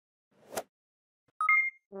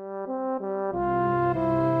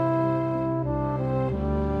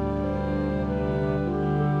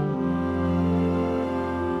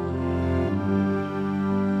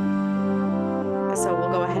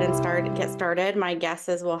get started. My guess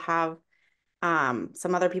is we'll have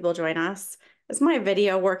some other people join us. Is my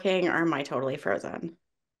video working or am I totally frozen?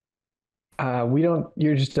 We don't,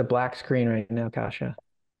 you're just a black screen right now, Kasha.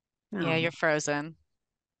 Yeah, No. you're frozen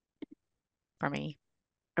for me.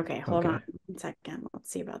 Okay, hold on Okay. 1 second. Let's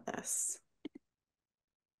see about this.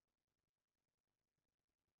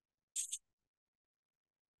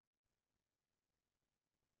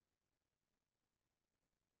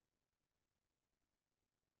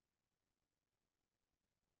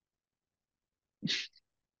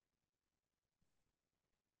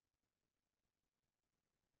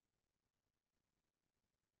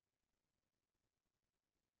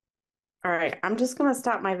 All right, I'm just gonna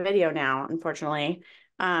stop my video now, unfortunately,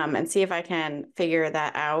 and see if I can figure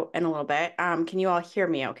that out in a little bit. Can you all hear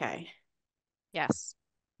me okay? Yes.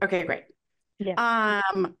 Okay, great. Yeah.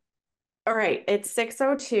 All right, it's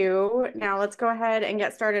 6:02. Now let's go ahead and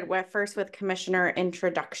get started with commissioner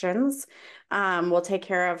introductions. We'll take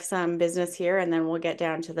care of some business here and then we'll get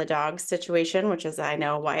down to the dog situation, which is I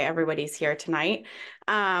know why everybody's here tonight.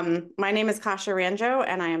 My name is Kasha Ranjo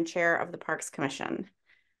and I am chair of the Parks Commission.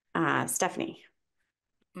 Stephanie.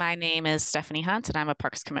 My name is Stephanie Hunt and I'm a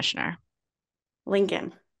Parks Commissioner.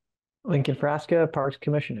 Lincoln. Lincoln Frasca, Parks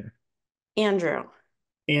Commissioner. Andrew.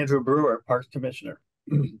 Andrew Brewer, Parks Commissioner.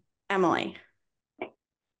 Emily.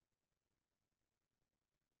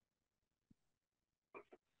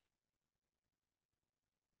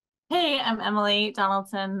 Hey, I'm Emily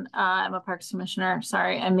Donaldson. I'm a Parks Commissioner.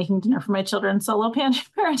 Sorry, I'm making dinner for my children. Solo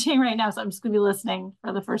parenting right now, so I'm just going to be listening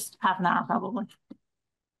for the first half an hour probably.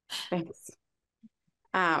 Thanks.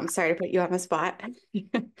 Sorry to put you on the spot.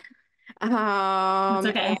 That's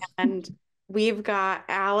okay. And we've got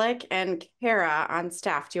Alec and Kara on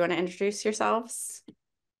staff. Do you want to introduce yourselves?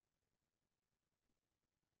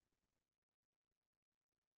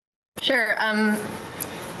 Sure.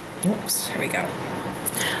 Oops, here we go.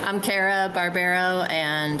 I'm Kara Barbero,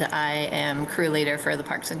 and I am crew leader for the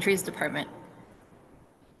Parks and Trees Department.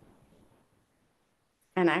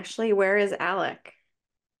 And actually, where is Alec?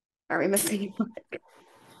 Are we missing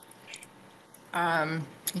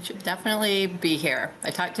He should definitely be here.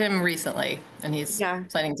 I talked to him recently, and he's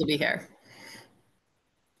planning to be here.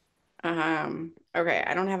 Okay,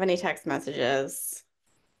 I don't have any text messages.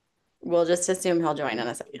 We'll just assume he'll join in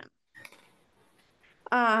a second.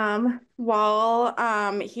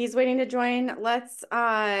 While he's waiting to join, let's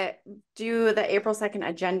do the April 2nd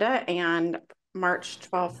agenda and March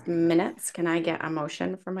 12th minutes. Can I get a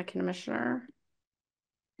motion from a commissioner?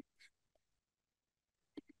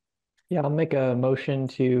 Yeah, I'll make a motion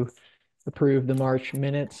to approve the March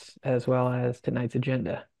minutes as well as tonight's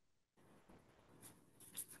agenda.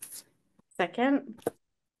 Second.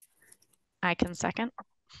 I can second.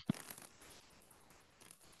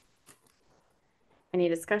 Any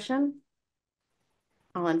discussion?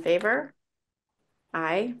 All in favor?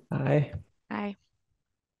 Aye. Aye. Aye.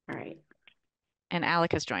 All right. And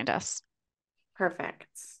Alec has joined us. Perfect.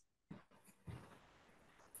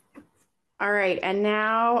 All right, and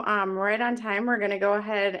now right on time, we're going to go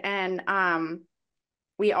ahead and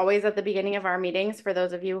we always at the beginning of our meetings, for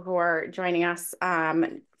those of you who are joining us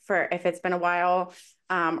for if it's been a while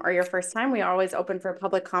or your first time, we always open for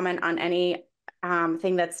public comment on any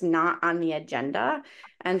thing that's not on the agenda.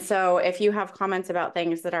 And so if you have comments about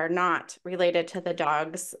things that are not related to the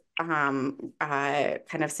dogs kind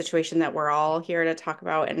of situation that we're all here to talk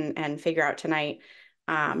about and figure out tonight,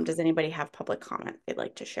 does anybody have public comment they'd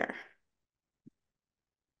like to share?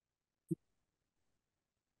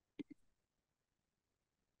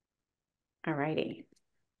 All righty.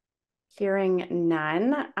 Hearing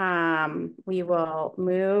none, we will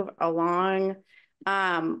move along.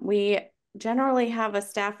 We generally have a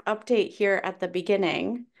staff update here at the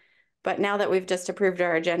beginning, but now that we've just approved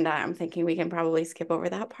our agenda, I'm thinking we can probably skip over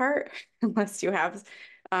that part unless you have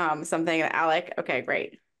something that Alec. Okay,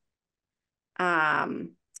 great. Let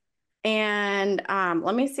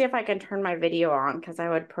me see if I can turn my video on because I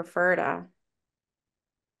would prefer to.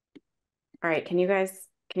 All right, can you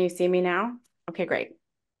see me now? Okay, great.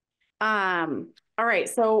 All right,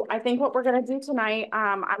 so I think what we're gonna do tonight,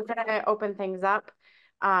 I'm gonna open things up.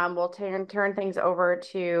 We'll turn things over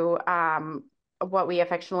to what we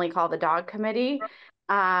affectionately call the dog committee,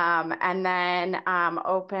 and then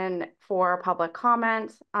open for public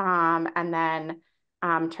comment, and then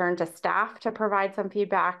turn to staff to provide some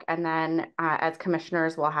feedback, and then as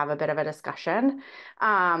commissioners, we'll have a bit of a discussion.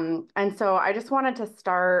 And so I just wanted to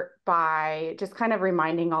start by just kind of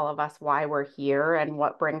reminding all of us why we're here and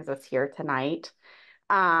what brings us here tonight.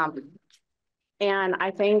 And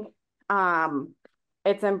I think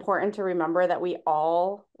it's important to remember that we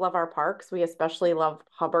all love our parks. We especially love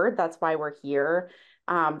Hubbard. That's why we're here.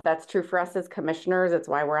 That's true for us as commissioners. It's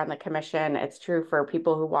why we're on the commission. It's true for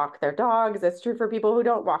people who walk their dogs. It's true for people who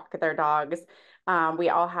don't walk their dogs. We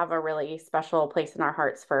all have a really special place in our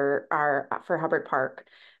hearts for Hubbard Park.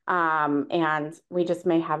 And we just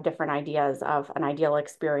may have different ideas of an ideal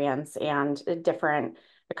experience and different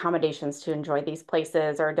accommodations to enjoy these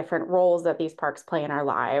places or different roles that these parks play in our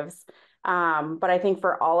lives. But I think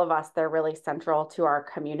for all of us, they're really central to our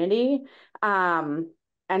community. And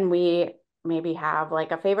we maybe have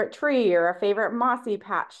like a favorite tree or a favorite mossy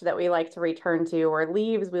patch that we like to return to, or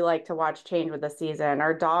leaves we like to watch change with the season,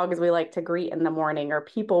 or dogs we like to greet in the morning, or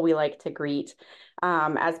people we like to greet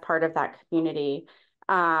as part of that community.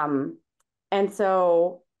 And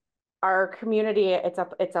so our community, it's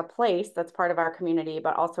a place that's part of our community,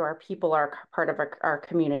 but also our people are part of our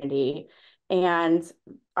community. And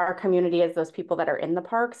our community is those people that are in the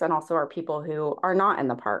parks and also our people who are not in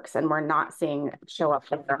the parks and we're not seeing show up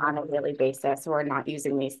there on a daily basis or not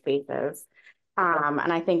using these spaces.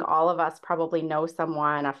 And I think all of us probably know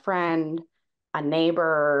someone, a friend, a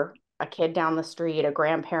neighbor, a kid down the street, a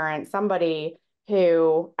grandparent, somebody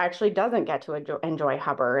who actually doesn't get to enjoy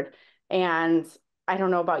Hubbard. And I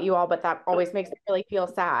don't know about you all, but that always makes me really feel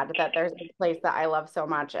sad that there's a place that I love so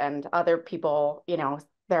much and other people,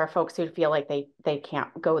 there are folks who feel like they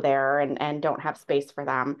can't go there and don't have space for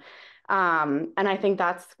them. And I think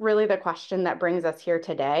that's really the question that brings us here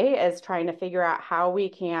today, is trying to figure out how we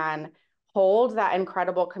can hold that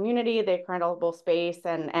incredible community, the incredible space,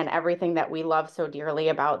 and everything that we love so dearly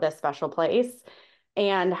about this special place,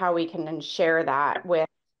 and how we can then share that with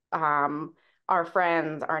our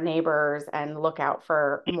friends, our neighbors, and look out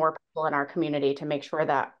for more people in our community to make sure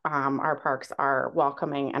that our parks are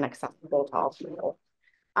welcoming and accessible to all people.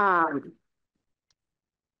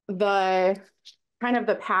 The kind of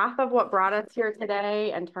the path of what brought us here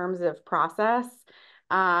today in terms of process,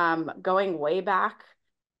 going way back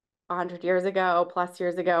 100 years ago, plus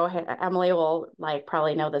years ago. Emily will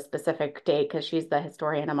probably know the specific date because she's the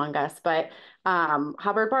historian among us, but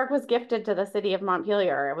Hubbard Park was gifted to the city of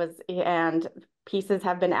Montpelier. And pieces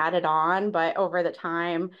have been added on, but over the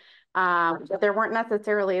time, there weren't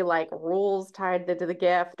necessarily rules tied to the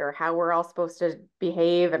gift or how we're all supposed to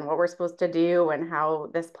behave and what we're supposed to do and how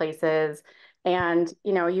this place is. And,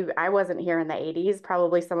 I wasn't here in the 80s,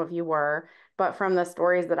 probably some of you were, but from the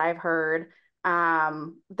stories that I've heard,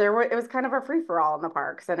 it was kind of a free for all in the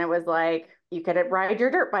parks, and it was like you could ride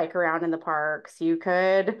your dirt bike around in the parks, you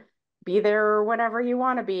could be there whenever you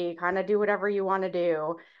want to be, kind of do whatever you want to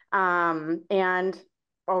do. And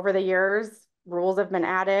over the years, rules have been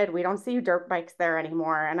added. We don't see dirt bikes there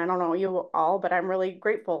anymore, and I don't know you all, but I'm really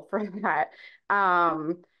grateful for that.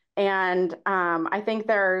 I think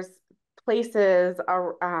there's places,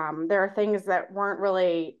 there are things that weren't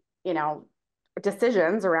really,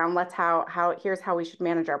 decisions around here's how we should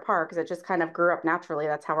manage our parks. It just kind of grew up naturally.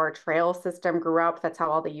 That's how our trail system grew up. That's how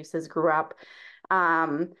all the uses grew up.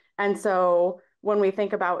 And so when we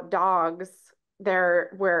think about dogs,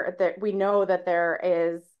 we know that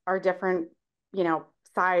are different,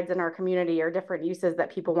 sides in our community or different uses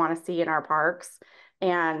that people want to see in our parks.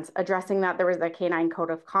 And addressing that, there was the Canine Code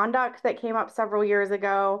of Conduct that came up several years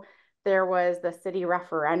ago. There was the city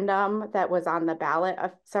referendum that was on the ballot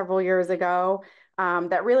several years ago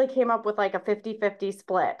that really came up with a 50-50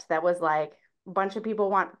 split. That was a bunch of people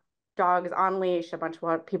want dogs on leash, a bunch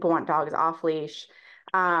of people want dogs off leash.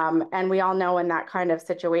 And we all know in that kind of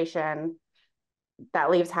situation, that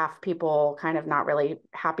leaves half people kind of not really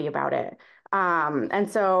happy about it. And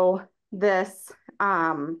so this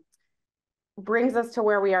brings us to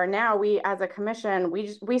where we are now. We, as a commission,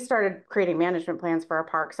 we started creating management plans for our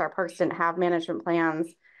parks. Our parks didn't have management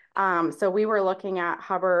plans. So we were looking at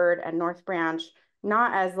Hubbard and North Branch,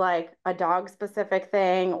 not as a dog specific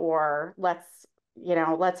thing or let's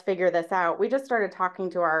figure this out. We just started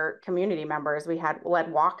talking to our community members. We had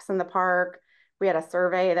led walks in the park. We had a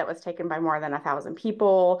survey that was taken by more than 1,000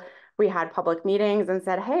 people. We had public meetings and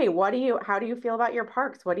said, hey, how do you feel about your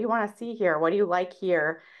parks? What do you want to see here? What do you like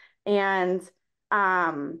here? And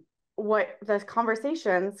what the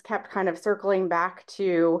conversations kept kind of circling back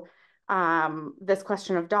to this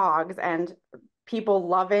question of dogs and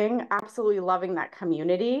people absolutely loving that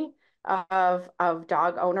community of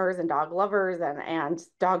dog owners and dog lovers and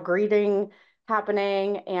dog greeting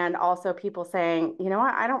happening, and also people saying, you know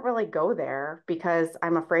what, I don't really go there because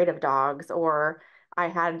I'm afraid of dogs, or I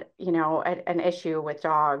had, an issue with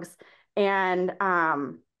dogs. And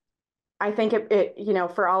I think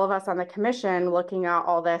for all of us on the commission looking at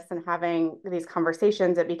all this and having these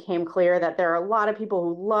conversations, it became clear that there are a lot of people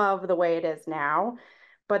who love the way it is now,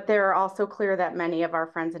 but they're also clear that many of our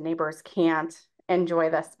friends and neighbors can't enjoy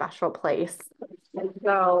this special place. And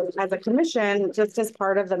so as a commission, just as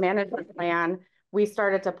part of the management plan, we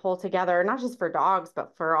started to pull together, not just for dogs,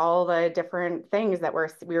 but for all the different things that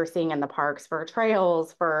we were seeing in the parks, for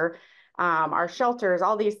trails, for our shelters,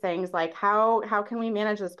 all these things, like how can we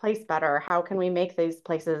manage this place better? How can we make these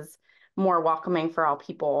places more welcoming for all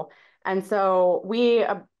people? And so we,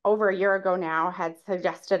 over a year ago now, had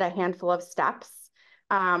suggested a handful of steps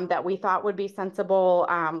that we thought would be sensible.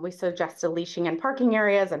 We suggested leashing in parking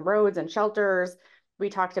areas and roads and shelters. We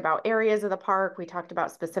talked about areas of the park. We talked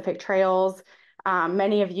about specific trails.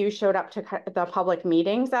 Many of you showed up to the public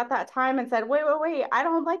meetings at that time and said, wait, I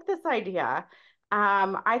don't like this idea.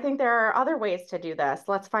 I think there are other ways to do this.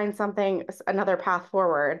 Let's find another path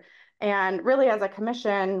forward. And really, as a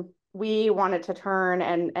commission, we wanted to turn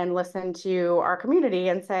and listen to our community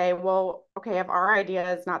and say, well, okay, if our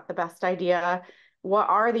idea is not the best idea, what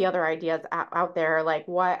are the other ideas out there? Like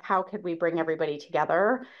how could we bring everybody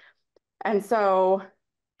together? And so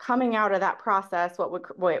coming out of that process, what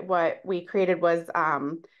we created was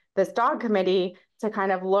this dog committee to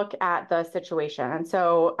kind of look at the situation. And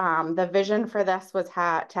so the vision for this was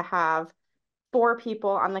to have 4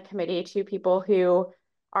 people on the committee, 2 people who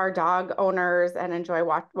are dog owners and enjoy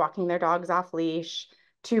walking their dogs off leash,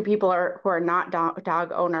 2 people who are not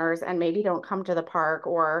dog owners and maybe don't come to the park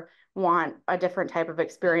or want a different type of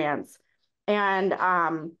experience. And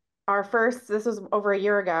this was over a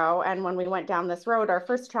year ago, and when we went down this road, our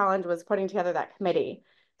first challenge was putting together that committee.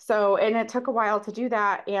 And it took a while to do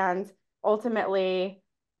that, and ultimately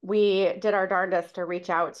we did our darndest to reach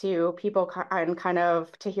out to people and kind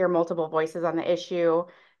of to hear multiple voices on the issue.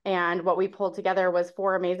 And what we pulled together was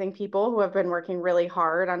 4 amazing people who have been working really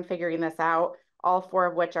hard on figuring this out, all 4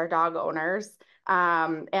 of which are dog owners.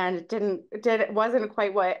 And it wasn't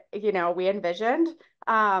quite what we envisioned,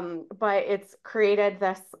 but it's created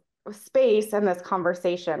this space and this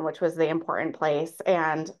conversation, which was the important place,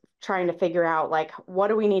 and trying to figure out, like, what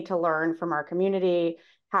do we need to learn from our community?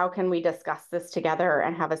 How can we discuss this together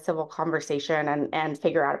and have a civil conversation and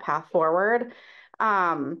figure out a path forward?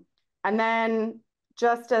 And then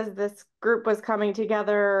just as this group was coming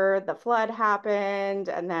together, the flood happened,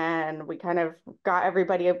 and then we kind of got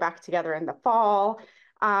everybody back together in the fall.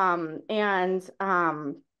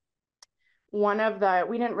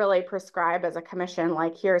 We didn't really prescribe as a commission,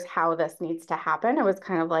 like, here's how this needs to happen. It was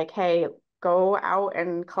kind of like, hey, go out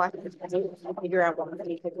and collect the data and figure out what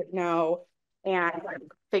we could know and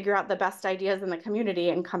figure out the best ideas in the community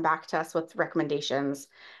and come back to us with recommendations.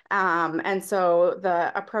 And so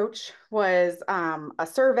the approach was a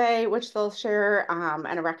survey, which they'll share,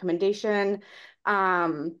 and a recommendation.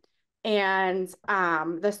 The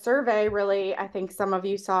survey, really, I think some of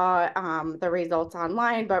you saw the results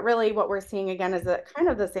online, but really what we're seeing again is kind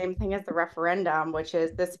of the same thing as the referendum, which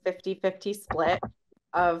is this 50-50 split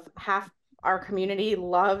of half our community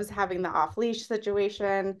loves having the off-leash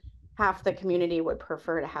situation, half the community would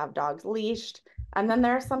prefer to have dogs leashed. And then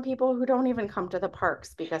there are some people who don't even come to the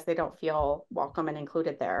parks because they don't feel welcome and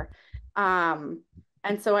included there. And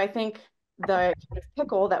so I think the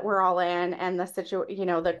pickle that we're all in and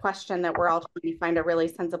the question that we're all trying to find a really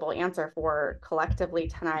sensible answer for collectively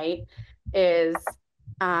tonight is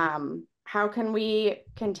how can we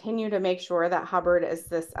continue to make sure that Hubbard is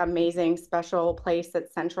this amazing, special place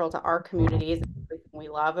that's central to our communities, everything we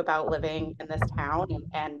love about living in this town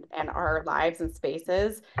and our lives and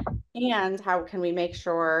spaces, and how can we make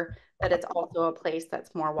sure that it's also a place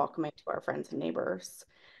that's more welcoming to our friends and neighbors.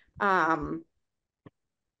 And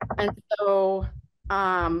so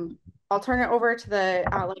I'll turn it over to like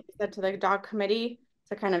I said, to the dog committee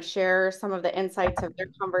to kind of share some of the insights of their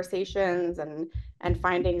conversations and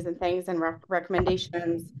findings and things and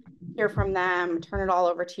recommendations, hear from them, turn it all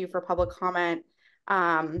over to you for public comment.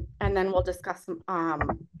 And then we'll discuss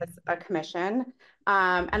a commission.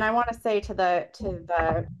 And I want to say to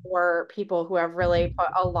the 4 people who have really put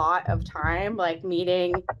a lot of time, like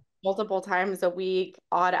meeting multiple times a week,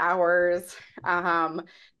 odd hours,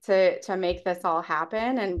 to make this all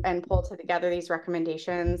happen and pull together these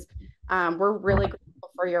recommendations. We're really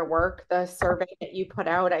grateful for your work. The survey that you put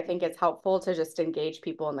out, I think it's helpful to just engage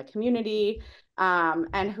people in the community.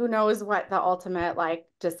 And who knows what the ultimate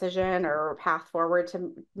decision or path forward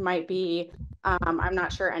might be. I'm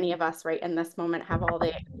not sure any of us right in this moment have all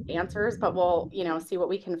the answers, but we'll see what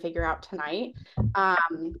we can figure out tonight.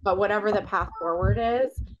 But whatever the path forward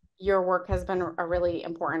is, your work has been a really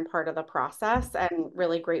important part of the process, and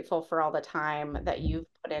really grateful for all the time that you've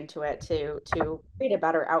put into it to create a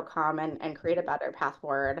better outcome and create a better path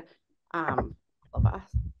forward for all of us.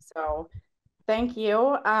 So thank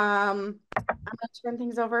you. I'm going to turn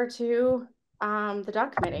things over to the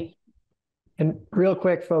dog committee. And real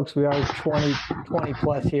quick, folks, we are 20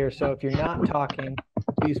 plus here. So if you're not talking,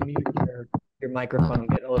 please mute your microphone.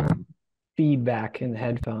 Get a little feedback in the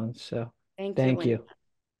headphones. So thank you.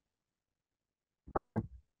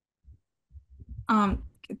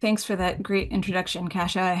 Thanks for that great introduction,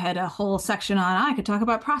 Kasia. I had a whole section on, I could talk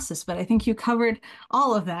about process, but I think you covered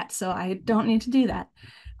all of that, so I don't need to do that.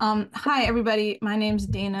 Hi, everybody. My name's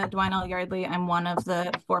Dana Dwinell-Yardley. I'm one of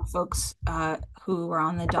the 4 folks who were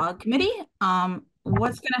on the dog committee.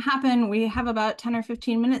 What's going to happen, we have about 10 or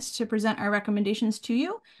 15 minutes to present our recommendations to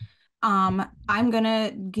you. I'm gonna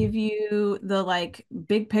give you the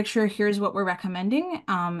big picture. Here's what we're recommending.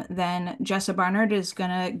 Then Jessa Barnard is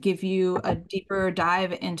gonna give you a deeper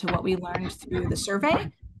dive into what we learned through the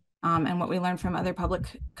survey and what we learned from other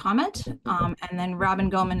public comment. And then Robin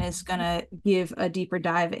Goldman is gonna give a deeper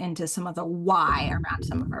dive into some of the why around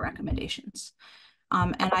some of our recommendations.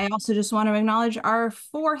 And I also just want to acknowledge our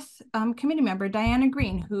 4th committee member, Diana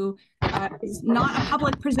Green, who is not a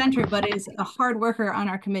public presenter, but is a hard worker on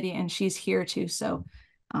our committee, and she's here too. So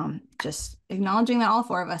just acknowledging that all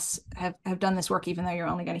 4 of us have done this work, even though you're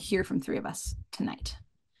only going to hear from 3 of us tonight.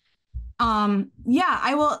 Yeah,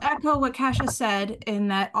 I will echo what Kasia said in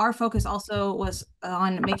that our focus also was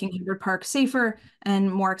on making Hubbard Park safer and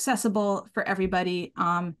more accessible for everybody.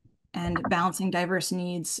 And balancing diverse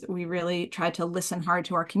needs. We really tried to listen hard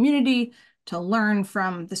to our community, to learn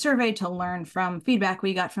from the survey, to learn from feedback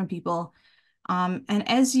we got from people. And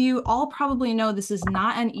as you all probably know, this is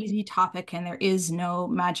not an easy topic, and there is no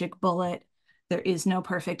magic bullet. There is no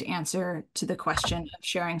perfect answer to the question of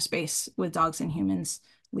sharing space with dogs and humans,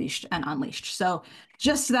 leashed and unleashed. So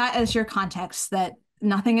just that as your context, that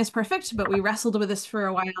nothing is perfect, but we wrestled with this for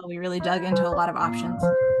a while. We really dug into a lot of options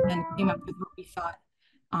and came up with what we thought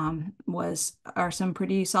are some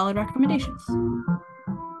pretty solid recommendations.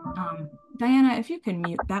 Diana, if you can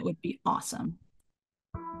mute, that would be awesome.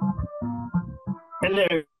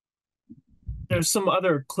 And there's some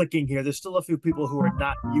other clicking here. There's still a few people who are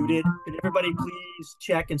not muted. Can everybody please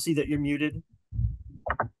check and see that you're muted?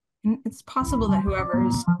 And it's possible that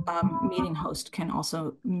whoever's meeting host can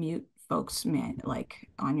also mute folks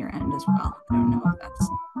on your end as well. I don't know if that's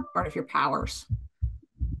part of your powers.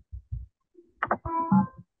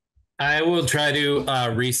 I will try to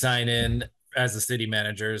re-sign in as the city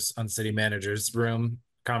managers on city managers room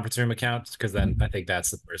conference room account, because then I think that's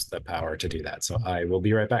the power to do that. So I will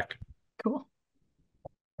be right back. Cool.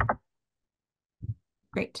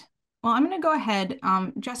 Great. Well, I'm going to go ahead.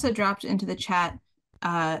 Jessa dropped into the chat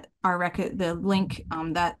the link.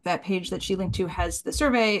 That page that she linked to has the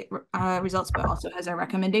survey results, but also has our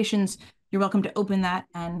recommendations. You're welcome to open that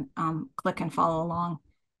and click and follow along.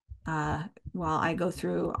 While I go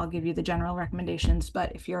through, I'll give you the general recommendations,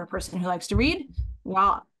 but if you're a person who likes to read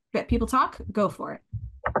while people talk, go for it.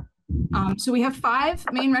 So we have 5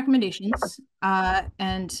 main recommendations,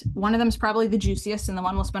 and one of them is probably the juiciest and the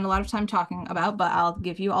one we'll spend a lot of time talking about, but I'll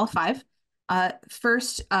give you all 5.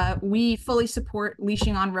 First, we fully support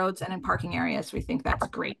leashing on roads and in parking areas. We think that's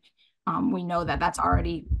great. We know that that's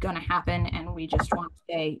already going to happen, and we just want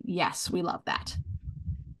to say, yes, we love that.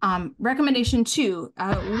 Recommendation 2,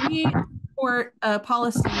 we support a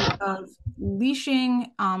policy of leashing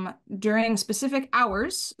during specific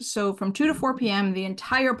hours. So from 2 to 4 p.m., the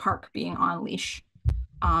entire park being on leash.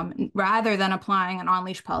 Rather than applying an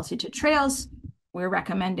on-leash policy to trails, we're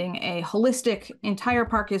recommending a holistic entire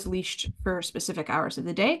park is leashed for specific hours of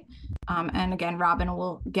the day. And again, Robin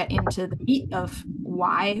will get into the meat of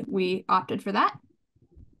why we opted for that.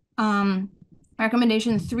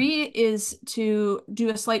 Recommendation 3 is to do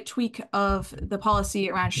a slight tweak of the policy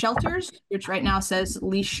around shelters, which right now says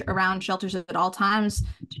leash around shelters at all times,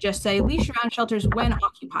 to just say leash around shelters when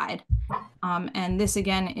occupied. And this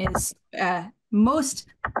again is most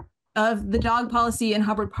of the dog policy in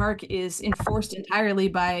Hubbard Park is enforced entirely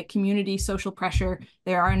by community social pressure.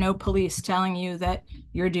 There are no police telling you that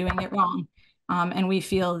you're doing it wrong. And we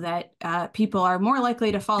feel that people are more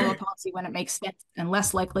likely to follow a policy when it makes sense and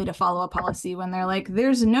less likely to follow a policy when they're like,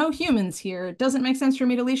 there's no humans here. It doesn't make sense for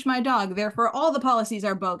me to leash my dog. Therefore, all the policies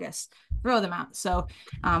are bogus. Throw them out. So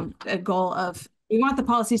a goal of, we want the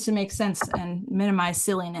policies to make sense and minimize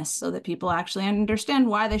silliness so that people actually understand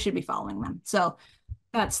why they should be following them. So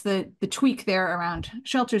that's the tweak there around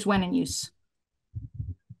shelters when in use.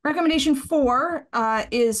 Recommendation 4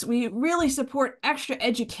 is we really support extra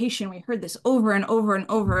education. We heard this over and over and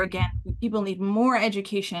over again. People need more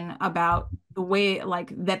education about the way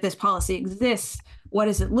that this policy exists. What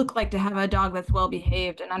does it look like to have a dog that's well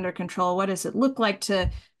behaved and under control? What does it look like to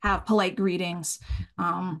have polite greetings?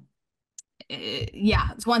 Yeah,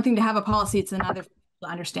 it's one thing to have a policy. It's another to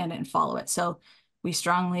understand it and follow it. So we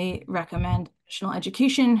strongly recommend additional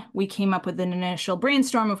education. We came up with an initial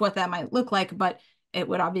brainstorm of what that might look like, but it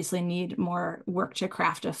would obviously need more work to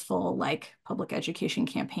craft a full public education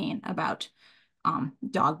campaign about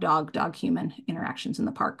dog-human interactions in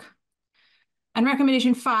the park. And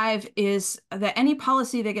recommendation 5 is that any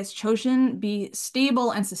policy that gets chosen be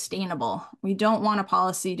stable and sustainable. We don't want a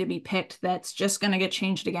policy to be picked that's just going to get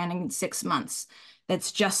changed again in 6 months.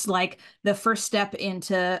 That's just like the first step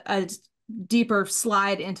into a deeper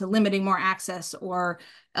slide into limiting more access, or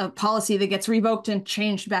a policy that gets revoked and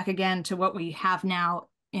changed back again to what we have now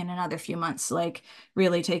in another few months. We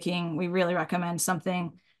really recommend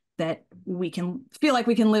something that we can feel like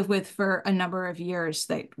we can live with for a number of years,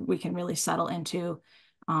 that we can really settle into,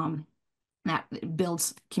 that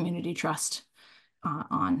builds community trust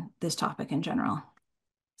on this topic in general.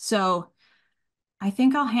 So I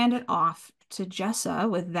think I'll hand it off to Jessa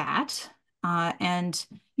with that. And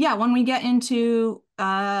yeah, when we get into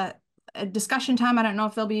a discussion time, I don't know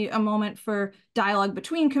if there'll be a moment for dialogue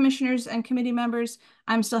between commissioners and committee members.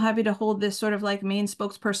 I'm still happy to hold this sort of main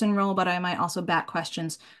spokesperson role, but I might also bat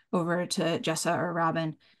questions over to Jessa or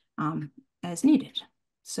Robin as needed.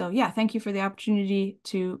 So yeah, thank you for the opportunity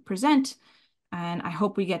to present. And I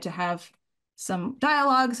hope we get to have some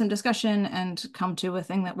dialogue, some discussion, and come to a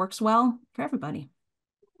thing that works well for everybody.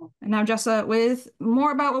 And now Jessa with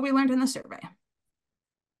more about what we learned in the survey.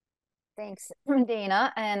 Thanks,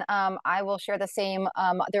 Dana. And I will share the same.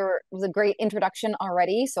 There was a great introduction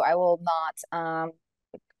already, so I will not,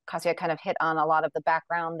 Kasia kind of hit on a lot of the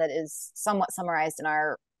background that is somewhat summarized in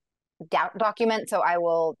our document, so I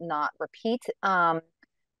will not repeat.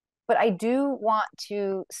 But I do want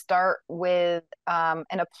to start with an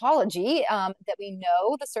apology that we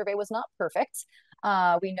know the survey was not perfect.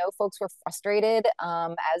 We know folks were frustrated,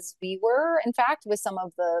 as we were, in fact, with some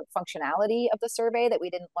of the functionality of the survey that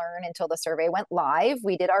we didn't learn until the survey went live.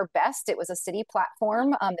 We did our best. It was a city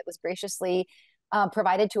platform that was graciously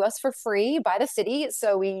provided to us for free by the city.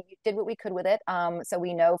 So we did what we could with it. So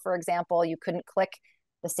we know, for example, you couldn't click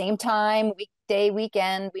the same time, weekday,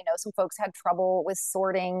 weekend. We know some folks had trouble with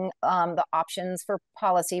sorting the options for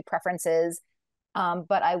policy preferences.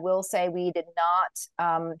 But I will say we did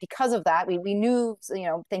not, because of that, we knew,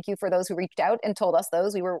 thank you for those who reached out and told us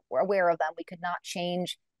those. We were aware of them. We could not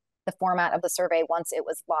change the format of the survey once it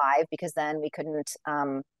was live, because then we couldn't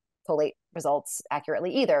collate results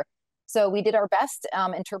accurately either. So we did our best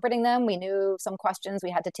interpreting them. We knew some questions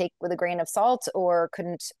we had to take with a grain of salt or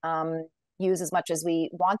couldn't use as much as we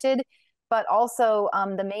wanted. But also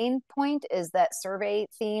the main point is that survey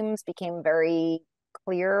themes became very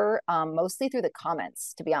clear, mostly through the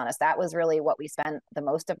comments, to be honest. That was really what we spent the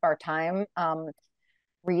most of our time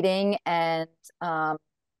reading and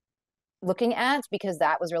looking at, because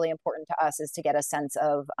that was really important to us, is to get a sense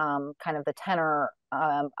of kind of the tenor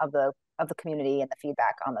of the community and the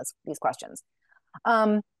feedback on these questions.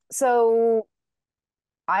 So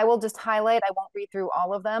I will just highlight, I won't read through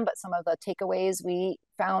all of them, but some of the takeaways we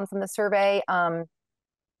found from the survey.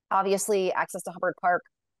 Obviously, access to Hubbard Park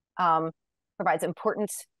provides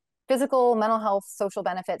important physical, mental health, social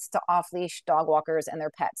benefits to off-leash dog walkers and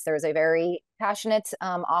their pets. There's a very passionate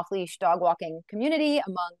off-leash dog walking community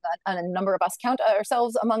among a number of us count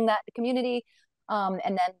ourselves among that community. And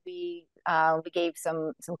then we gave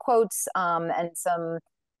some quotes and some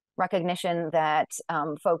recognition that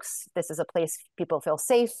folks, this is a place people feel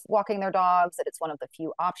safe walking their dogs, that it's one of the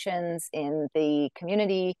few options in the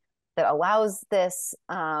community that allows this,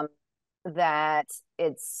 that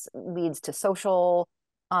it leads to social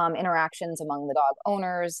interactions among the dog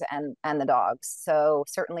owners and the dogs. So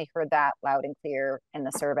certainly heard that loud and clear in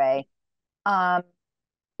the survey.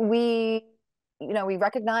 We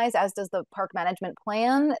recognize, as does the park management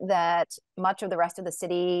plan, that much of the rest of the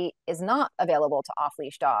city is not available to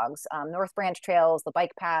off-leash dogs. North Branch trails, the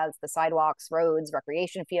bike paths, the sidewalks, roads,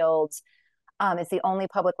 recreation fields. It's the only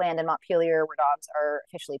public land in Montpelier where dogs are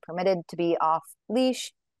officially permitted to be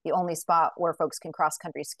off-leash. The only spot where folks can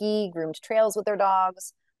cross-country ski, groomed trails with their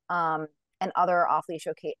dogs, and other off-leash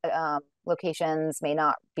locations may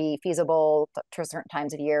not be feasible to certain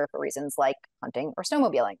times of year for reasons like hunting or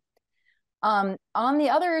snowmobiling. On the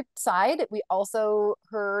other side, we also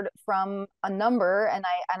heard from a number, and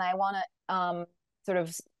I want to sort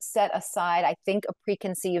of set aside, I think, a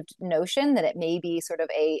preconceived notion that it may be sort of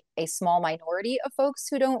a small minority of folks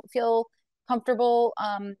who don't feel comfortable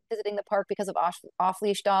visiting the park because of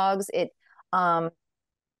off-leash dogs. It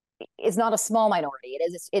is not a small minority.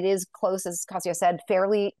 It is close, as Kasia said,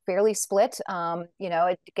 fairly split.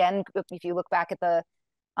 Again, if you look back at the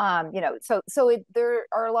there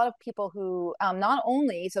are a lot of people who not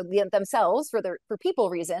only themselves for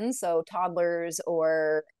people reasons, so toddlers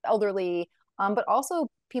or elderly, but also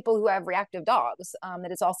people who have reactive dogs.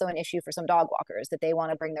 That is also an issue for some dog walkers, that they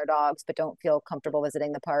want to bring their dogs but don't feel comfortable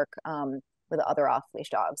visiting the park with other off-leash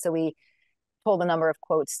dogs. So we pulled a number of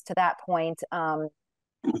quotes to that point.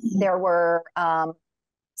 There was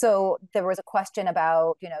a question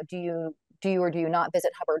about, do you or do you not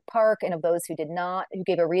visit Hubbard Park? And of those who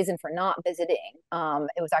gave a reason for not visiting,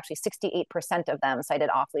 it was actually 68% of them cited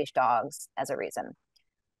off-leash dogs as a reason.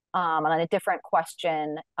 And on a different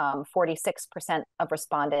question, 46% of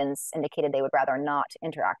respondents indicated they would rather not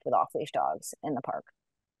interact with off-leash dogs in the park.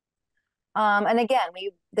 And again,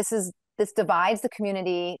 this divides the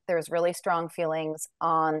community. There's really strong feelings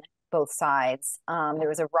on both sides. There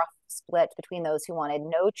was a rough split between those who wanted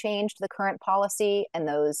no change to the current policy and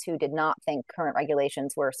those who did not think current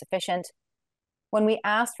regulations were sufficient. When we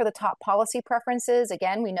asked for the top policy preferences,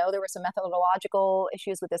 again, we know there were some methodological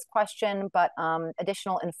issues with this question, but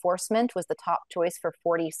additional enforcement was the top choice for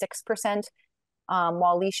 46%,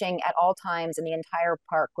 while leashing at all times in the entire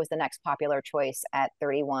park was the next popular choice at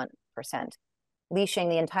 31%. Leashing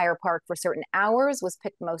the entire park for certain hours was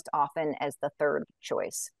picked most often as the third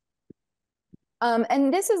choice.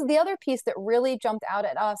 And this is the other piece that really jumped out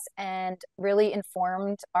at us and really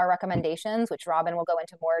informed our recommendations, which Robin will go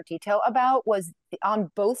into more detail about, was on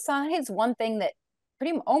both sides. One thing that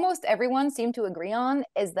almost everyone seemed to agree on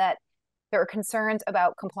is that there are concerns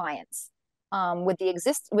about compliance with the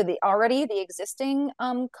existing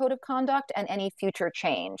code of conduct and any future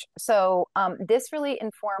change. So this really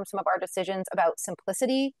informed some of our decisions about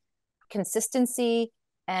simplicity, consistency,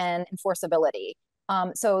 and enforceability.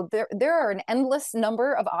 So there are an endless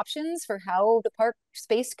number of options for how the park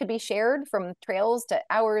space could be shared, from trails to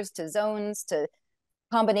hours to zones to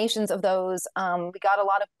combinations of those. We got a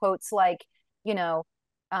lot of quotes like,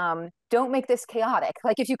 don't make this chaotic.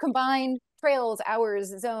 Like, if you combine trails,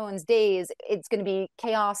 hours, zones, days, it's going to be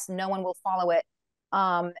chaos. No one will follow it.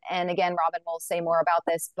 And again, Robin will say more about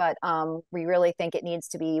this, but we really think it needs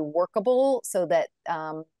to be workable so that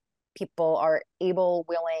people are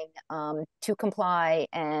willing to comply,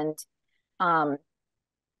 and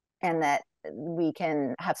that we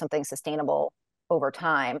can have something sustainable over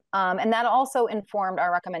time. And that also informed our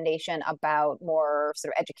recommendation about more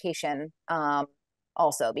sort of education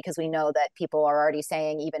also, because we know that people are already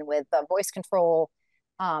saying, even with the voice control,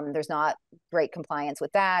 there's not great compliance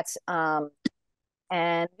with that.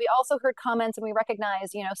 And we also heard comments, and we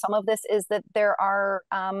recognize, some of this is that there are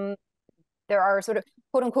sort of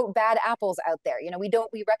quote unquote bad apples out there. We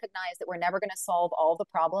recognize that we're never going to solve all the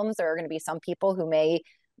problems. There are going to be some people who may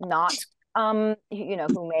not, who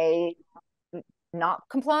may not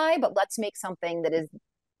comply, but let's make something that is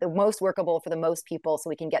the most workable for the most people so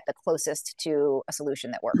we can get the closest to a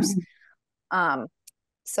solution that works.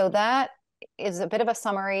 So that is a bit of a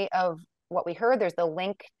summary of what we heard. There's the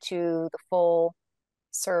link to the full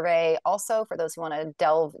survey also for those who want to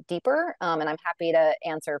delve deeper, and I'm happy to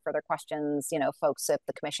answer further questions, folks, if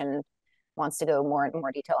the commission wants to go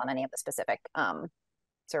more detail on any of the specific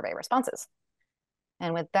survey responses.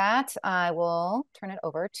 And with that, I will turn it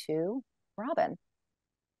over to Robin.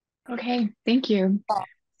 Okay, thank you.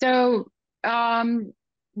 So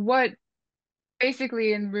what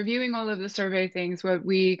basically, in reviewing all of the survey things, what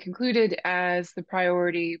we concluded as the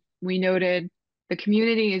priority, we noted the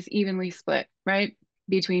community is evenly split, right?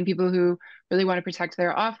 Between people who really want to protect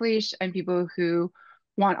their off-leash and people who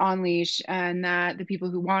want on-leash, and that the people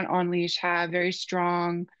who want on-leash have very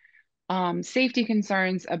strong safety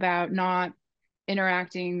concerns about not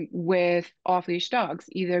interacting with off-leash dogs,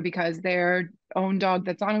 either because their own dog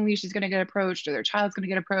that's on a leash is going to get approached, or their child's going to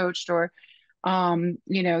get approached, or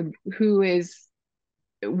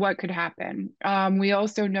what could happen. We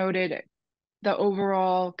also noted the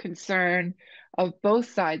overall concern of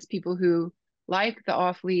both sides, people who like the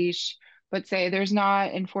off-leash, but say there's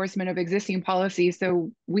not enforcement of existing policy.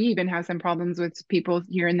 So we even have some problems with people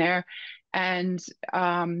here and there. And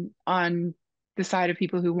on the side of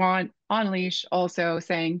people who want on-leash, also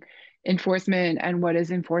saying enforcement and what is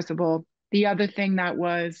enforceable. The other thing that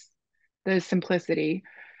was the simplicity.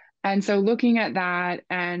 And so looking at that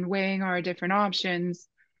and weighing our different options,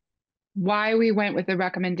 why we went with the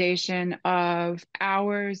recommendation of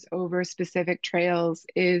hours over specific trails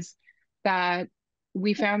is that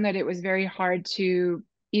we found that it was very hard to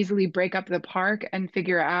easily break up the park and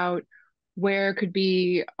figure out where could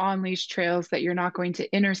be on-leash trails that you're not going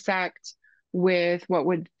to intersect with what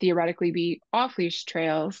would theoretically be off-leash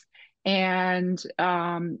trails, and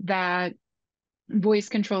that voice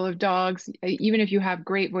control of dogs, even if you have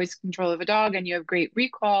great voice control of a dog and you have great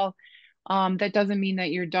recall, that doesn't mean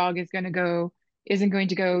that your dog isn't going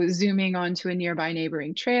to go zooming onto a nearby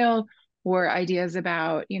neighboring trail, or ideas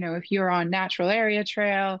about, if you're on natural area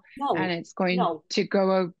trail and it's going to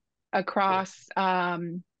go across,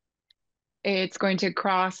 it's going to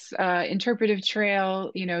cross interpretive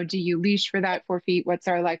trail, do you leash for that 4 feet? What's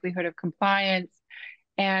our likelihood of compliance?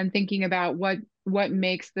 And thinking about what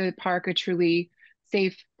makes the park a truly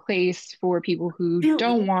safe place for people who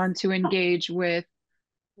don't want to engage with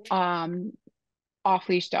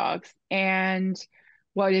off-leash dogs, and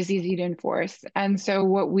what is easy to enforce. And so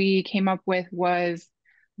what we came up with was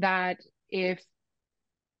that if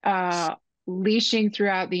leashing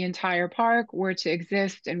throughout the entire park were to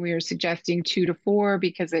exist, and we are suggesting 2 to 4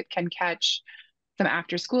 because it can catch some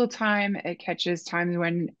after school time, it catches times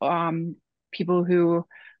when people who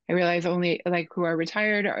I realize only who are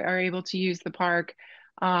retired are able to use the park,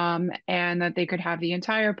 and that they could have the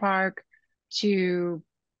entire park to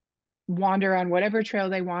wander on whatever trail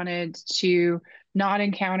they wanted, to not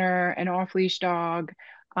encounter an off-leash dog,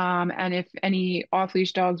 and if any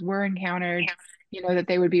off-leash dogs were encountered, that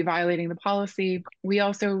they would be violating the policy. We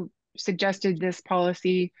also suggested this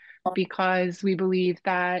policy because we believe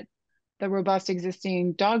that the robust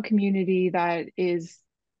existing dog community that is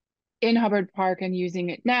in Hubbard Park and using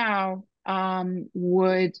it now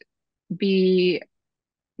would be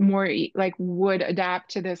more would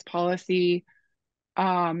adapt to this policy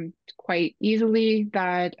quite easily,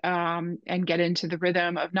 that and get into the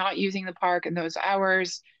rhythm of not using the park in those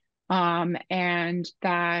hours, and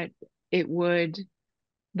that it would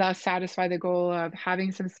thus satisfy the goal of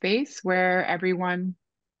having some space where everyone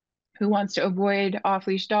who wants to avoid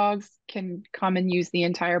off-leash dogs can come and use the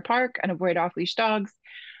entire park and avoid off-leash dogs,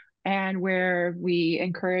 and where we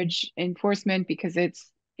encourage enforcement because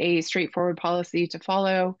it's a straightforward policy to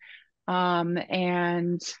follow.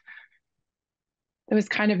 And it was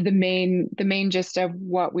kind of the main gist of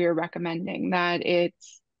what we were recommending, that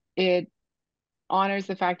it honors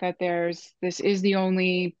the fact that this is the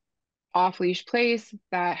only off-leash place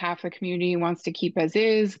that half the community wants to keep as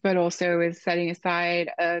is, but also is setting aside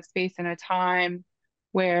a space and a time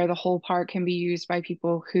where the whole park can be used by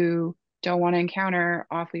people who don't want to encounter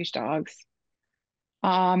off-leash dogs.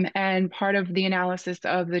 And part of the analysis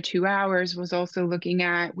of the 2 hours was also looking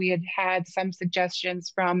at, we had some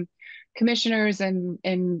suggestions from commissioners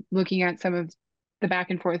and looking at some of the back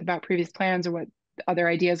and forth about previous plans or what other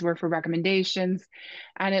ideas were for recommendations.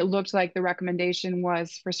 And it looked like the recommendation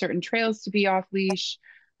was for certain trails to be off leash,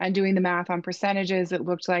 and doing the math on percentages, it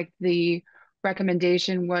looked like the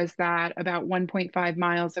recommendation was that about 1.5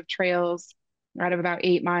 miles of trails out of about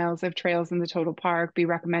 8 miles of trails in the total park be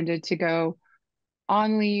recommended to go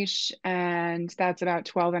on leash, and that's about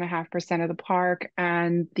 12.5% of the park.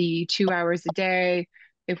 And the 2 hours a day,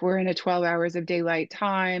 if we're in a 12 hours of daylight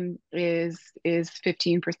time, is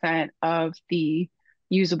 15% of the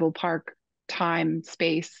usable park time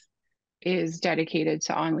space is dedicated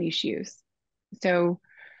to on-leash use. So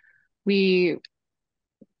this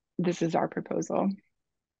is our proposal.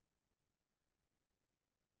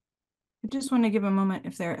 I just want to give a moment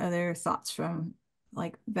if there are other thoughts from,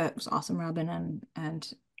 that was awesome, Robin,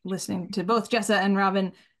 and listening to both Jessa and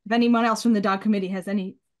Robin. If anyone else from the dog committee has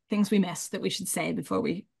any things we missed that we should say before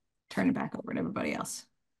we turn it back over to everybody else.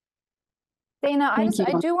 Dana, I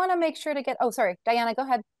do want to make sure to get, oh, sorry, Diana, go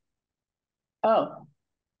ahead. Oh.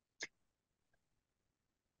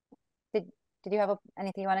 Did you have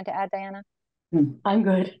anything you wanted to add, Diana? I'm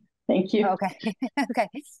good. Thank you. Okay. Okay.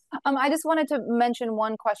 I just wanted to mention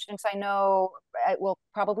one question, because I know it will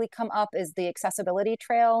probably come up, is the accessibility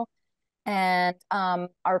trail. And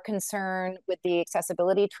our concern with the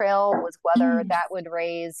accessibility trail was whether that would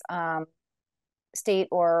raise state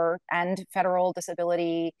and federal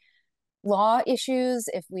disability law issues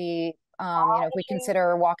if we if we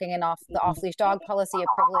consider walking in the off-leash dog policy a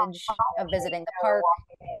privilege of visiting the park,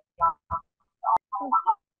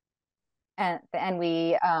 and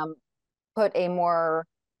we put a more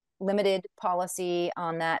limited policy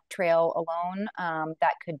on that trail alone,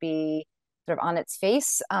 that could be sort of on its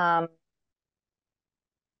face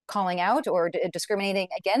calling out or discriminating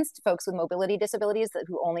against folks with mobility disabilities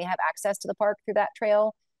who only have access to the park through that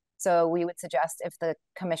trail. So we would suggest, if the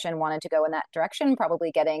commission wanted to go in that direction,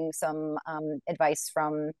 probably getting some advice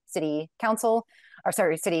from city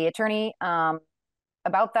attorney,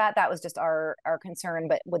 about that. That was just our concern.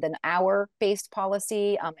 But with an hour-based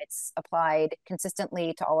policy, it's applied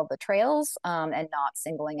consistently to all of the trails, and not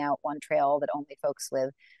singling out one trail that only folks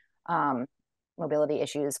with mobility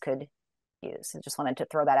issues could use. So just wanted to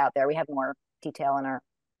throw that out there. We have more detail in our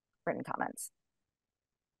written comments.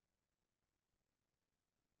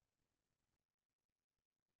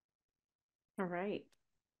 All right.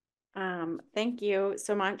 Thank you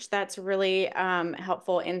so much. That's really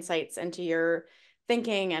helpful insights into your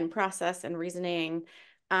thinking and process and reasoning.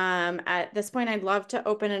 At this point, I'd love to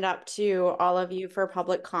open it up to all of you for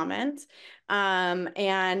public comment. And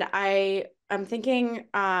I'm thinking,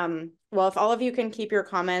 well, if all of you can keep your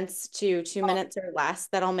comments to 2 minutes or less,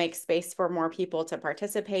 that'll make space for more people to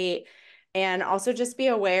participate. And also just be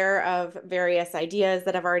aware of various ideas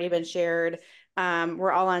that have already been shared.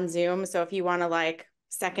 We're all on Zoom, so if you want to like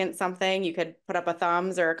second something, you could put up a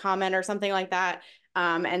thumbs or a comment or something like that,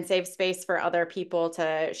 and save space for other people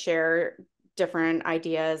to share different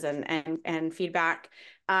ideas and feedback.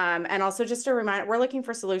 And also just a reminder, we're looking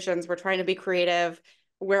for solutions. We're trying to be creative.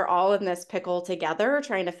 We're all in this pickle together,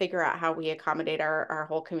 trying to figure out how we accommodate our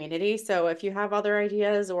whole community. So if you have other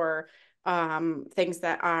ideas or things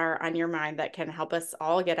that are on your mind that can help us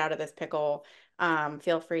all get out of this pickle,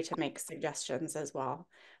 feel free to make suggestions as well.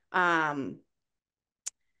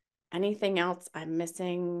 Anything else I'm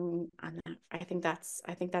missing on that? I think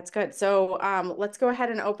that's good. So let's go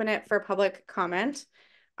ahead and open it for public comment.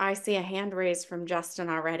 I see a hand raised from Justin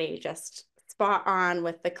already, just spot on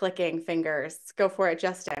with the clicking fingers. Go for it,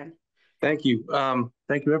 Justin. Thank you.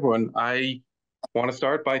 Thank you, everyone. I want to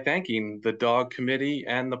start by thanking the Dog Committee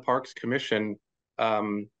and the Parks Commission.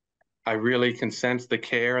 I really can sense the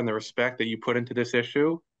care and the respect that you put into this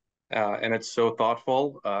issue, and it's so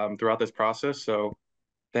thoughtful throughout this process. So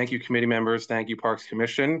thank you, committee members. Thank you, Parks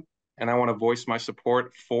Commission. And I want to voice my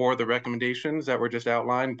support for the recommendations that were just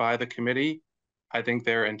outlined by the committee. I think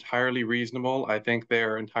they're entirely reasonable. I think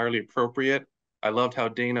they're entirely appropriate. I loved how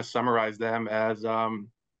Dana summarized them as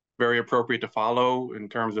very appropriate to follow in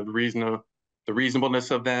terms of the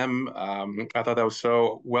reasonableness of them. I thought that was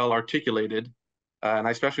so well articulated. And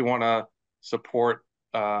I especially want to support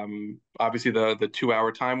obviously the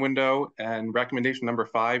 2-hour time window and recommendation number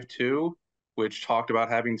 5 too, which talked about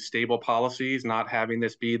having stable policies, not having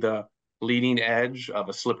this be the leading edge of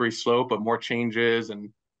a slippery slope, but more changes.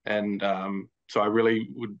 And so I really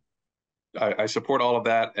would, I support all of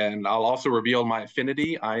that. And I'll also reveal my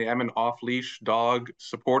affinity. I am an off-leash dog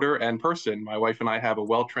supporter and person. My wife and I have a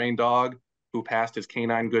well-trained dog who passed his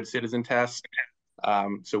canine good citizen test.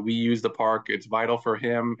 So we use the park. It's vital for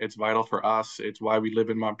him. It's vital for us. It's why we live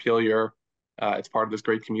in Montpelier. It's part of this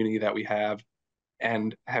great community that we have.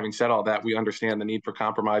 And having said all that, we understand the need for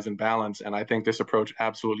compromise and balance. And I think this approach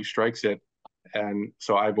absolutely strikes it. And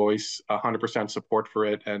so I voice 100% support for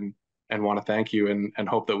it and want to thank you and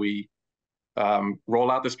hope that we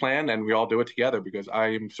roll out this plan and we all do it together, because I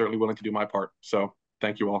am certainly willing to do my part. So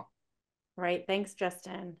thank you all. Right. Thanks,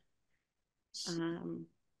 Justin.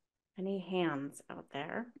 Any hands out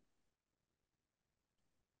there?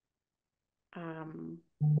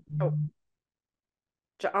 Oh,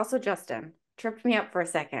 also Justin tripped me up for a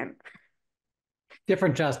second.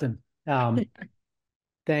 Different Justin.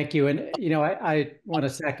 Thank you. And, you know, I want to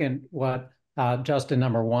second what Justin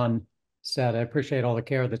number 1 said. I appreciate all the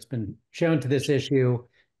care that's been shown to this issue.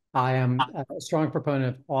 I am a strong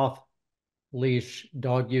proponent of off-leash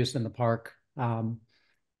dog use in the park.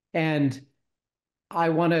 And I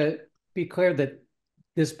want to be clear that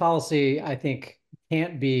this policy, I think,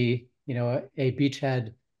 can't be, you know, a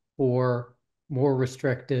beachhead for more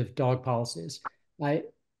restrictive dog policies.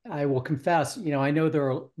 I will confess, you know, I know there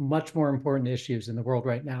are much more important issues in the world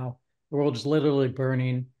right now. The world is literally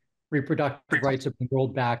burning. Reproductive rights have been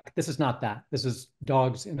rolled back. This is not that. This is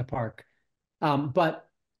dogs in the park. But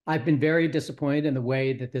I've been very disappointed in the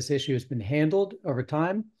way that this issue has been handled over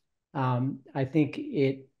time. I think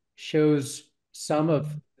it shows some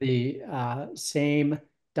of the same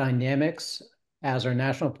dynamics as our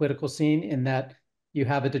national political scene, in that you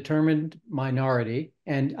have a determined minority,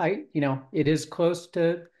 and it is close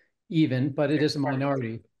to even, but it is a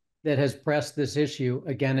minority that has pressed this issue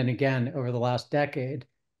again and again over the last decade.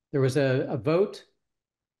 There was a vote.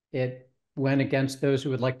 It went against those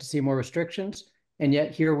who would like to see more restrictions. And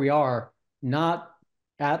yet here we are, not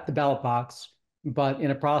at the ballot box, but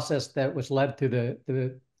in a process that was led through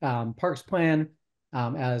the Parks Plan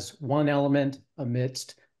as one element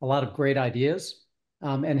amidst a lot of great ideas,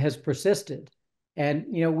 and has persisted. And,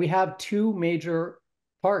 you know, we have 2 major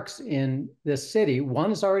parks in this city.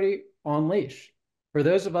 One is already on leash. For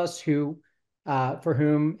those of us who, for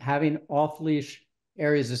whom having off-leash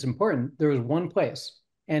areas is important, there was one place.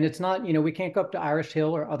 And it's not, we can't go up to Irish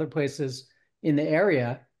Hill or other places in the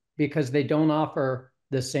area because they don't offer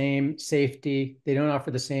the same safety. They don't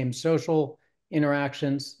offer the same social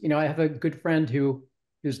interactions. I have a good friend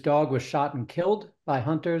whose dog was shot and killed by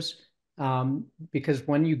hunters because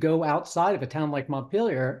when you go outside of a town like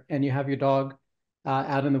Montpelier and you have your dog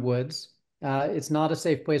out in the woods, it's not a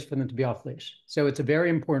safe place for them to be off leash. So it's a very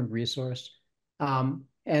important resource.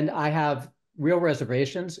 And I have real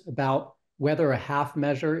reservations about whether a half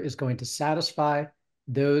measure is going to satisfy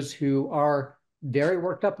those who are very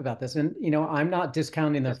worked up about this. And, I'm not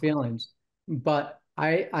discounting their feelings, but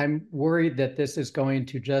I'm worried that this is going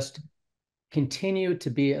to just continue to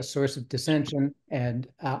be a source of dissension and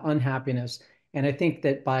unhappiness. And I think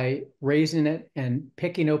that by raising it and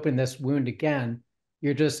picking open this wound again,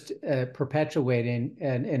 you're just perpetuating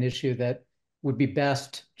an issue that would be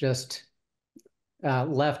best just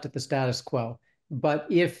left at the status quo. But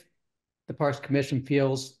if the Parks Commission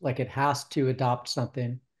feels like it has to adopt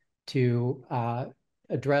something to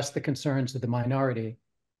address the concerns of the minority,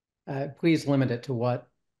 please limit it to what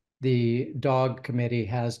the dog committee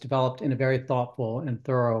has developed in a very thoughtful and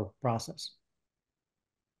thorough process.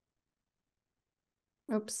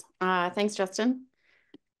 Oops. Thanks, Justin.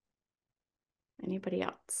 Anybody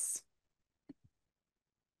else?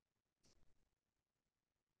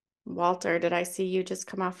 Walter, did I see you just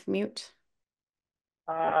come off mute?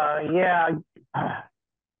 Yeah,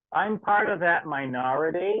 I'm part of that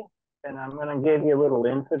minority, and I'm going to give you a little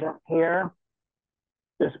incident here.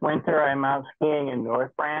 This winter, I'm out skiing in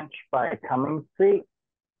North Branch by Cummings Street,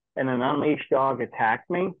 and an unleashed dog attacked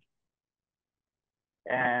me,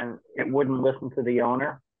 and it wouldn't listen to the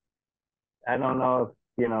owner. I don't know if,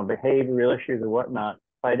 behavioral issues or whatnot.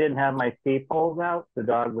 If I didn't have my ski poles out, the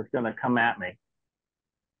dog was going to come at me.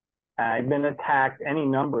 I've been attacked any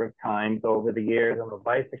number of times over the years. I'm a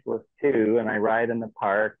bicyclist too, and I ride in the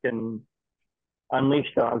park, and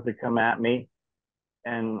unleashed dogs that come at me,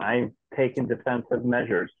 and I've taken defensive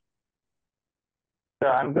measures. So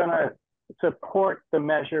I'm going to support the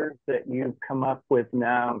measures that you've come up with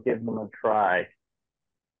now and give them a try.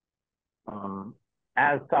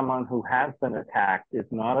 As someone who has been attacked, is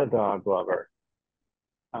not a dog lover,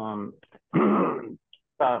 but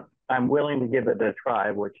I'm willing to give it a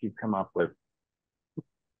try, what you've come up with.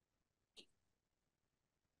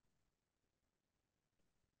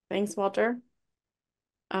 Thanks, Walter.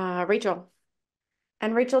 Rachel.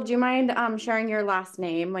 And Rachel, do you mind sharing your last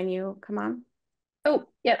name when you come on? Oh,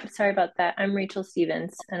 yep. Sorry about that. I'm Rachel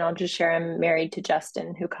Stevens, and I'll just share I'm married to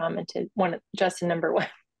Justin, who commented, Justin number 1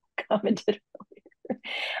 commented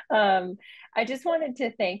earlier. I just wanted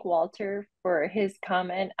to thank Walter for his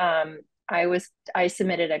comment. I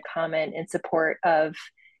submitted a comment in support of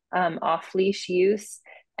off-leash use,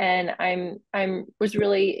 and I was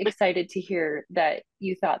really excited to hear that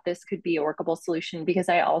you thought this could be a workable solution, because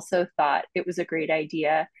I also thought it was a great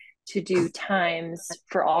idea to do times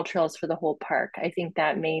for all trails for the whole park. I think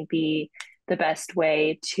that may be the best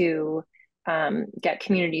way to get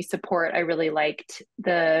community support. I really liked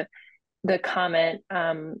the comment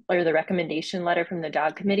or the recommendation letter from the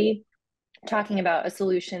dog committee, talking about a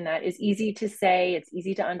solution that is easy to say, it's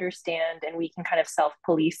easy to understand, and we can kind of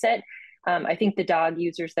self-police it. I think the dog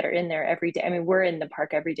users that are in there every day, I mean, we're in the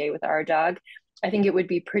park every day with our dog. I think it would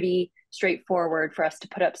be pretty straightforward for us to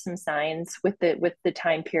put up some signs with the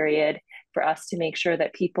time period, for us to make sure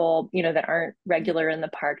that people, that aren't regular in the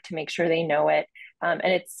park, to make sure they know it. And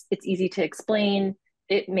it's easy to explain.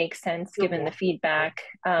 It makes sense given the feedback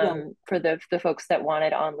for the folks that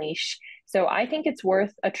wanted on leash. So I think it's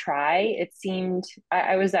worth a try. It seemed,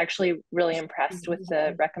 I was actually really impressed with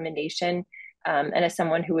the recommendation. And as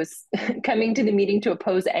someone who was coming to the meeting to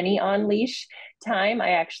oppose any on leash time,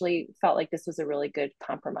 I actually felt like this was a really good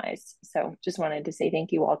compromise. So just wanted to say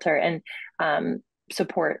thank you, Walter, and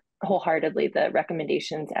support wholeheartedly the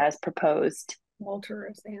recommendations as proposed. Walter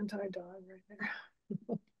is anti-dog right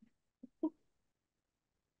there.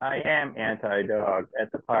 I am anti-dog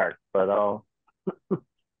at the park, but I'll.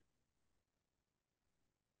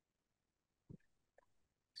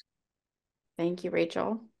 Thank you,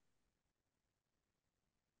 Rachel.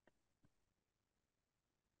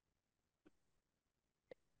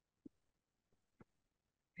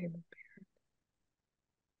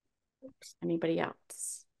 Anybody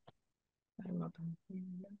else?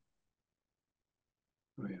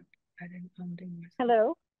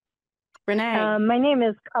 Hello. Renee. My name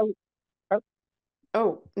is.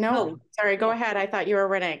 Oh, no, sorry. Go ahead. I thought you were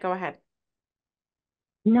Renee. Go ahead.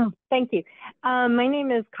 No, thank you. My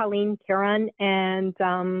name is Colleen Caron, and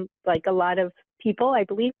like a lot of people, I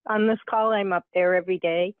believe, on this call, I'm up there every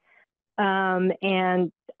day.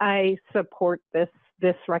 And I support this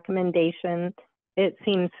recommendation. It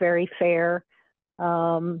seems very fair,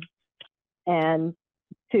 and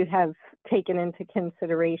to have taken into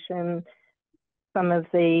consideration some of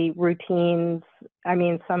the routines, I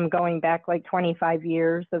mean, some going back like 25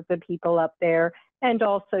 years of the people up there, and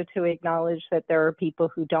also to acknowledge that there are people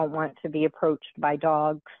who don't want to be approached by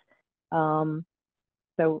dogs.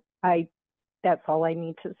 So that's all I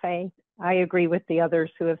need to say. I agree with the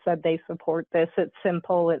others who have said they support this. It's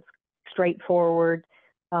simple, it's straightforward,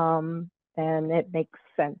 and it makes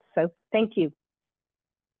sense. So thank you.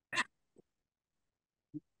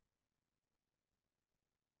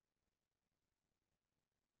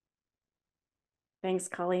 Thanks,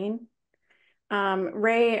 Colleen.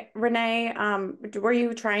 Renee, were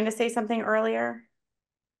you trying to say something earlier?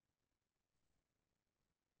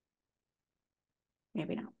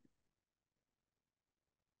 Maybe not.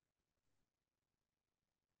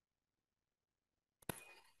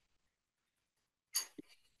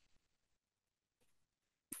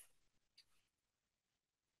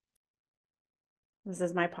 This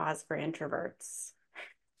is my pause for introverts.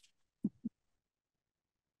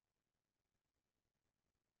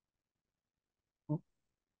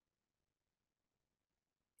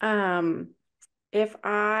 If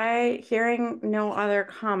hearing no other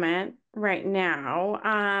comment right now,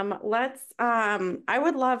 I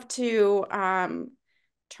would love to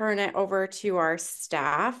turn it over to our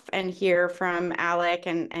staff and hear from Alec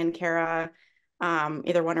and Kara,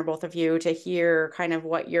 either one or both of you, to hear kind of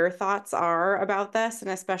what your thoughts are about this, and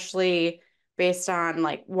especially based on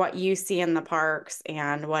like what you see in the parks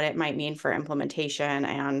and what it might mean for implementation,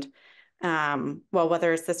 and well,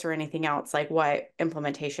 whether it's this or anything else, like what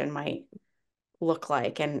implementation might look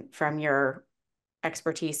like, and from your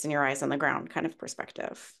expertise and your eyes on the ground kind of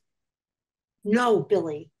perspective. No,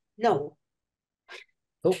 Billy, no.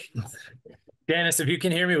 Oh, Janice, if you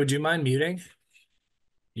can hear me, would you mind muting?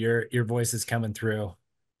 Your voice is coming through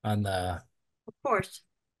on the. Of course.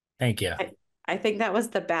 Thank you. I think that was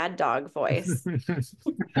the bad dog voice.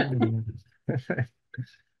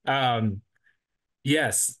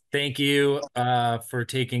 Yes, thank you for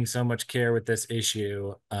taking so much care with this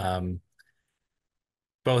issue.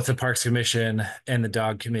 Both the Parks Commission and the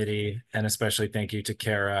Dog Committee, and especially thank you to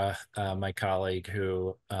Kara, my colleague,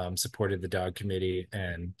 who supported the Dog Committee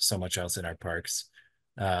and so much else in our parks.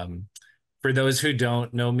 For those who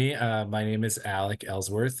don't know me, my name is Alec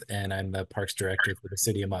Ellsworth, and I'm the Parks Director for the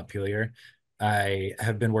City of Montpelier. I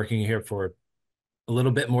have been working here for a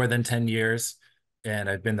little bit more than 10 years, and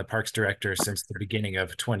I've been the Parks Director since the beginning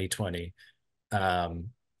of 2020. And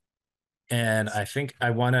I think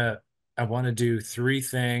I want to do three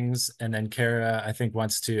things, and then Kara, I think,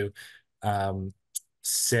 wants to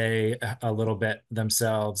say a little bit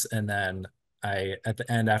themselves, and then at the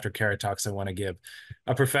end, after Kara talks, I want to give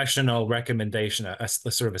a professional recommendation, a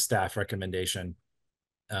sort of a staff recommendation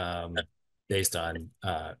based on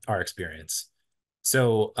our experience.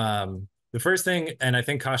 So the first thing, and I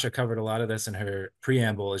think Kasha covered a lot of this in her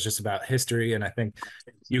preamble, is just about history, and I think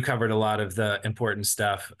you covered a lot of the important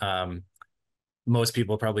stuff. Most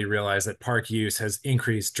people probably realize that park use has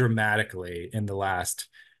increased dramatically in the last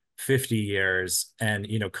 50 years. And,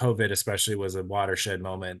 COVID especially was a watershed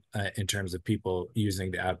moment in terms of people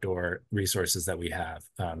using the outdoor resources that we have.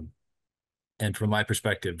 And from my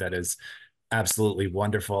perspective, that is absolutely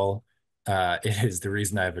wonderful. It is the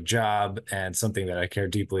reason I have a job and something that I care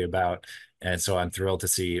deeply about. And so I'm thrilled to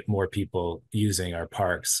see more people using our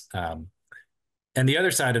parks. And the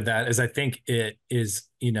other side of that is I think it is,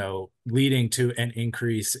 leading to an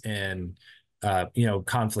increase in,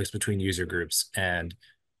 conflicts between user groups. And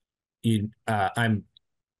I'm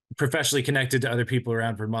professionally connected to other people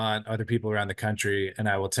around Vermont, other people around the country, and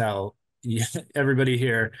I will tell everybody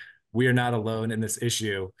here, we are not alone in this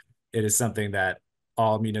issue. It is something that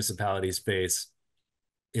all municipalities face.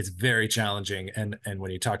 It's very challenging. And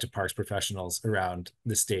when you talk to parks professionals around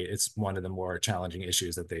the state, it's one of the more challenging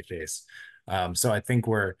issues that they face. So I think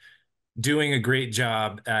we're doing a great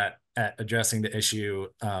job at addressing the issue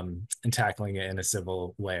and tackling it in a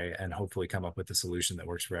civil way, and hopefully come up with a solution that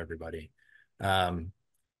works for everybody.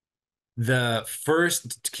 The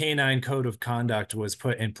first Canine Code of Conduct was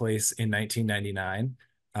put in place in 1999.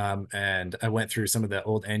 And I went through some of the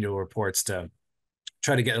old annual reports to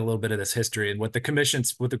try to get a little bit of this history. And what the commission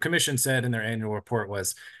said in their annual report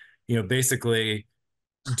was, basically,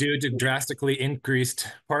 due to drastically increased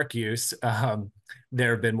park use,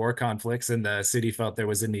 there have been more conflicts, and the city felt there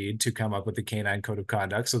was a need to come up with the Canine Code of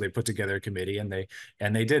Conduct. So they put together a committee, and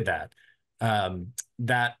they did that.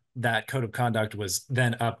 That code of conduct was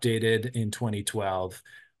then updated in 2012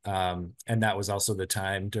 And that was also the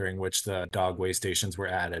time during which the dog waste stations were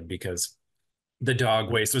added, because the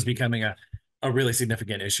dog waste was becoming a really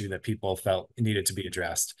significant issue that people felt needed to be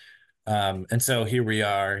addressed. And so here we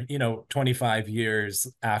are, 25 years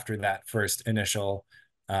after that first initial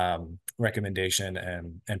recommendation,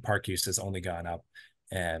 and park use has only gone up.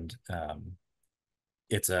 And I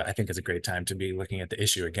think it's a great time to be looking at the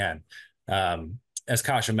issue again. As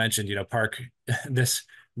Kasha mentioned, park,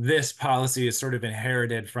 this policy is sort of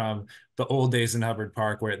inherited from the old days in Hubbard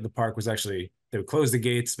Park, where the park was actually, they would close the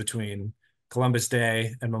gates between Columbus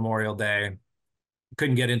Day and Memorial Day.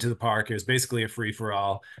 Couldn't get into the park. It was basically a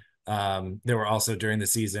free-for-all. There were also, during the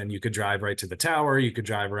season, you could drive right to the tower. You could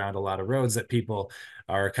drive around a lot of roads that people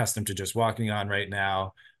are accustomed to just walking on right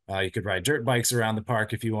now. You could ride dirt bikes around the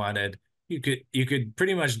park if you wanted. You could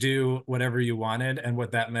pretty much do whatever you wanted. And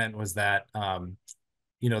what that meant was that,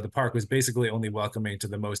 the park was basically only welcoming to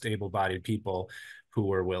the most able-bodied people who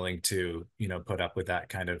were willing to, put up with that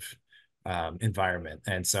kind of environment.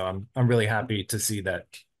 And so I'm really happy to see that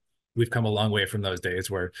we've come a long way from those days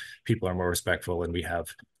where people are more respectful and we have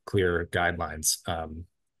clear guidelines.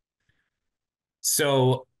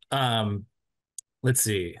 Let's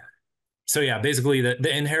see. So yeah, basically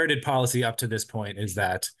the inherited policy up to this point is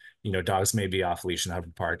that, dogs may be off leash in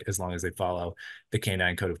Hubbard Park as long as they follow the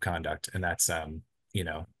Canine Code of Conduct. And that's,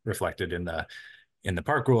 reflected in the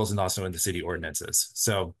park rules and also in the city ordinances.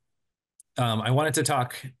 So I wanted to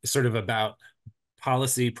talk sort of about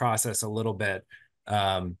policy process a little bit.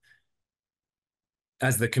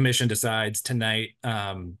 As the commission decides tonight,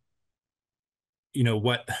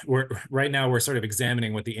 what right now we're sort of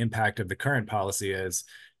examining what the impact of the current policy is.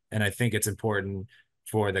 And I think it's important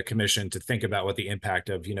for the commission to think about what the impact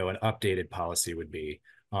of, an updated policy would be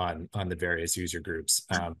on the various user groups.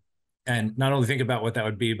 And not only think about what that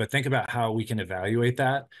would be, but think about how we can evaluate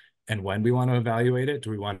that and when we want to evaluate it. Do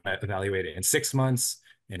we want to evaluate it in 6 months,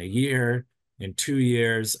 in a year, in 2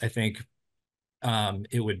 years? I think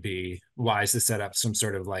it would be wise to set up some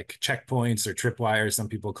sort of like checkpoints or tripwires, some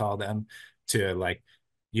people call them, to like,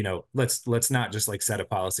 let's not just like set a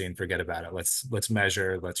policy and forget about it. Let's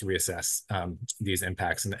measure, let's reassess these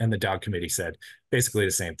impacts. And the dog committee said basically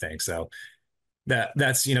the same thing. So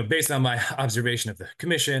that's, based on my observation of the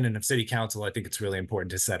commission and of city council, I think it's really important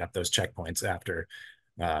to set up those checkpoints after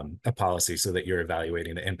a policy so that you're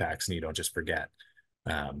evaluating the impacts and you don't just forget.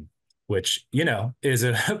 Which, is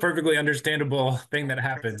a perfectly understandable thing that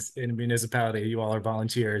happens in a municipality. You all are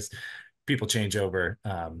volunteers, people change over.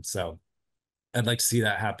 So I'd like to see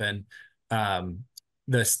that happen.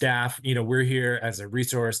 The staff, we're here as a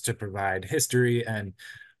resource to provide history and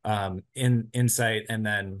insight. And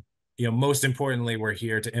then, most importantly, we're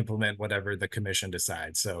here to implement whatever the commission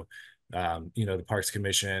decides. So, the Parks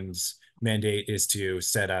Commission's mandate is to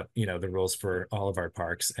set up, the rules for all of our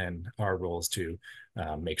parks, and our roles to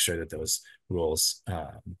make sure that those rules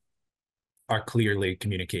are clearly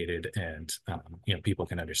communicated and, people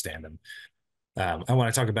can understand them. I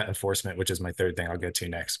want to talk about enforcement, which is my third thing I'll get to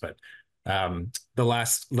next. But the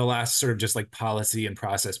last sort of just like policy and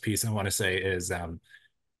process piece I want to say is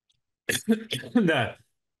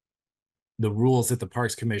the rules that the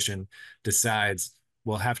Parks Commission decides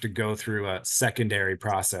will have to go through a secondary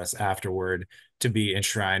process afterward to be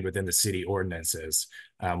enshrined within the city ordinances,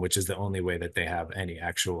 which is the only way that they have any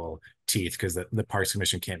actual teeth, because the Parks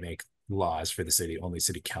Commission can't make laws for the city. Only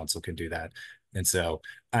city council can do that. And so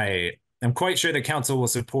I am quite sure the council will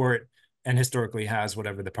support and historically has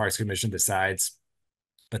whatever the Parks Commission decides,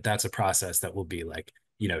 but that's a process that will be like,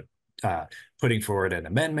 putting forward an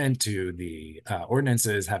amendment to the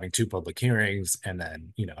ordinances, having 2 public hearings, and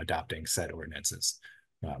then, adopting said ordinances.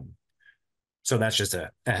 So that's just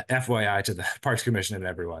a FYI to the Parks Commission and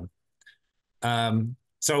everyone.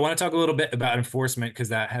 So I want to talk a little bit about enforcement, because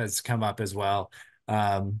that has come up as well.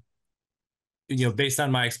 Based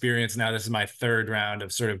on my experience now, this is my 3rd round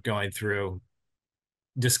of sort of going through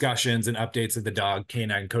discussions and updates of the dog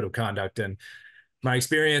canine code of conduct. And my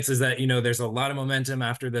experience is that, there's a lot of momentum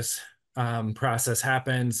after this process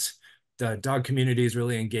happens. The dog community is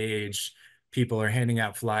really engaged. People are handing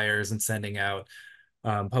out flyers and sending out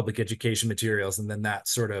public education materials. And then that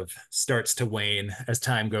sort of starts to wane as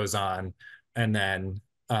time goes on. And then,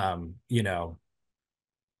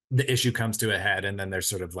 the issue comes to a head, and then there's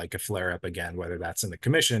sort of like a flare up again, whether that's in the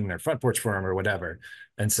commission or front porch forum or whatever.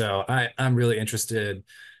 And so I'm really interested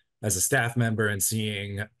as a staff member in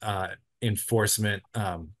seeing enforcement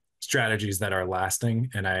strategies that are lasting.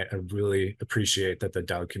 And I really appreciate that the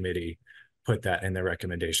dog committee put that in their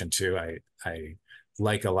recommendation too. I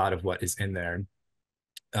like a lot of what is in there.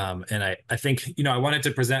 And I think, I wanted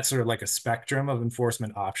to present sort of like a spectrum of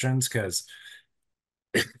enforcement options, because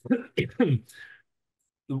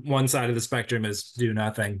one side of the spectrum is do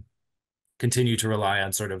nothing, continue to rely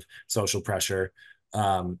on sort of social pressure,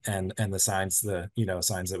 and the signs,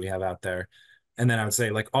 signs that we have out there. And then I would say,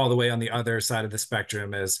 like, all the way on the other side of the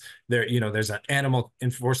spectrum is there, there's an animal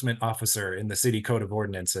enforcement officer in the city code of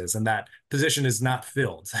ordinances, and that position is not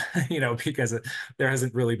filled, because there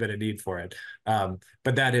hasn't really been a need for it.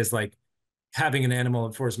 But that is like having an animal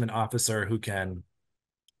enforcement officer who can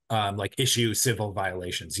like issue civil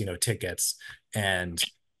violations, tickets and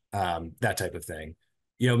that type of thing.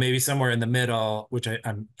 Maybe somewhere in the middle, which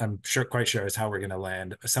I'm sure quite sure is how we're going to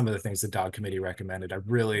land. Some of the things the dog committee recommended,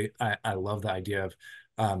 I love the idea of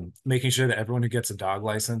making sure that everyone who gets a dog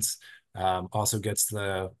license also gets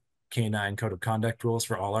the canine code of conduct rules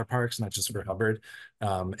for all our parks, not just for Hubbard,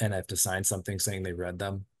 and have to sign something saying they read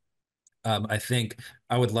them. I think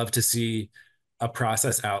I would love to see a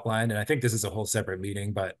process outlined, and I think this is a whole separate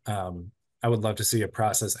meeting, but I would love to see a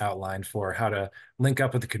process outlined for how to link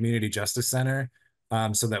up with the Community Justice Center,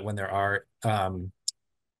 so that when there are, so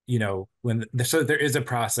there is a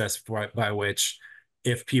process by which,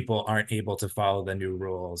 if people aren't able to follow the new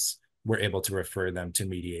rules, we're able to refer them to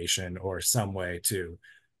mediation or some way to,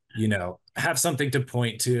 have something to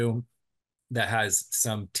point to that has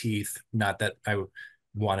some teeth. Not that I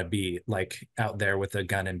want to be like out there with a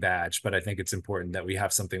gun and badge, but I think it's important that we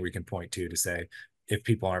have something we can point to say, if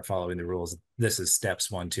people aren't following the rules, this is steps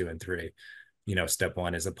 1, 2, and 3. Step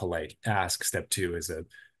 1 is a polite ask. Step 2 is a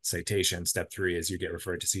citation. Step 3 is you get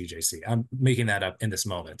referred to CJC. I'm making that up in this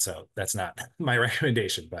moment, so that's not my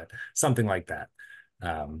recommendation, but something like that.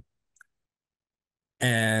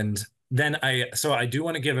 And then I do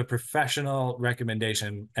want to give a professional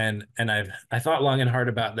recommendation, and I thought long and hard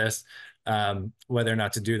about this, whether or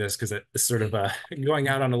not to do this, because it's sort of going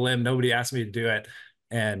out on a limb. Nobody asked me to do it,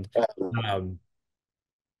 and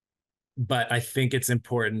but I think it's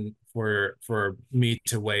important for me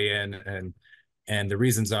to weigh in, and the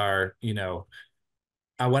reasons are,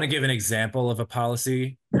 I want to give an example of a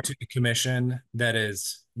policy to the commission that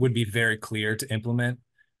would be very clear to implement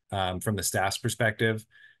from the staff's perspective.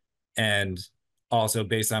 And also,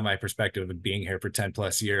 based on my perspective of being here for 10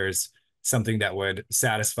 plus years, something that would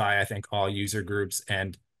satisfy, I think, all user groups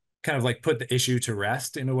and kind of like put the issue to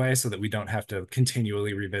rest in a way, so that we don't have to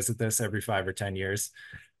continually revisit this every 5 or 10 years.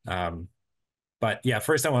 But yeah,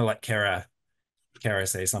 first I want to let Kara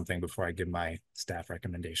say something before I give my staff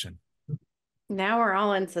recommendation. Now we're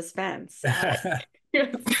all in suspense.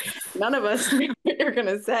 None of us knew what you're going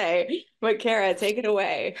to say, but Kara, take it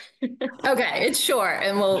away. Okay, it's short,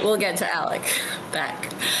 and we'll get to Alec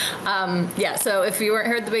back. Yeah, so if you weren't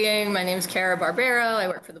here at the beginning, my name is Kara Barbero. I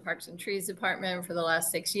work for the Parks and Trees Department for the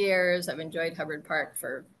last 6 years. I've enjoyed Hubbard Park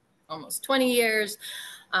for almost 20 years.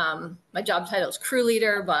 My job title is crew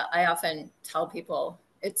leader, but I often tell people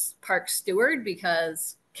it's park steward,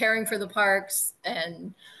 because caring for the parks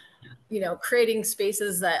and creating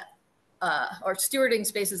spaces that or stewarding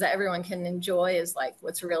spaces that everyone can enjoy is like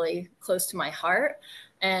what's really close to my heart.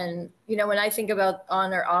 And when I think about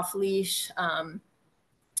on or off leash, I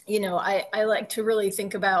like to really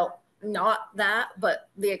think about not that, but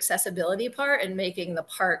the accessibility part and making the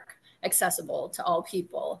park accessible to all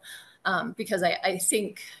people. Because I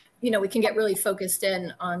think we can get really focused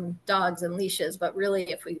in on dogs and leashes, but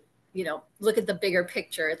really if we look at the bigger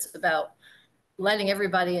picture, it's about letting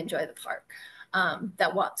everybody enjoy the park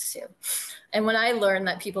that wants to. And when I learned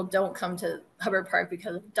that people don't come to Hubbard Park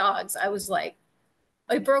because of dogs, I was like,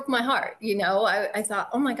 it broke my heart. I thought,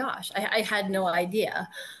 oh my gosh, I had no idea.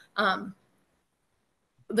 But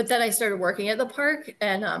then I started working at the park,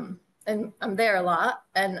 and I'm there a lot,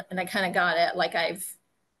 and I kind of got it. Like I've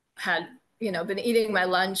had, been eating my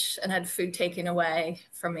lunch and had food taken away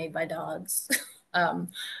from me by dogs.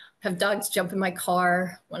 Have dogs jump in my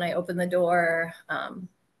car when I open the door,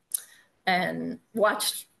 and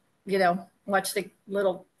watch the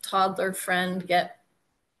little toddler friend get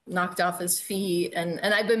knocked off his feet. And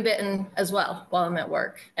I've been bitten as well while I'm at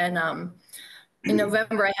work. And in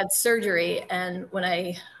November, I had surgery. And when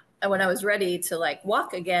I was ready to like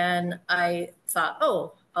walk again, I thought,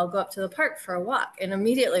 oh, I'll go up to the park for a walk. And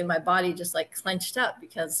immediately my body just like clenched up,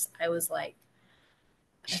 because I was like,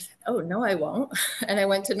 oh, no, I won't. And I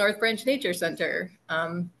went to North Branch Nature Center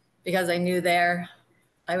because I knew there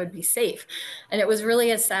I would be safe. And it was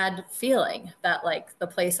really a sad feeling that like the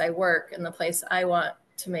place I work and the place I want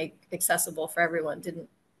to make accessible for everyone didn't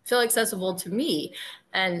feel accessible to me.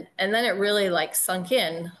 And then it really like sunk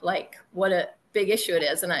in, like what a big issue it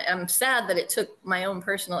is. And I'm sad that it took my own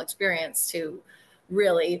personal experience to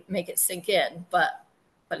really make it sink in, but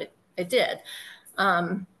it did.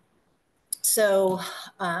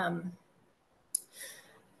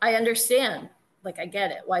 I understand, like I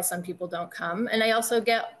get it, why some people don't come. And I also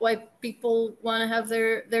get why people want to have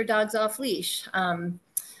their dogs off leash. But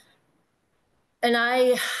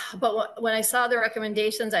when I saw the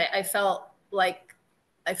recommendations, I felt like,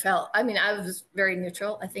 I mean, I was very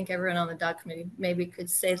neutral. I think everyone on the dog committee maybe could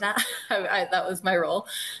say that. That was my role,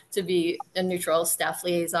 to be a neutral staff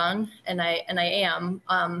liaison, and I am.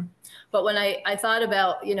 But when I thought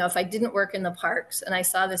about, if I didn't work in the parks and I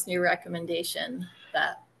saw this new recommendation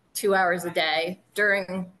that 2 hours a day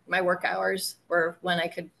during my work hours were when I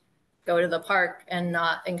could go to the park and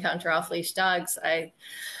not encounter off-leash dogs, I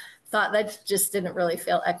thought that just didn't really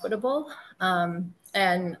feel equitable.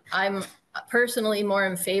 And I'm personally more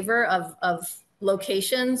in favor of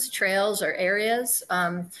locations, trails, or areas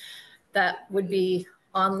that would be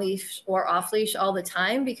on leash or off leash all the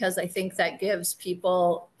time, because I think that gives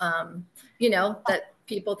people, that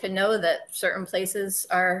people can know that certain places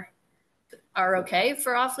are okay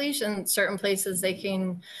for off leash, and certain places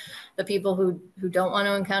the people who don't want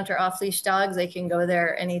to encounter off leash dogs, they can go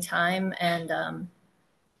there anytime. And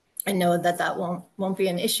I know that won't be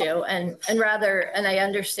an issue, and I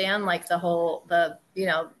understand, like, the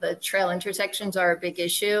trail intersections are a big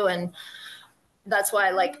issue, and that's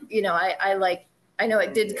why, I know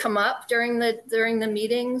it did come up during the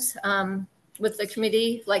meetings with the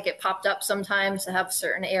committee, like it popped up sometimes to have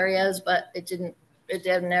certain areas, but it didn't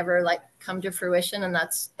ever like come to fruition, and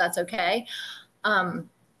that's okay.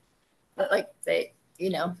 But like the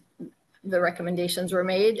recommendations were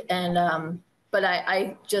made, and but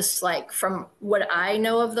I just, like, from what I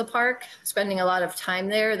know of the park, spending a lot of time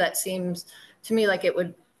there, that seems to me like it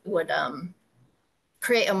would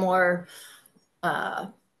create a more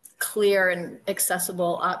clear and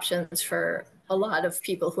accessible options for a lot of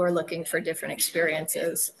people who are looking for different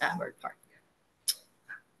experiences at Bird Park.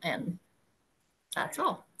 And that's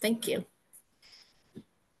all. Thank you.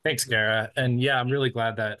 Thanks, Kara. And yeah, I'm really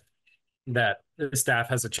glad that the staff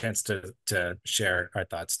has a chance to share our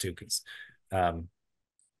thoughts too, because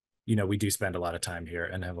we do spend a lot of time here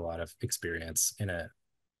and have a lot of experience in a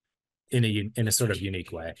sort of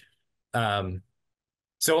unique way.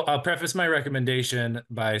 So I'll preface my recommendation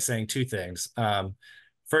by saying two things.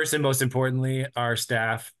 First and most importantly, our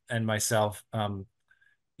staff and myself, all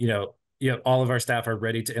of our staff are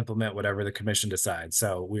ready to implement whatever the commission decides.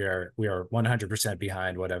 So we are 100%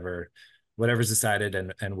 behind whatever's decided,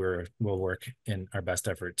 and we'll work in our best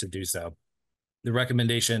effort to do so. The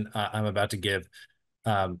recommendation I'm about to give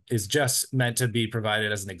is just meant to be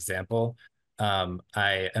provided as an example.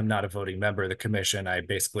 I am not a voting member of the commission. I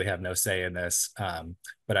basically have no say in this,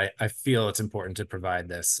 but I feel it's important to provide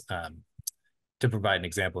this, to provide an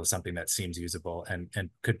example of something that seems usable and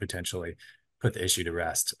could potentially put the issue to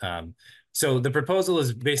rest. So the proposal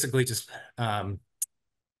is basically just, and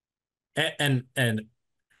I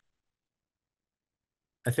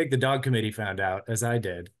think the dog committee found out, as I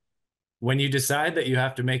did, when you decide that you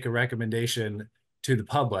have to make a recommendation to the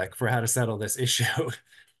public for how to settle this issue,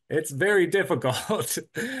 it's very difficult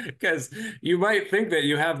because you might think that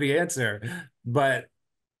you have the answer, but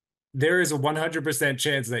there is a 100%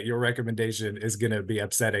 chance that your recommendation is going to be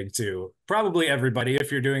upsetting to probably everybody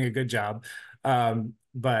if you're doing a good job.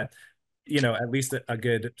 But, at least a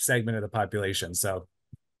good segment of the population. So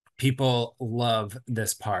people love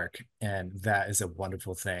this park, and that is a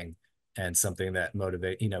wonderful thing and something that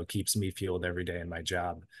keeps me fueled every day in my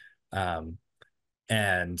job.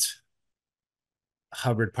 And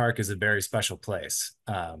Hubbard Park is a very special place.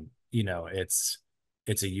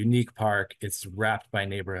 It's a unique park. It's wrapped by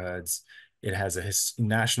neighborhoods. It has a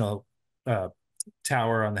national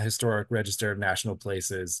tower on the Historic Register of National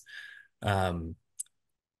Places.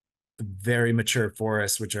 Very mature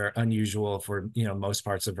forests, which are unusual for most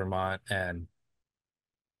parts of Vermont, and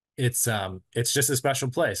it's just a special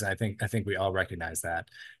place. And I think we all recognize that.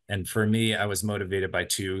 And for me, I was motivated by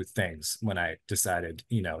two things when I decided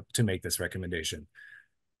to make this recommendation.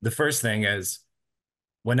 The first thing is,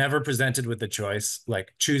 whenever presented with the choice,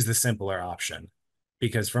 like, choose the simpler option,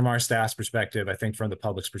 because from our staff's perspective, I think from the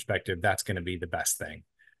public's perspective, that's going to be the best thing.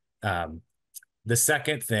 The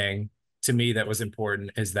second thing to me that was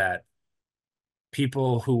important is that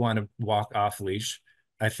people who want to walk off leash,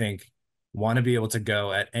 I think, want to be able to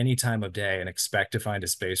go at any time of day and expect to find a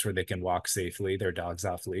space where they can walk safely their dogs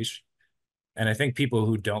off leash. And I think people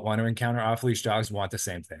who don't want to encounter off leash dogs want the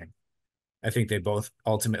same thing. I think they both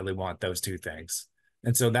ultimately want those two things.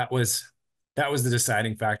 And so that was the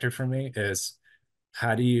deciding factor for me, is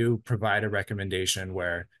how do you provide a recommendation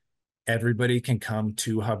where everybody can come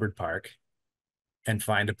to Hubbard Park and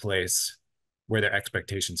find a place where their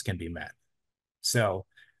expectations can be met. So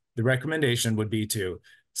the recommendation would be to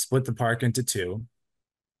split the park into two.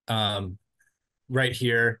 Right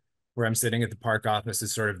here, where I'm sitting at the park office,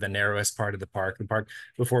 is sort of the narrowest part of the park. The park,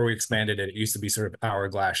 before we expanded it, it used to be sort of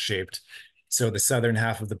hourglass shaped. So the southern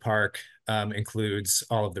half of the park includes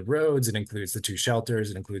all of the roads. It includes the 2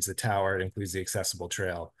 shelters. It includes the tower. It includes the accessible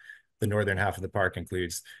trail. The northern half of the park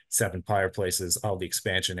includes 7 fireplaces, all the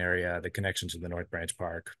expansion area, the connection to the North Branch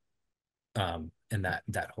Park, and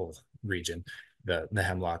that whole region, the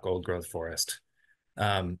hemlock old growth forest.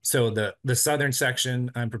 So the southern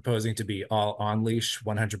section I'm proposing to be all on leash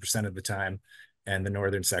 100% of the time, and the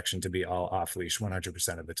northern section to be all off leash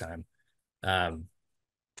 100% of the time.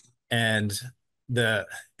 And the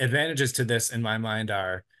advantages to this in my mind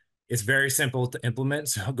are it's very simple to implement.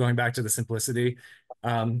 So going back to the simplicity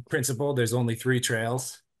principle, there's only 3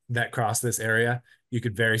 trails that cross this area. You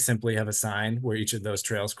could very simply have a sign where each of those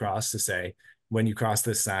trails cross to say, when you cross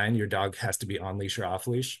this sign, your dog has to be on leash or off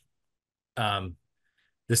leash.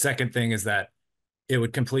 The second thing is that it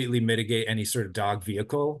would completely mitigate any sort of dog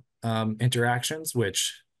vehicle interactions,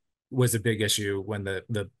 which was a big issue when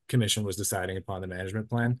the commission was deciding upon the management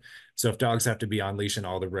plan. So if dogs have to be on leash in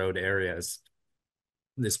all the road areas,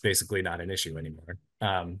 it's basically not an issue anymore.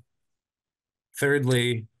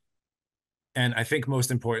 Thirdly, and I think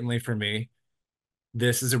most importantly for me,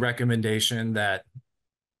 this is a recommendation that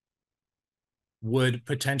would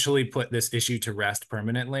potentially put this issue to rest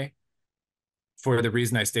permanently, for the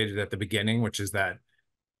reason I stated at the beginning, which is that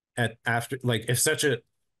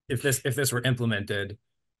if this were implemented,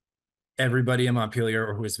 everybody in Montpelier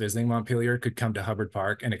or who is visiting Montpelier could come to Hubbard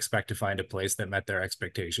Park and expect to find a place that met their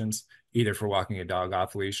expectations, either for walking a dog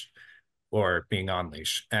off leash or being on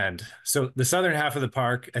leash. And so the southern half of the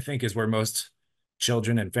park, I think, is where most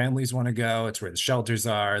children and families want to go. It's where the shelters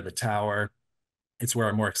are, the tower. It's where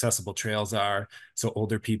our more accessible trails are. So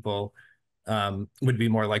older people would be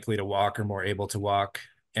more likely to walk or more able to walk.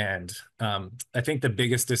 And I think the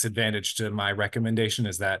biggest disadvantage to my recommendation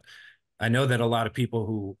is that I know that a lot of people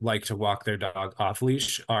who like to walk their dog off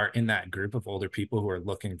leash are in that group of older people who are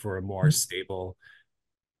looking for a more stable,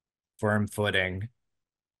 firm footing,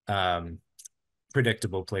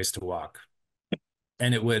 predictable place to walk.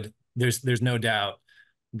 And there's no doubt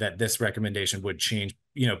that this recommendation would change,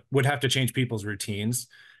 would have to change people's routines.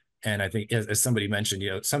 And I think, as somebody mentioned,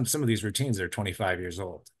 some of these routines are 25 years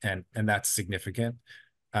old, and that's significant.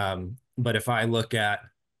 But if I look at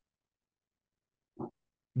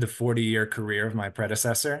the 40-year career of my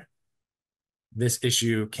predecessor, this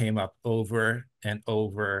issue came up over and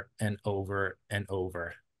over and over and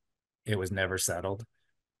over. It was never settled.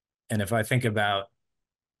 And if I think about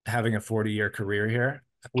having a 40-year career here,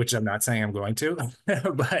 which I'm not saying I'm going to,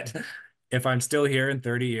 but if I'm still here in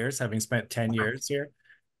 30 years, having spent 10 years here,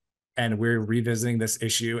 and we're revisiting this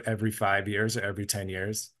issue every 5 years or every 10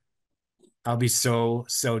 years, I'll be so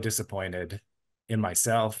disappointed in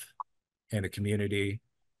myself, in the community.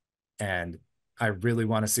 And I really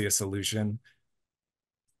want to see a solution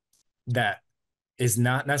that is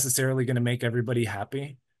not necessarily going to make everybody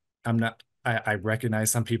happy. I recognize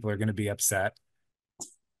some people are going to be upset,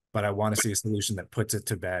 but I want to see a solution that puts it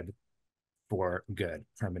to bed for good,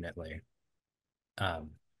 permanently.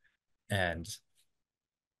 And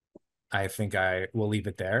I think I will leave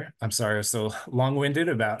it there. I'm sorry I was so long-winded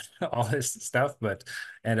about all this stuff,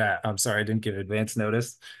 and I'm sorry I didn't give advance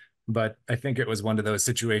notice, but I think it was one of those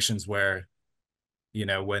situations where,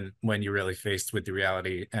 when you're really faced with the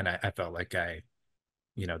reality, and I felt like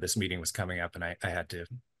this meeting was coming up and I had to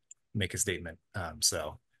make a statement.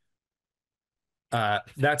 So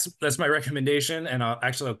that's my recommendation. And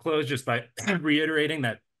I'll close just by reiterating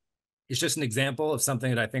that it's just an example of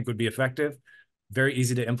something that I think would be effective, very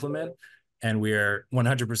easy to implement, and we're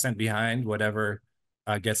 100% behind whatever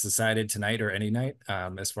gets decided tonight or any night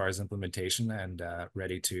as far as implementation, and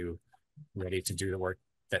ready to do the work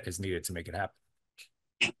that is needed to make it happen.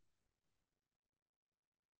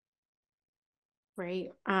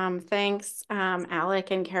 Great. Thanks,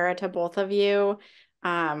 Alec and Kara, to both of you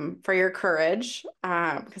for your courage,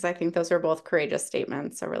 because I think those are both courageous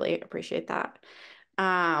statements. So really appreciate that.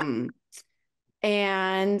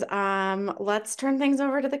 And let's turn things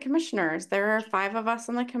over to the commissioners. There are 5 of us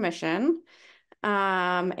on the commission.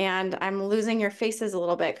 And I'm losing your faces a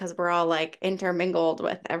little bit because we're all like intermingled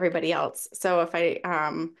with everybody else. So if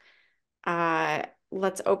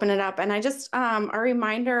let's open it up. And I just, a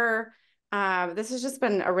reminder, this has just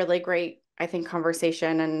been a really great, I think,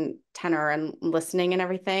 conversation and tenor and listening and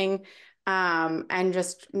everything. And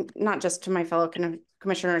just not just to my fellow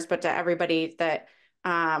commissioners, but to everybody that,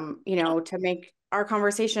 to make our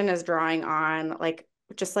conversation is drawing on,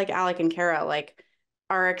 just like Alec and Kara,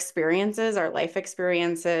 our experiences, our life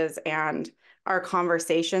experiences, and our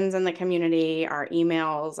conversations in the community, our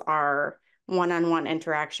emails, our one-on-one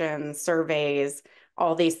interactions, surveys,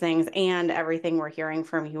 all these things, and everything we're hearing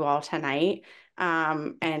from you all tonight.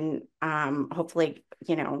 And hopefully,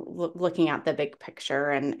 you know, looking at the big picture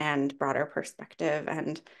and broader perspective,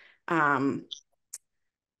 and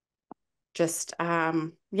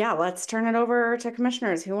yeah, let's turn it over to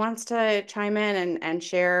commissioners. Who wants to chime in and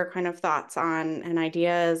share kind of thoughts on and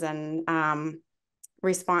ideas and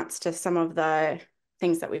response to some of the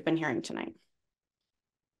things that we've been hearing tonight?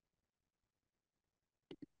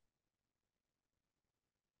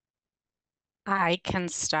 I can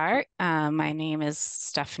start. My name is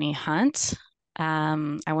Stephanie Hunt.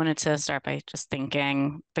 I wanted to start by just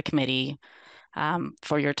thanking the committee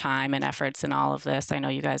for your time and efforts in all of this. I know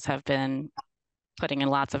you guys have been putting in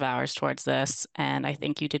lots of hours towards this, and I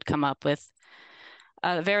think you did come up with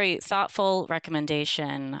a very thoughtful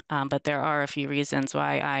recommendation, but there are a few reasons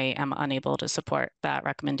why I am unable to support that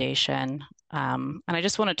recommendation. And I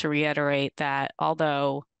just wanted to reiterate that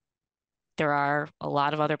although there are a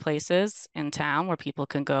lot of other places in town where people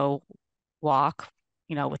can go walk,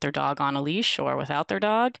 you know, with their dog on a leash or without their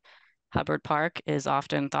dog, Hubbard Park is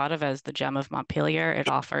often thought of as the gem of Montpelier. It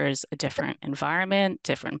offers a different environment,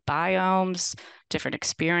 different biomes, different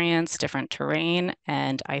experience, different terrain,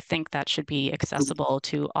 and I think that should be accessible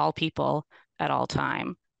to all people at all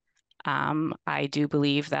time. I do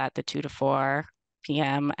believe that the 2 to 4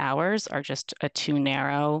 p.m. hours are just a too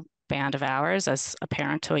narrow band of hours as a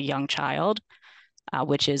parent to a young child.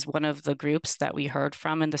 Which is one of the groups that we heard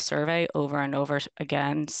from in the survey over and over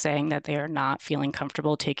again, saying that they are not feeling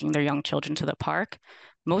comfortable taking their young children to the park.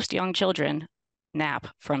 Most young children nap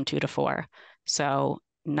from 2 to 4. So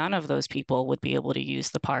none of those people would be able to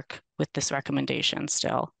use the park with this recommendation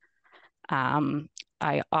still.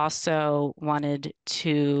 I also wanted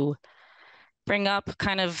to bring up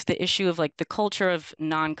kind of the issue of like the culture of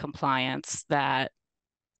non-compliance that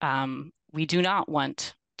we do not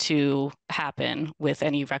want to happen with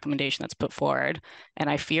any recommendation that's put forward. And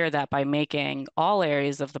I fear that by making all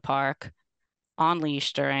areas of the park on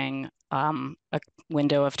leash during a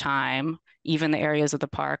window of time, even the areas of the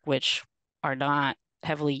park which are not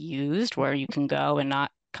heavily used, where you can go and not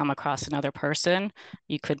come across another person,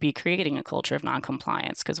 you could be creating a culture of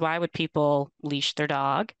non-compliance. Because why would people leash their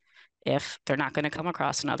dog if they're not going to come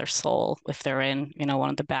across another soul if they're in, you know, one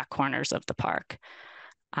of the back corners of the park?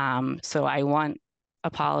 So I want a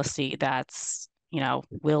policy that's, you know,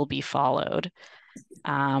 will be followed.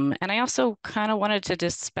 And I also kind of wanted to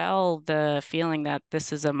dispel the feeling that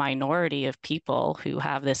this is a minority of people who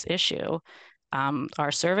have this issue.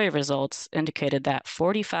 Our survey results indicated that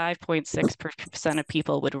 45.6% of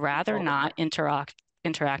people would rather not interact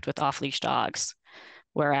with off-leash dogs,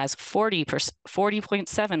 whereas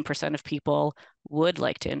 40.7% of people would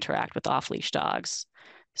like to interact with off-leash dogs.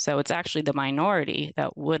 So it's actually the minority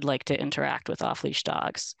that would like to interact with off-leash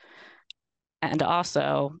dogs. And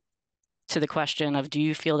also to the question of, do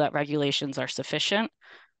you feel that regulations are sufficient?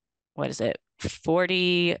 What is it?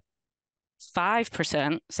 45%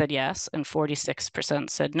 said yes, and 46%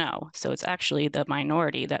 said no. So it's actually the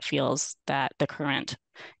minority that feels that the current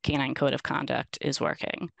canine code of conduct is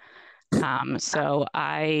working. So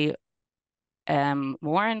I am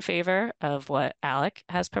more in favor of what Alec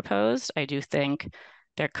has proposed. I do think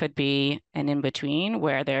there could be an in-between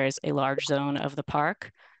where there's a large zone of the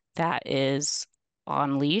park that is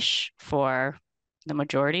on leash for the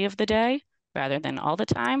majority of the day rather than all the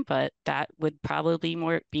time, but that would probably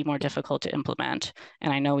be more difficult to implement.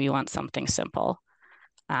 And I know we want something simple.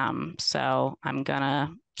 So I'm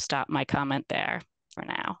gonna stop my comment there for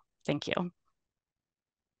now. Thank you.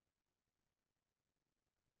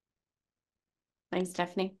 Thanks,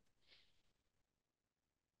 Stephanie.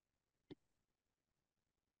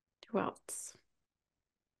 Who else?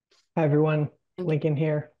 Hi, everyone. Lincoln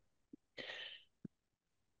here.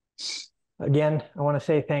 Again, I want to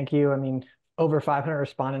say thank you. I mean, over 500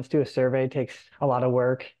 respondents to a survey takes a lot of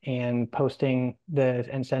work, and posting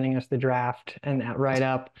and sending us the draft and that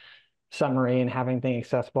write-up summary and having things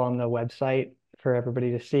accessible on the website for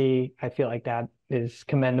everybody to see, I feel like that is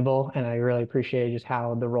commendable, and I really appreciate just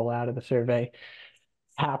how the rollout of the survey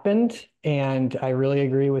happened. And I really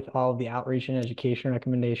agree with all of the outreach and education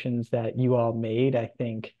recommendations that you all made. I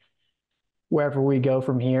think wherever we go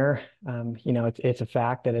from here, you know, it's a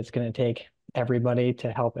fact that it's going to take everybody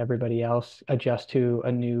to help everybody else adjust to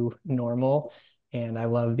a new normal. And I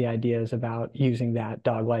love the ideas about using that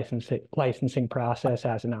dog licensing process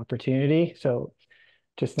as an opportunity. So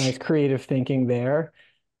just nice creative thinking there.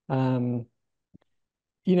 You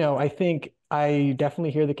know, I think I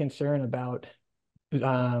definitely hear the concern about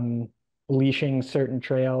leashing certain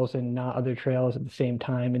trails and not other trails at the same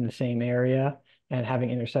time in the same area, and having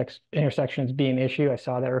intersections be an issue. I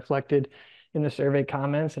saw that reflected in the survey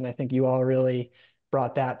comments, and I think you all really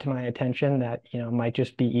brought that to my attention, that, you know, it might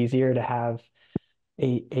just be easier to have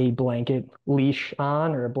a blanket leash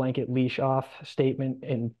on or a blanket leash off statement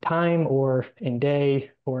in time or in day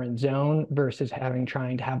or in zone, versus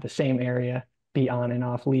trying to have the same area be on and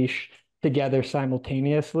off leash together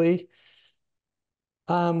simultaneously.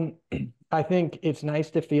 I think it's nice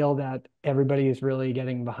to feel that everybody is really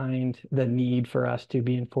getting behind the need for us to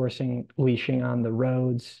be enforcing leashing on the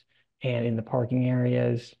roads and in the parking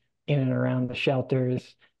areas, in and around the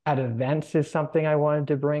shelters. At events is something I wanted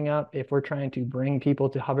to bring up. If we're trying to bring people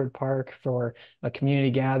to Hubbard Park for a community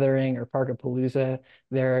gathering or Park-a-Palooza,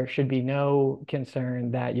 there should be no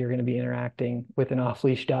concern that you're going to be interacting with an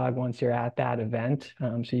off-leash dog once you're at that event.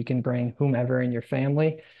 So you can bring whomever in your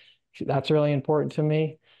family. That's really important to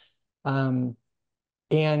me. And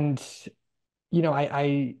you know,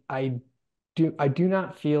 I do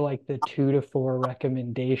not feel like the 2 to 4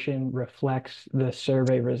 recommendation reflects the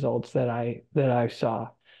survey results that I saw.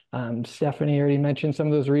 Stephanie already mentioned some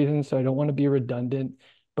of those reasons, so I don't want to be redundant.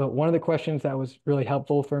 But one of the questions that was really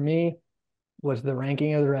helpful for me was the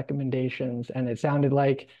ranking of the recommendations, and it sounded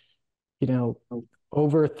like, you know,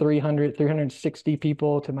 over 360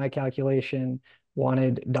 people, to my calculation,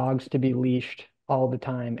 wanted dogs to be leashed all the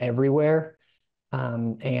time, everywhere.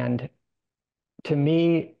 And to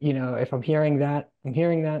me, you know, if I'm hearing that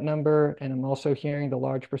number, and I'm also hearing the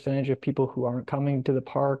large percentage of people who aren't coming to the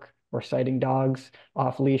park or citing dogs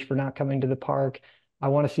off leash for not coming to the park, I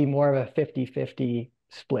want to see more of a 50-50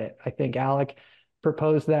 split. I think Alec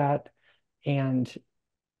proposed that, and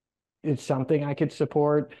it's something I could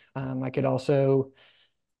support. I could also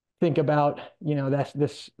think about, you know, that's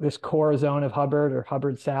this core zone of Hubbard or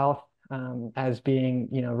Hubbard South, as being,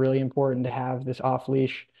 you know, really important to have this off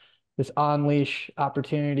leash, this on leash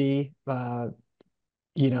opportunity,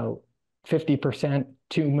 you know, 50%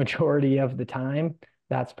 to majority of the time.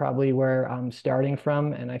 That's probably where I'm starting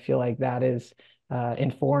from, and I feel like that is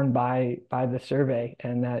informed by the survey,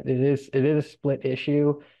 and that it is a split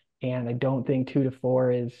issue. And I don't think 2 to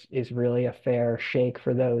 4 is really a fair shake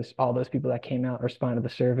for all those people that came out and responded to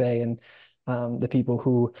the survey, and the people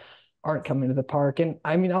who aren't coming to the park. And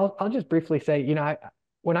I mean, I'll just briefly say, you know,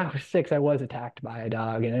 when I was 6, I was attacked by a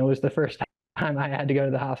dog, and it was the first time I had to go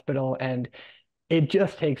to the hospital, and it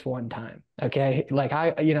just takes one time. Okay. Like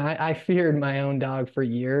I feared my own dog for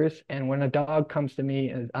years. And when a dog comes to me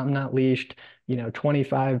and I'm not leashed, you know,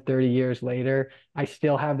 25, 30 years later, I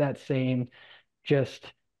still have that same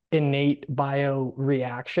just innate bio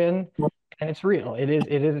reaction. And it's real. It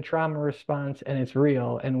is a trauma response, and it's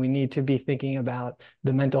real. And we need to be thinking about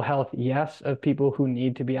the mental health, yes, of people who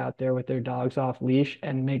need to be out there with their dogs off leash,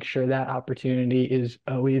 and make sure that opportunity is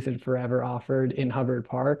always and forever offered in Hubbard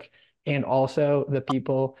Park. And also the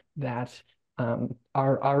people that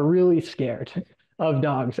are really scared of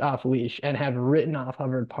dogs off leash and have written off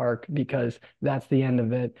Hubbard Park because that's the end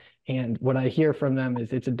of it. And what I hear from them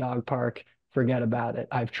is, it's a dog park, forget about it.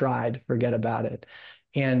 I've tried, forget about it.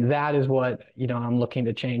 And that is what, you know, I'm looking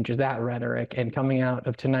to change, is that rhetoric, and coming out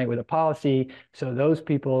of tonight with a policy so those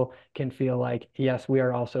people can feel like, yes, we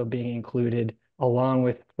are also being included along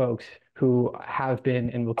with folks who have been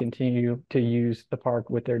and will continue to use the park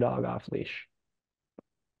with their dog off leash.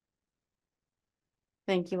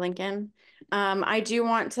 Thank you, Lincoln. I do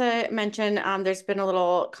want to mention there's been a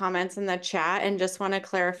little comments in the chat, and just want to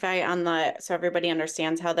clarify on so everybody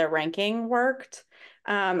understands how the ranking worked.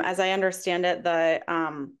 As I understand it,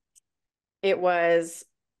 it was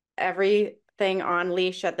everything on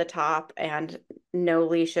leash at the top and no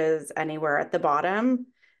leashes anywhere at the bottom.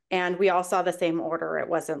 And we all saw the same order. It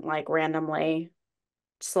wasn't like randomly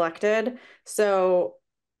selected. So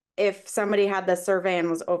if somebody had the survey and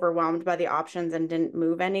was overwhelmed by the options and didn't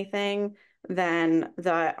move anything, then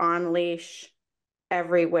the on leash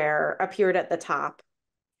everywhere appeared at the top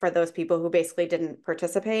for those people who basically didn't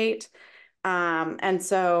participate. And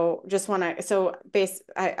so just want to,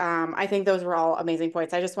 I think those were all amazing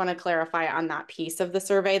points. I just want to clarify on that piece of the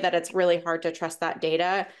survey that it's really hard to trust that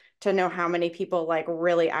data to know how many people like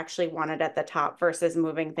really actually wanted at the top versus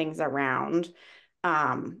moving things around.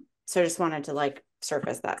 So I just wanted to like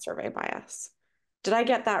surface that survey bias. Did I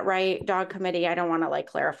get that right, dog committee? I don't want to like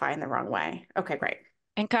clarify in the wrong way. Okay, great.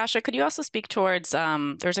 And Kasha, could you also speak towards,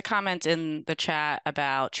 there's a comment in the chat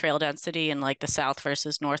about trail density in like the south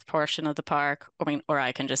versus north portion of the park. I mean, or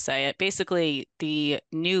I can just say it. Basically, the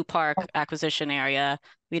new park acquisition area,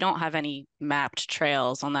 we don't have any mapped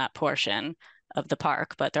trails on that portion of the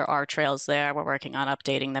park, but there are trails there. We're working on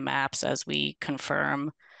updating the maps as we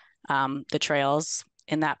confirm the trails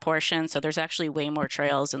in that portion. So there's actually way more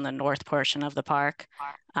trails in the north portion of the park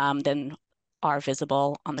than are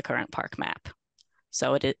visible on the current park map.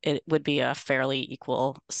 So it would be a fairly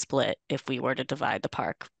equal split if we were to divide the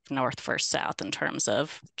park north versus south in terms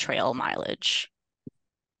of trail mileage.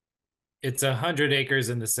 It's 100 acres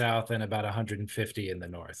in the south and about 150 in the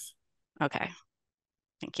north. Okay,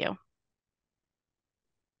 thank you.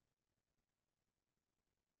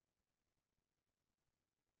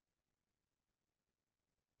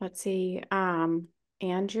 Let's see,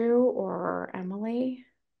 Andrew or Emily,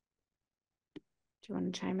 do you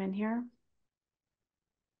want to chime in here?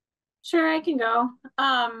 Sure, I can go.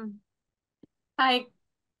 I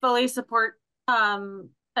fully support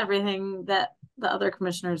everything that the other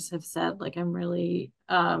commissioners have said. Like, I'm really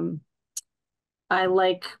I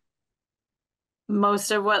like most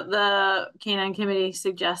of what the Canine Committee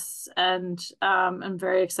suggests, and I'm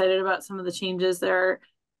very excited about some of the changes they're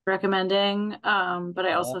recommending. But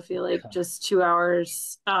I also feel like just 2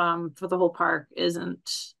 hours for the whole park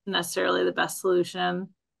isn't necessarily the best solution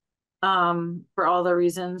for all the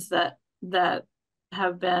reasons that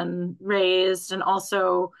have been raised, and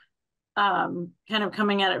also kind of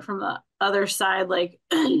coming at it from the other side, like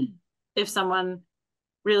if someone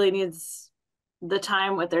really needs the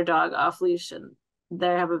time with their dog off leash and they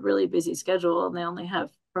have a really busy schedule and they only have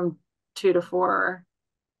from 2 to 4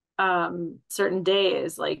 certain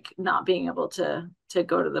days, like not being able to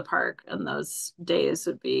go to the park on those days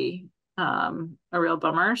would be a real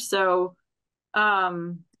bummer. So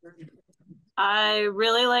I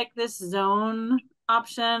really like this zone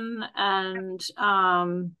option, and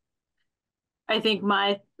I think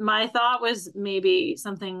my thought was maybe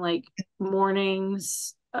something like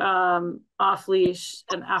mornings off leash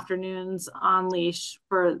and afternoons on leash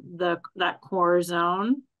for that core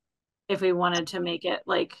zone, if we wanted to make it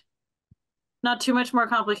like not too much more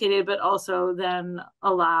complicated, but also then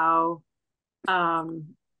allow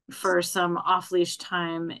for some off leash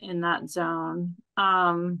time in that zone.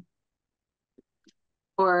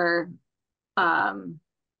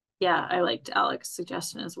 Yeah, I liked Alex's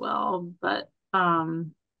suggestion as well, but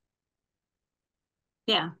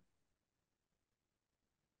yeah.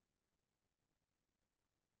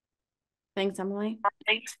 Thanks, Emily.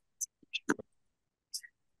 Thanks.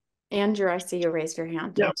 Andrew, I see you raised your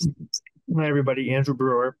hand. Yeah. Hi, everybody. Andrew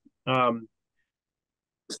Brewer. From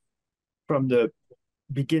the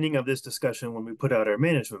beginning of this discussion, when we put out our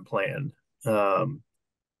management plan, and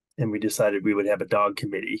we decided we would have a dog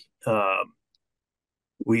committee,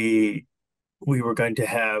 we were going to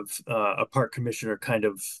have a park commissioner kind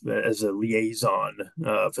of as a liaison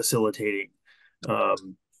facilitating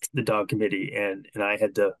the dog committee, and I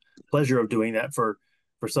had the pleasure of doing that for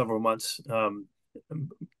several months,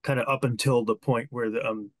 kind of up until the point where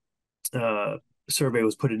the survey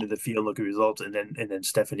was put into the field, look at results, and then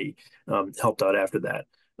Stephanie helped out after that.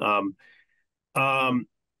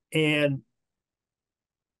 And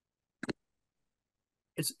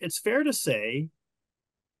it's fair to say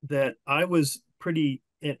that I was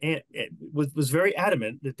was very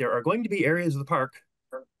adamant that there are going to be areas of the park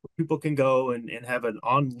where people can go and have an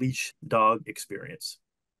on-leash dog experience.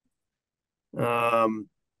 And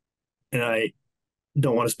I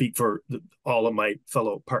don't want to speak for all of my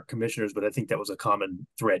fellow park commissioners, but I think that was a common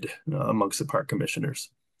thread amongst the park commissioners.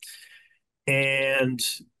 And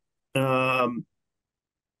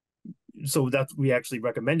so we actually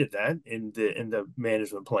recommended that in the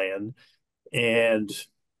management plan, and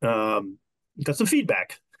got some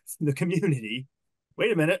feedback from the community.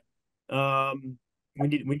 Wait a minute, we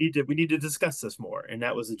need to discuss this more, and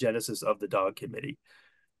that was the genesis of the dog committee.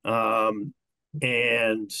 And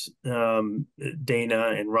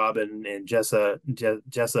Dana and Robin and Jessa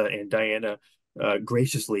and Diana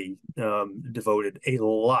graciously devoted a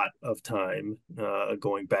lot of time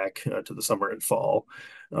going back to the summer and fall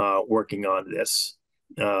working on this.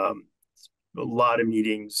 A lot of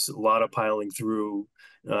meetings, a lot of piling through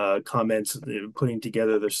comments, putting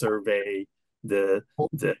together the survey, the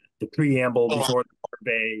preamble before the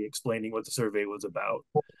survey, explaining what the survey was about.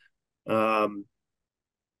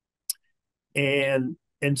 And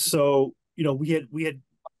so, we had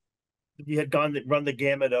run the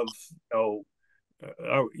gamut of, all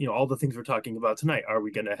the things we're talking about tonight. Are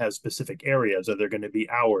we going to have specific areas? Are there going to be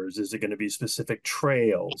hours? Is it going to be specific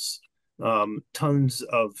trails? Tons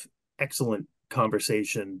of excellent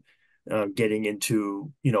conversation, getting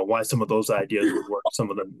into, why some of those ideas would work,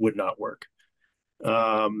 some of them would not work.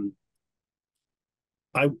 I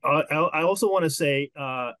also want to say,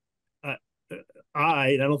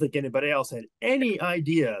 I don't think anybody else had any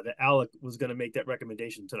idea that Alec was going to make that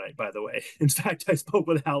recommendation tonight, by the way. In fact, I spoke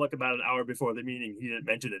with Alec about an hour before the meeting. He didn't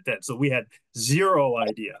mention it then. So we had zero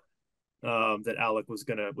idea that Alec was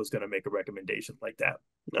gonna make a recommendation like that.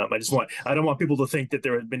 I don't want people to think that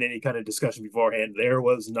there had been any kind of discussion beforehand. There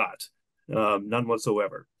was not, none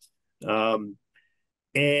whatsoever.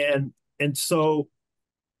 And so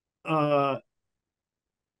I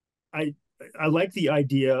like the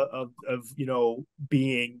idea of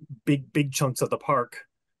being big chunks of the park,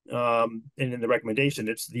 and in the recommendation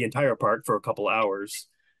it's the entire park for a couple hours.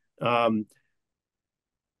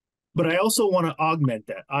 But I also want to augment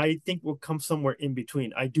that. I think we'll come somewhere in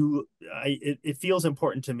between. It feels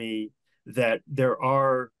important to me that there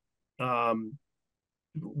are,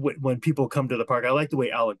 when people come to the park, I like the way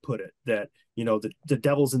Alec put it, that, the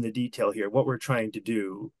devil's in the detail here. What we're trying to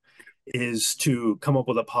do is to come up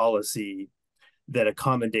with a policy that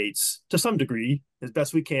accommodates, to some degree, as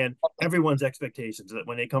best we can, everyone's expectations, that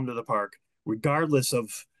when they come to the park, regardless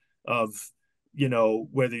of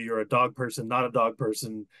whether you're a dog person, not a dog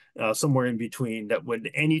person, somewhere in between, that when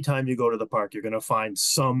anytime you go to the park, you're going to find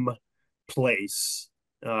some place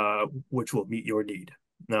which will meet your need,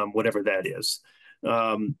 whatever that is.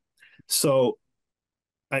 So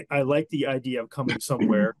I like the idea of coming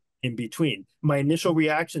somewhere in between. My initial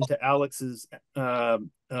reaction to Alex's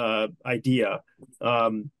idea,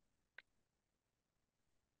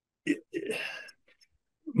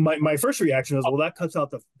 my first reaction was, well, that cuts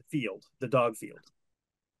out the dog field,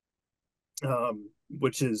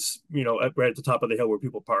 which is, right at the top of the hill where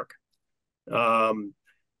people park. And,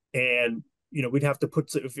 we'd have to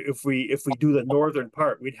put, if we do the northern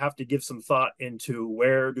part, we'd have to give some thought into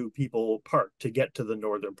where do people park to get to the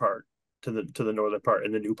northern part, to the northern part,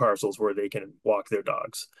 in the new parcels where they can walk their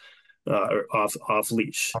dogs off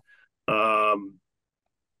leash.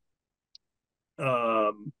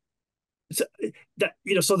 So that,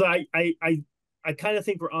 so that I kind of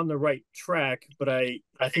think we're on the right track, but I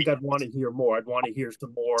think I'd want to hear more. I'd want to hear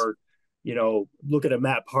some more, look at a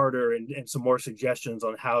map harder and some more suggestions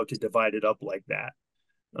on how to divide it up like that.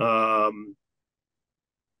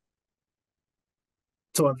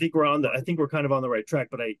 So I think we're kind of on the right track,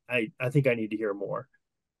 but I think I need to hear more.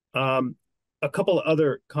 A couple of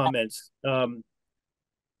other comments. I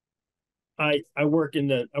work in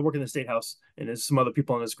the State House, and there's some other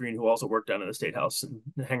people on the screen who also work down in the State House and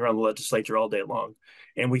hang around the legislature all day long.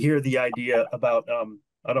 And we hear the idea about,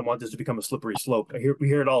 I don't want this to become a slippery slope. We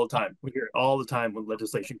hear it all the time. We hear it all the time when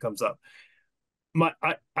legislation comes up.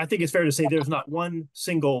 I think it's fair to say there's not one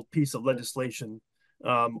single piece of legislation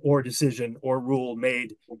or decision or rule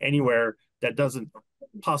made anywhere that doesn't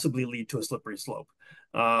possibly lead to a slippery slope.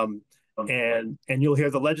 And you'll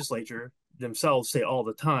hear the legislature themselves say all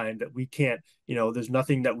the time that we can't, there's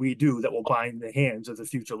nothing that we do that will bind the hands of the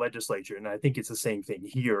future legislature. And I think it's the same thing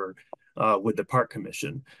here with the Park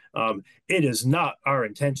Commission. It is not our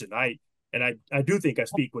intention. I do think I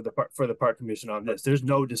speak for the Park Commission on this. There's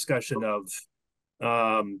no discussion of,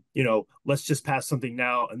 let's just pass something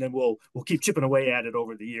now and then we'll keep chipping away at it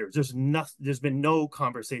over the years. There's been no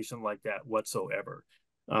conversation like that whatsoever.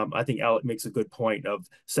 I think Alec makes a good point of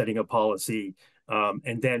setting a policy,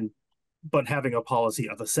 but having a policy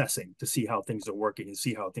of assessing to see how things are working and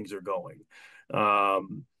see how things are going. I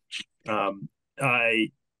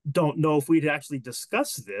don't know if we'd actually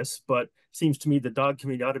discuss this, but it seems to me the dog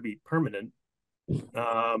committee ought to be permanent.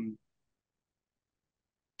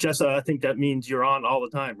 Jessa, I think that means you're on all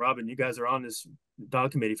the time. Robin, you guys are on this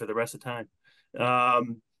dog committee for the rest of the time.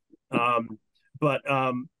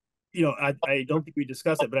 I don't think we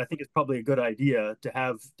discussed it, but I think it's probably a good idea to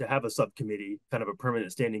have a subcommittee, kind of a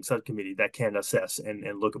permanent standing subcommittee that can assess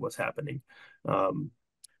and look at what's happening.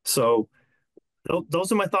 So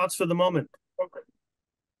those are my thoughts for the moment.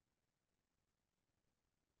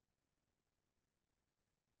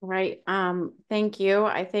 Right. Thank you.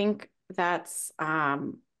 I think that's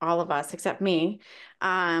all of us except me.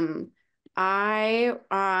 I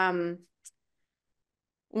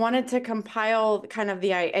wanted to compile kind of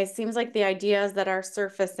it seems like the ideas that are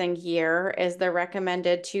surfacing here is the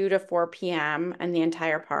recommended 2 to 4 p.m. in the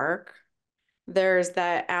entire park. There's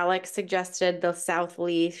that Alex suggested the south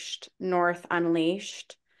leashed, north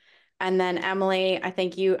unleashed. And then Emily,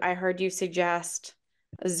 I heard you suggest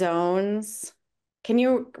zones. Can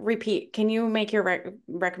you repeat? Can you make your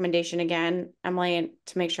recommendation again, Emily,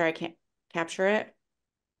 to make sure I can't capture it?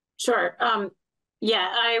 Sure. Yeah,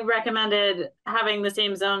 I recommended having the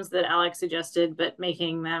same zones that Alex suggested, but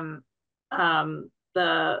making them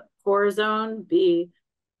the core zone be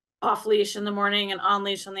off leash in the morning and on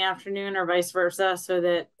leash in the afternoon, or vice versa, so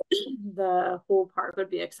that the whole park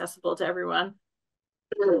would be accessible to everyone.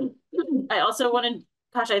 I also wanted,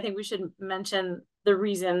 Kasha, I think we should mention the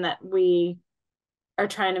reason that we are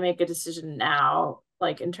trying to make a decision now,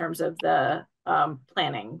 like in terms of the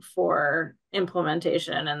planning for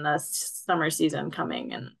implementation and the summer season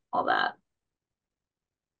coming and all that.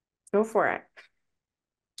 Go for it.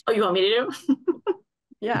 Oh, you want me to do?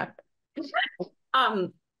 Yeah.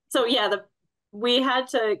 So yeah, we had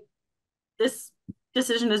to, this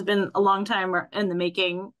decision has been a long time in the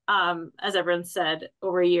making, as everyone said,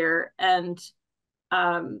 over a year. And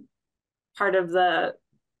part of the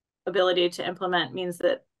ability to implement means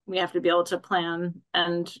that we have to be able to plan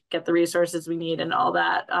and get the resources we need and all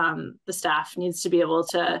that. The staff needs to be able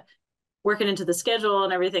to work it into the schedule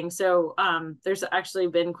and everything. So there's actually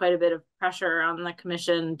been quite a bit of pressure on the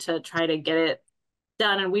commission to try to get it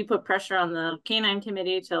done. And we put pressure on the Canine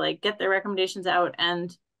Committee to like get their recommendations out.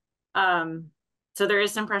 And so there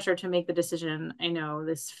is some pressure to make the decision. I know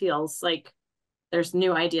this feels like there's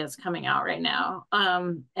new ideas coming out right now.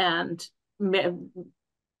 And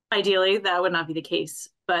ideally that would not be the case,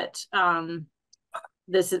 but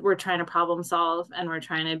we're trying to problem solve and we're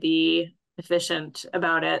trying to be efficient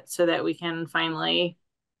about it so that we can finally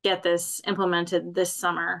get this implemented this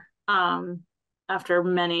summer, after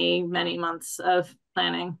many months of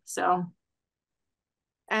planning. So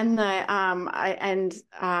and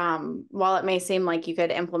while it may seem like you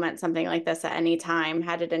could implement something like this at any time,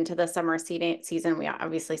 headed into the summer season, we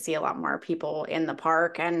obviously see a lot more people in the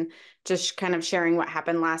park. And just kind of sharing what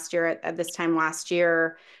happened last year, at this time last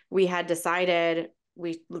year, we had decided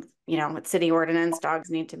with city ordinance, dogs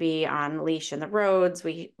need to be on leash in the roads.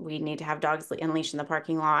 We need to have dogs in leash in the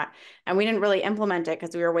parking lot. And we didn't really implement it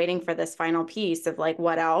because we were waiting for this final piece of like,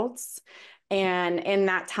 what else? And in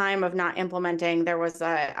that time of not implementing, there was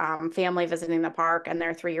a family visiting the park, and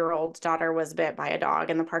their 3-year-old daughter was bit by a dog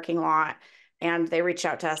in the parking lot. And they reached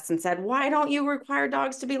out to us and said, why don't you require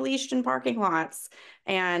dogs to be leashed in parking lots?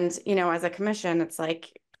 And, as a commission, it's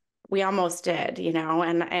like, we almost did,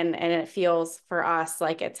 and it feels for us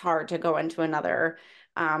like it's hard to go into another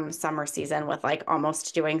summer season with like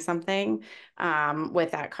almost doing something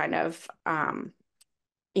with that kind of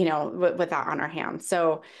with that on our hands.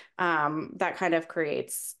 So that kind of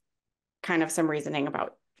creates kind of some reasoning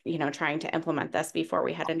about, trying to implement this before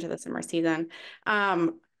we head into the summer season.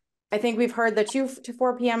 I think we've heard the 2 to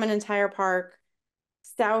 4 p.m. an entire park,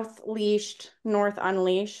 south leashed, north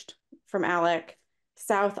unleashed from Alec,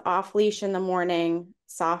 south off leash in the morning,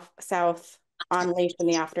 south on leash in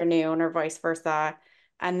the afternoon, or vice versa,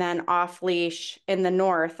 and then off leash in the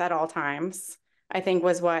north at all times, I think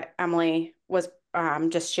was what Emily was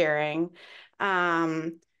just sharing.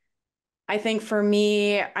 I think for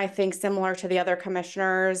me, I think similar to the other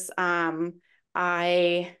commissioners, I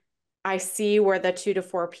see where the 2 to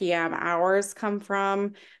 4 p.m. hours come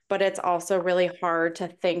from, but it's also really hard to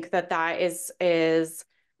think that is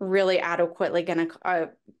really adequately going to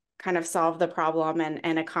kind of solve the problem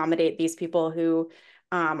and accommodate these people who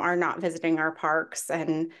are not visiting our parks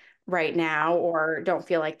and right now, or don't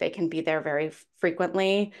feel like they can be there very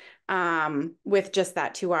frequently with just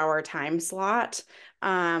that 2-hour time slot.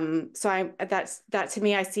 So that to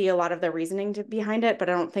me, I see a lot of the reasoning behind it, but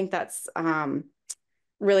I don't think that's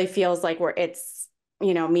really feels like it's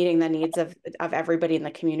meeting the needs of everybody in the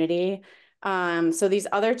community. So these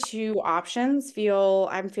other 2 options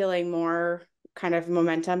I'm feeling more kind of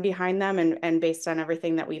momentum behind them, and based on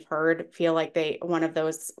everything that we've heard, feel like one of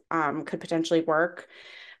those could potentially work.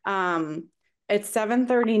 It's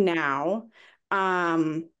 7:30 now.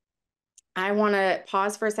 I want to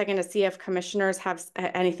pause for a second to see if commissioners have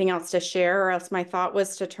anything else to share, or else my thought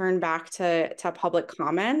was to turn back to public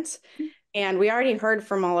comment. And we already heard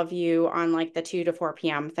from all of you on like the 2 to 4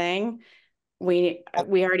 p.m. thing. We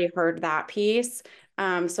already heard that piece.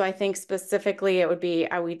 So I think specifically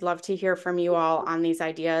I would love to hear from you all on these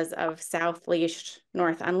ideas of south leashed,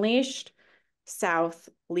 north unleashed, south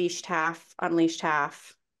leashed half, unleashed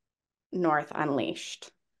half, north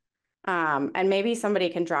unleashed. And maybe somebody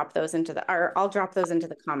can drop those or I'll drop those into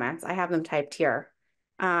the comments. I have them typed here.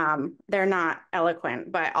 They're not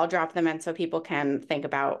eloquent, but I'll drop them in so people can think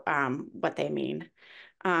about what they mean.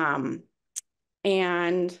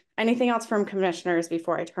 And anything else from commissioners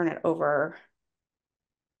before I turn it over?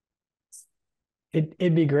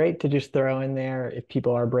 It'd be great to just throw in there if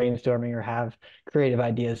people are brainstorming or have creative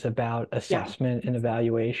ideas about assessment and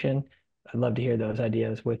evaluation. I'd love to hear those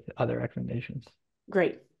ideas with other recommendations.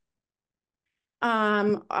 Great.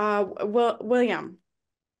 William.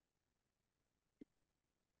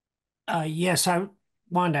 Yes, I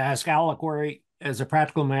wanted to ask Alec, as a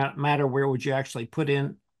practical matter, where would you actually put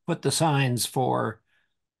the signs for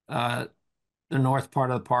the north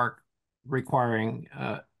part of the park requiring,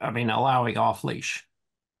 allowing off leash?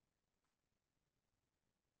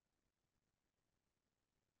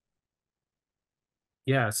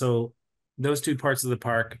 Yeah, so those two parts of the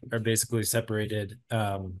park are basically separated,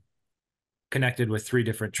 connected with three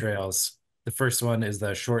different trails. The first one is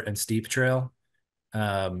the short and steep trail.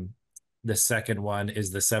 The second one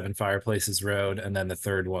is the Seven Fireplaces Road, and then the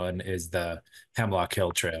third one is the Hemlock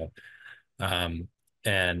Hill Trail.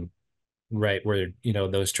 And right where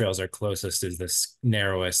those trails are closest is this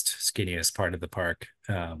narrowest, skinniest part of the park.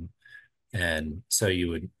 And so you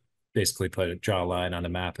would basically draw a line on a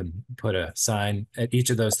map and put a sign at each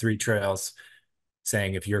of those three trails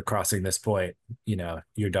saying, if you're crossing this point,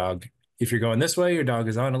 your dog, if you're going this way, your dog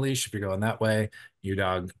is on a leash. If you're going that way, your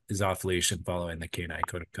dog is off leash and following the canine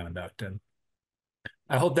code of conduct. And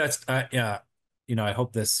I hope that's, I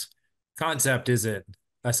hope this concept isn't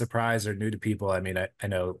a surprise or new to people. I mean, I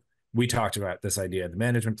know we talked about this idea in the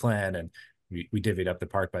management plan, and we divvied up the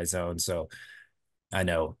park by zone. So I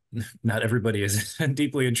know not everybody is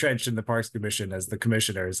deeply entrenched in the Parks Commission as the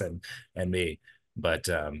commissioners and me, but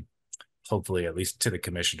hopefully, at least to the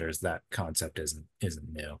commissioners, that concept isn't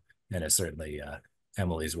new. And it certainly,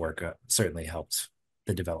 Emily's work certainly helped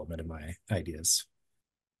the development of my ideas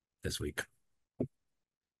this week.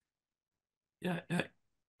 Yeah,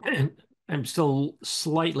 I'm still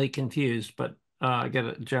slightly confused, but I get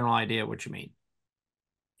a general idea what you mean.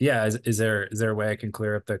 Yeah, is there a way I can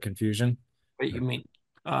clear up the confusion? What you mean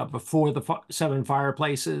before the seven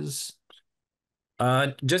fireplaces?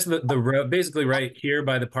 Just the road, basically right here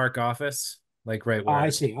by the park office, like right where. Oh, I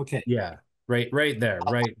see. Okay. Yeah, right there,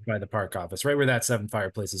 right by the park office, right where that Seven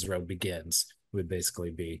Fireplaces Road begins would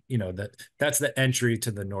basically be, that's the entry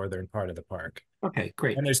to the northern part of the park. Okay,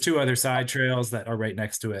 great. And there's two other side trails that are right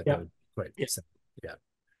next to it. Yep. Yeah.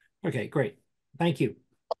 Okay, great. Thank you.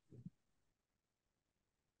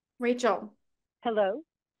 Rachel. Hello.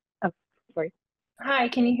 Oh, sorry. Hi,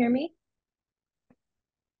 can you hear me?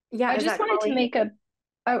 Yeah, I just wanted to make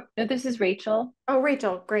oh, no, this is Rachel. Oh,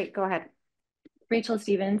 Rachel, great, go ahead. Rachel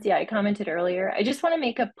Stevens, yeah, I commented earlier. I just want to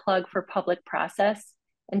make a plug for public process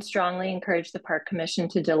and strongly encourage the Park Commission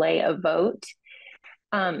to delay a vote.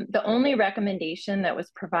 The only recommendation that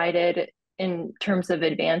was provided in terms of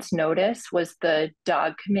advance notice was the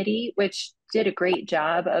dog committee, which did a great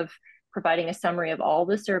job of providing a summary of all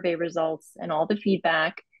the survey results and all the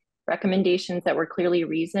feedback, recommendations that were clearly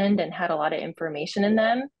reasoned and had a lot of information in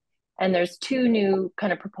them. And there's two new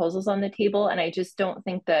kind of proposals on the table, and I just don't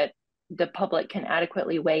think that the public can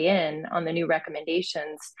adequately weigh in on the new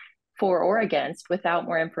recommendations for or against without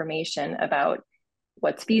more information about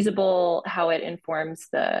what's feasible, how it informs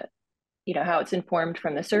how it's informed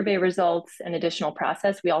from the survey results and additional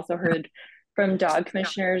process. We also heard from dog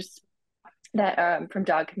commissioners that from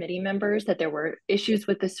dog committee members that there were issues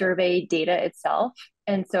with the survey data itself.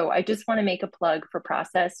 And so I just want to make a plug for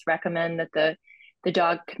process, recommend that the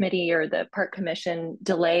dog committee or the park commission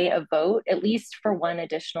delay a vote, at least for one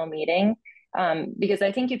additional meeting. Because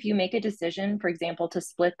I think if you make a decision, for example, to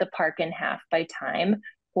split the park in half by time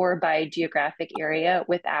or by geographic area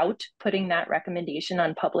without putting that recommendation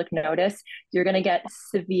on public notice, you're going to get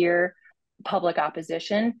severe public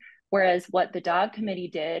opposition. Whereas what the dog committee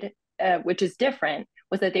did, which is different,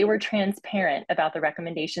 was that they were transparent about the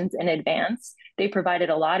recommendations in advance. They provided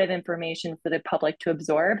a lot of information for the public to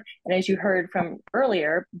absorb. And as you heard from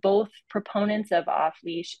earlier, both proponents of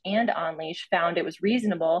off-leash and on-leash found it was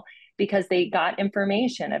reasonable because they got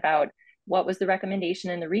information about what was the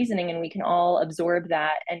recommendation and the reasoning, and we can all absorb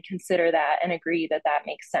that and consider that and agree that that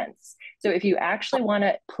makes sense. So if you actually want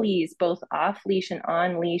to please both off-leash and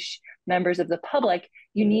on-leash members of the public,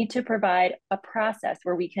 you need to provide a process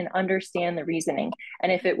where we can understand the reasoning.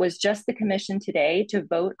 And if it was just the commission today to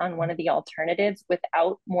vote on one of the alternatives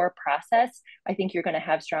without more process, I think you're going to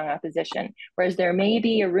have strong opposition. Whereas there may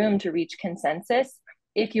be a room to reach consensus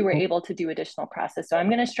if you were able to do additional process. So I'm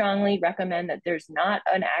going to strongly recommend that there's not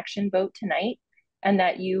an action vote tonight and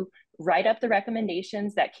that you write up the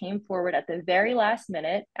recommendations that came forward at the very last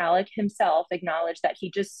minute. Alec himself acknowledged that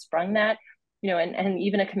he just sprung that, and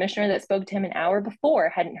even a commissioner that spoke to him an hour before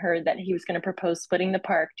hadn't heard that he was going to propose splitting the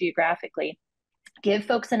park geographically. Give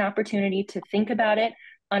folks an opportunity to think about it,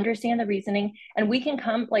 understand the reasoning, and we can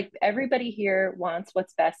come, like everybody here wants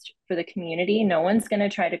what's best for the community. No one's going to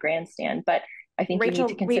try to grandstand, but I think Rachel, you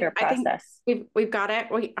need to consider process. We've got it.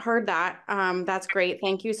 We heard that. That's great.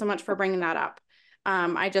 Thank you so much for bringing that up.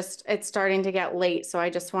 It's starting to get late, so I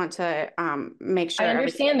just want to make sure. I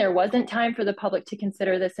understand there wasn't time for the public to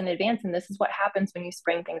consider this in advance, and this is what happens when you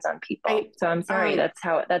spring things on people. So I'm sorry, that's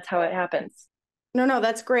how it happens. No,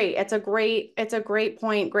 that's great. It's a great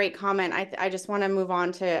point, great comment. I just want to move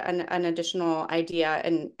on to an additional idea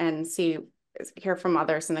and hear from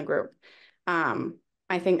others in the group.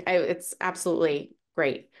 I think it's absolutely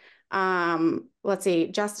great. Let's see,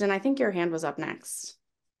 Justin, I think your hand was up next.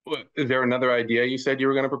 Is there another idea you said you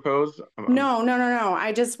were going to propose? No.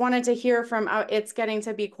 I just wanted to hear from, it's getting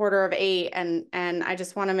to be 7:45 and I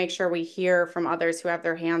just want to make sure we hear from others who have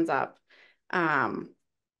their hands up.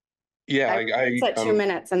 Yeah, I set 2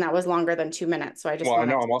 minutes and that was longer than 2 minutes. So I just well, I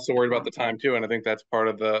know wanted I'm also worried about the time too, and I think that's part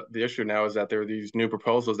of the issue now is that there are these new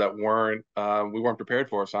proposals that we weren't prepared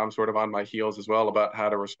for. So I'm sort of on my heels as well about how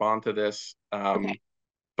to respond to this. Okay.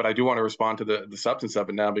 But I do want to respond to the substance of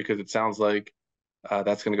it now because it sounds like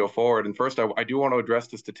that's going to go forward. And first, I do want to address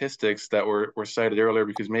the statistics that were cited earlier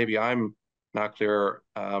because maybe I'm not clear.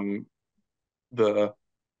 The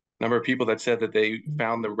number of people that said that they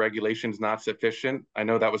found the regulations not sufficient, I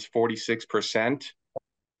know that was 46%.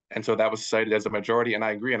 And so that was cited as a majority. And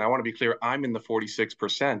I agree. And I want to be clear, I'm in the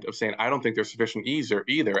 46% of saying I don't think they're sufficient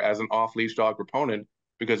either as an off-leash dog proponent,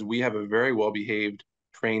 because we have a very well-behaved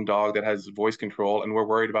trained dog that has voice control, and we're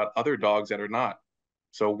worried about other dogs that are not.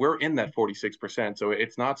 So we're in that 46%. So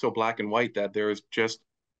it's not so black and white that there's just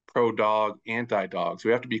pro-dog, anti-dog. So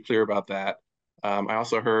we have to be clear about that. I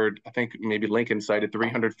also heard, I think maybe Lincoln cited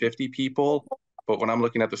 350 people, but when I'm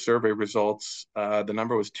looking at the survey results, the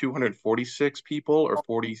number was 246 people or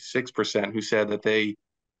 46% who said that they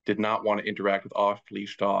did not want to interact with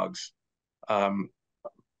off-leash dogs.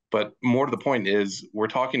 But more to the point is we're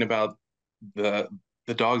talking about the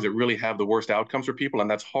dogs that really have the worst outcomes for people, and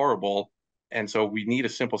that's horrible. And so we need a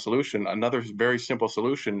simple solution. Another very simple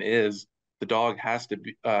solution is the dog has to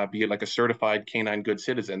be like a certified canine good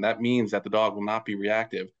citizen. That means that the dog will not be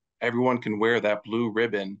reactive. Everyone can wear that blue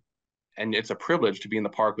ribbon, and it's a privilege to be in the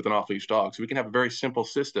park with an off-leash dog. So we can have a very simple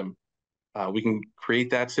system. We can create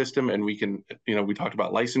that system, and we can, we talked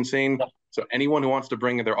about licensing. So anyone who wants to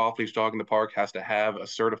bring their off-leash dog in the park has to have a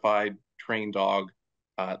certified trained dog.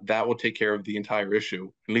 That will take care of the entire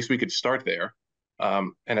issue. At least we could start there.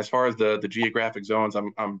 And as far as the geographic zones,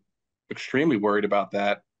 I'm extremely worried about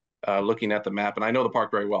that. Looking at the map, and I know the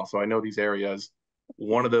park very well, so I know these areas.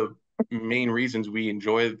 One of the main reasons we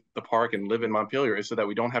enjoy the park and live in Montpelier is so that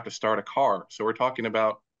we don't have to start a car. So we're talking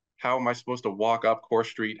about how am I supposed to walk up Core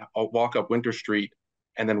Street, walk up Winter Street,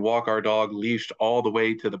 and then walk our dog leashed all the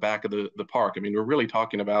way to the back of the park. I mean, we're really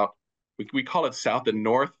talking about, we call it south and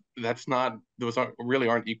north. That's not, those really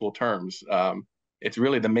aren't equal terms. It's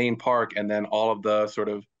really the main park and then all of the sort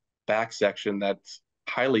of back section that's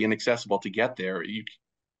highly inaccessible to get there.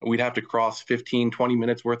 We'd have to cross 15, 20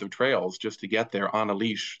 minutes worth of trails just to get there on a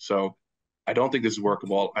leash. So I don't think this is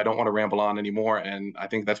workable. I don't want to ramble on anymore. And I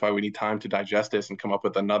think that's why we need time to digest this and come up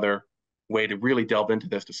with another way to really delve into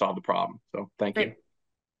this to solve the problem. So thank you.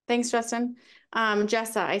 Thanks, Justin.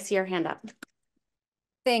 Jessa, I see your hand up.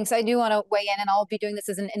 Thanks. I do want to weigh in, and I'll be doing this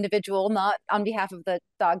as an individual, not on behalf of the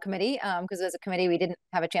dog committee, because as a committee, we didn't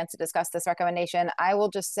have a chance to discuss this recommendation. I will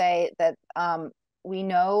just say that we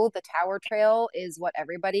know the Tower Trail is what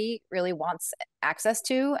everybody really wants access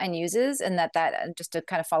to and uses, and that just to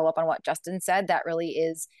kind of follow up on what Justin said, that really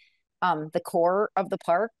is the core of the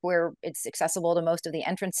park, where it's accessible to most of the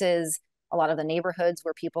entrances, a lot of the neighborhoods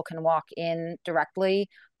where people can walk in directly.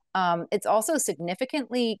 It's also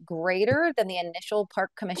significantly greater than the initial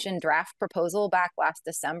Park Commission draft proposal back last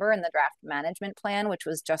December in the draft management plan, which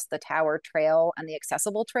was just the Tower Trail and the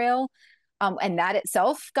accessible trail. And that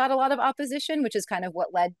itself got a lot of opposition, which is kind of what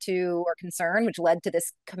led to, or concern, which led to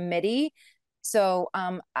this committee. So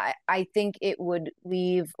I think it would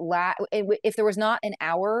leave, if there was not an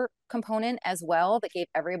hour component as well that gave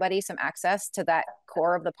everybody some access to that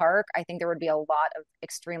core of the park, I think there would be a lot of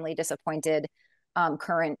extremely disappointed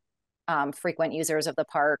current frequent users of the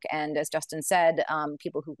park. And as Justin said,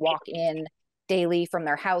 people who walk in daily from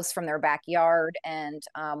their house, from their backyard, and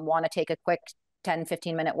want to take a quick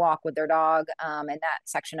 10-15 minute walk with their dog in that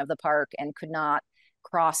section of the park and could not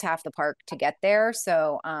cross half the park to get there.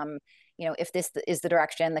 So, if this is the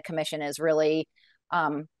direction the commission is really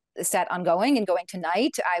set on going and going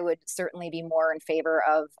tonight, I would certainly be more in favor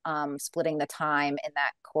of splitting the time in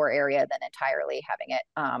that core area than entirely having it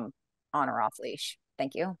on or off leash.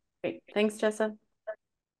 Thank you. Great. Thanks, Jessa.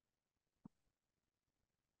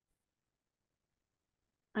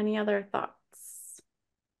 Any other thoughts?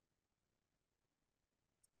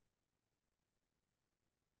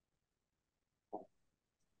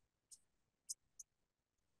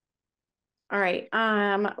 All right,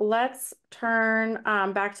 let's turn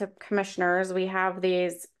back to commissioners. We have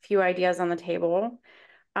these few ideas on the table.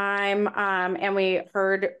 And we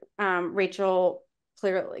heard Rachel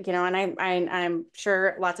clearly, you know, and I'm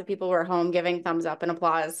sure lots of people were home giving thumbs up and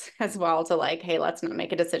applause as well to like, hey, let's not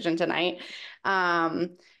make a decision tonight.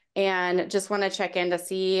 And just want to check in to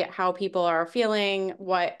see how people are feeling,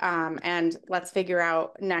 and let's figure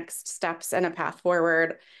out next steps and a path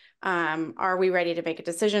forward. Are we ready to make a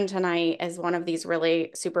decision tonight? Is one of these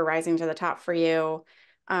really super rising to the top for you?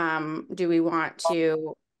 Do we want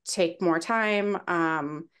to take more time?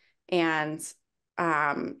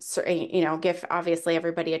 So, you know, give obviously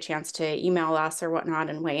everybody a chance to email us or whatnot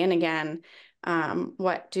and weigh in again.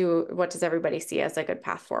 What does everybody see as a good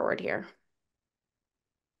path forward here?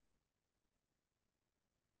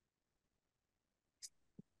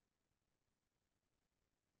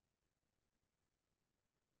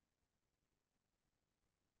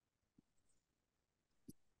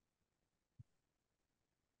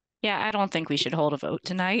 Yeah, I don't think we should hold a vote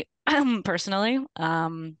tonight, personally.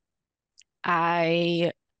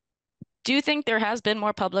 I do think there has been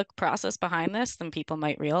more public process behind this than people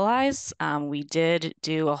might realize. We did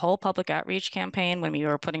do a whole public outreach campaign when we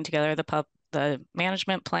were putting together the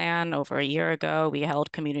management plan over a year ago. We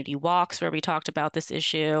held community walks where we talked about this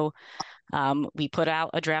issue. We put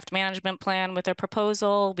out a draft management plan with a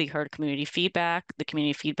proposal. We heard community feedback. The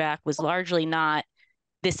community feedback was largely not,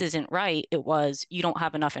 this isn't right. It was, you don't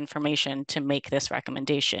have enough information to make this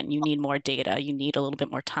recommendation. You need more data. You need a little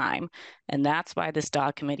bit more time. And that's why this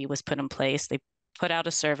dog committee was put in place. They put out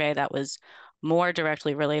a survey that was more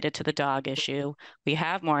directly related to the dog issue. We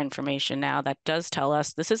have more information now that does tell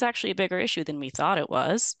us this is actually a bigger issue than we thought it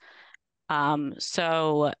was.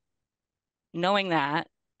 So knowing that,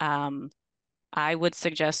 I would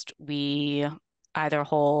suggest we either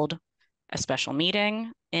hold a special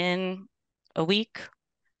meeting in a week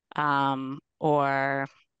or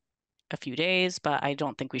a few days, but I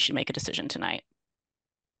don't think we should make a decision tonight.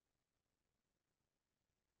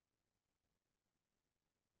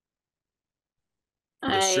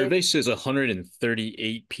 The survey says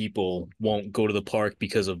 138 people won't go to the park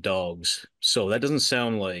because of dogs. So that doesn't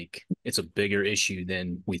sound like it's a bigger issue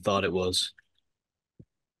than we thought it was.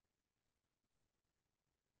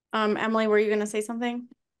 Emily, were you going to say something?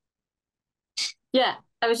 Yeah,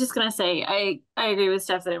 I was just gonna say I agree with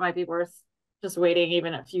Steph that it might be worth just waiting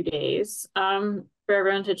even a few days for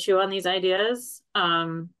everyone to chew on these ideas.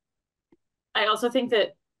 I also think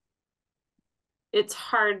that it's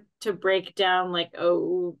hard to break down like,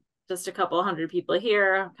 oh, just a couple hundred people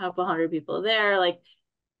here, a couple hundred people there. Like,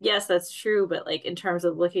 yes, that's true, but like in terms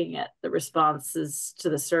of looking at the responses to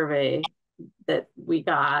the survey that we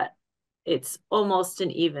got, it's almost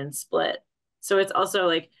an even split. So it's also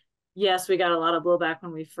like, yes, we got a lot of blowback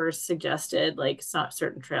when we first suggested like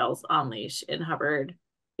certain trails on leash in Hubbard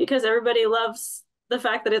because everybody loves the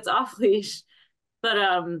fact that it's off leash. But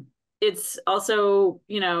it's also,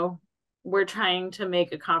 you know, we're trying to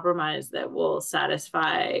make a compromise that will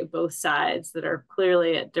satisfy both sides that are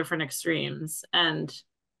clearly at different extremes. And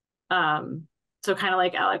so kind of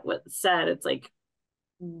like Alec said, it's like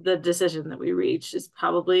the decision that we reach is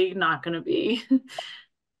probably not going to be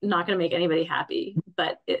not going to make anybody happy,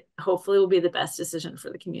 but it hopefully will be the best decision for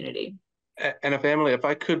the community. And if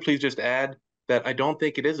I could please just add that I don't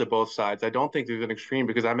think it is at both sides. I don't think there's an extreme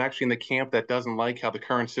because I'm actually in the camp that doesn't like how the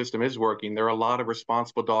current system is working. There are a lot of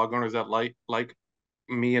responsible dog owners that like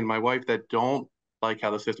me and my wife that don't like how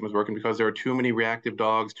the system is working because there are too many reactive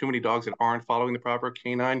dogs, too many dogs that aren't following the proper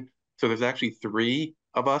canine. So there's actually three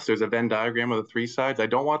of us. There's a Venn diagram of the three sides. I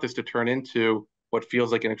don't want this to turn into what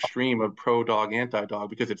feels like an extreme of pro-dog, anti-dog,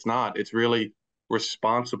 because it's not. It's really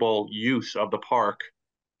responsible use of the park.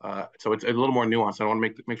 So it's a little more nuanced. I want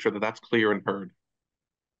to make sure that that's clear and heard.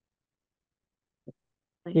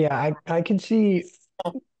 Yeah, I can see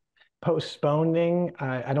postponing.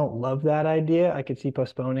 I don't love that idea. I could see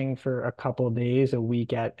postponing for a couple of days, a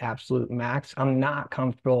week at absolute max. I'm not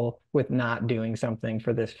comfortable with not doing something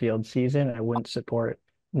for this field season. I wouldn't support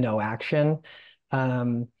no action.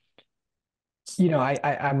 You know,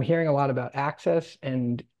 I'm hearing a lot about access,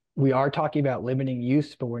 and we are talking about limiting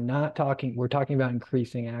use, but we're talking about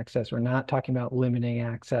increasing access. We're not talking about limiting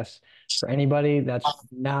access for anybody. That's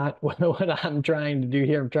not what I'm trying to do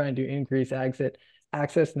here. I'm trying to increase access,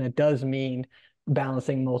 and that does mean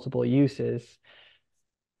balancing multiple uses.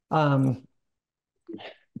 You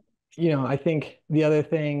know, I think the other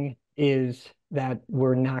thing is that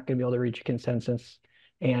we're not going to be able to reach a consensus,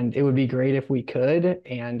 and it would be great if we could.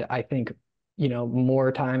 And I think, you know,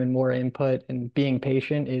 more time and more input and being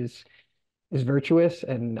patient is virtuous.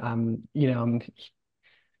 And you know,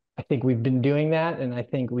 I think we've been doing that, and I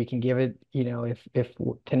think we can give it, you know, if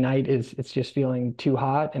tonight it's just feeling too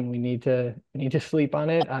hot and we need to sleep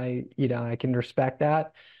on it, you know, I can respect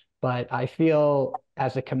that. but I feel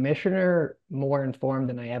as a commissioner more informed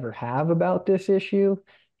than I ever have about this issue.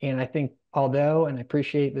 And I think although, and I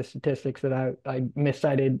appreciate the statistics that I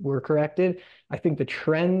miscited were corrected, I think the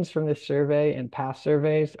trends from this survey and past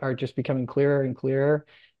surveys are just becoming clearer and clearer.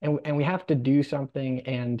 And we have to do something,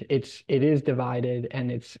 and it is divided,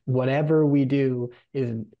 and it's whatever we do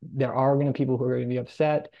is there are going to be people who are going to be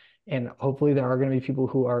upset, and hopefully there are going to be people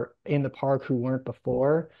who are in the park who weren't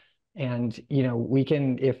before. And we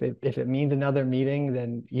can, if it means another meeting,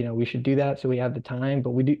 then we should do that so we have the time.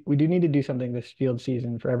 But we do need to do something this field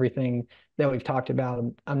season for everything that we've talked about.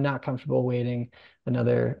 I'm not comfortable waiting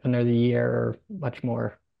another year or much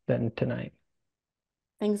more than tonight.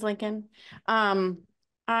 Thanks, Lincoln.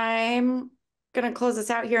 I'm gonna close this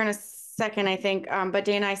out here in a second, I think. But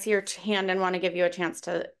Dana, I see your hand and want to give you a chance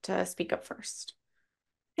to speak up first.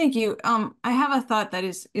 Thank you. I have a thought that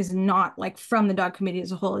is not like from the dog committee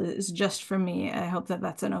as a whole. It is just from me. I hope that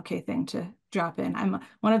that's an okay thing to drop in. I'm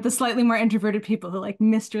one of the slightly more introverted people who like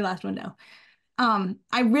missed your last window. I'm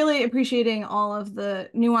really appreciating all of the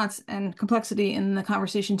nuance and complexity in the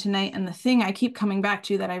conversation tonight. And the thing I keep coming back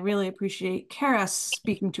to that I really appreciate Kara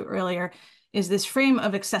speaking to earlier is this frame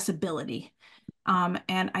of accessibility.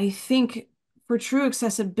 And I think for true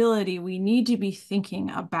accessibility, we need to be thinking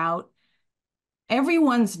about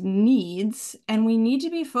everyone's needs, and we need to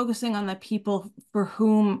be focusing on the people for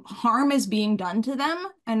whom harm is being done to them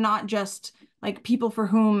and not just like people for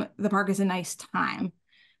whom the park is a nice time.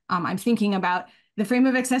 I'm thinking about the frame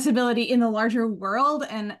of accessibility in the larger world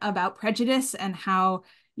and about prejudice and how,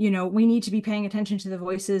 we need to be paying attention to the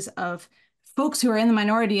voices of folks who are in the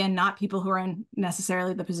minority and not people who are in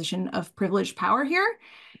necessarily the position of privileged power here.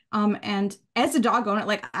 And as a dog owner,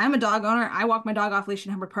 like I'm a dog owner, I walk my dog off leash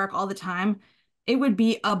in Humbert Park all the time. It would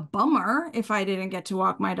be a bummer if I didn't get to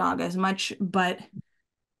walk my dog as much, but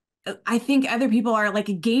I think other people are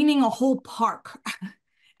like gaining a whole park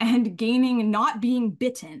and gaining not being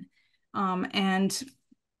bitten. And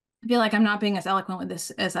I feel like I'm not being as eloquent with this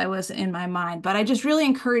as I was in my mind, but I just really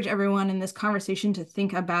encourage everyone in this conversation to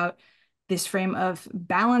think about this frame of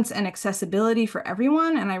balance and accessibility for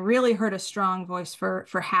everyone. And I really heard a strong voice for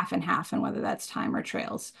half and half, and whether that's time or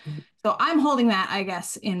trails. So I'm holding that, I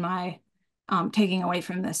guess, in my taking away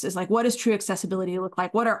from this is like, what does true accessibility look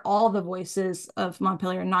like? What are all the voices of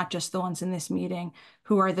Montpelier, not just the ones in this meeting,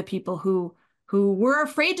 who are the people who were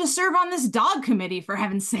afraid to serve on this dog committee, for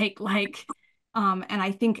heaven's sake? Like, and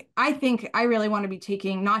I think I really want to be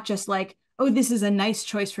taking not just like, oh, this is a nice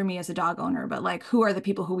choice for me as a dog owner, but like, who are the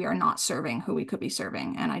people who we are not serving, who we could be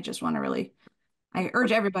serving? And I just want to I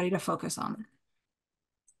urge everybody to focus on that.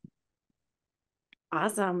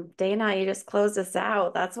 Awesome. Dana, you just closed us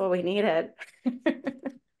out. That's what we needed.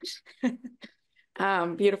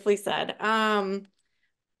 Beautifully said.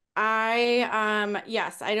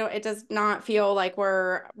 Yes, it does not feel like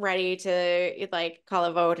we're ready to like call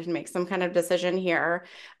a vote and make some kind of decision here.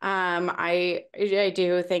 I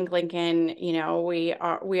do think, Lincoln, we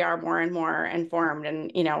are more and more informed,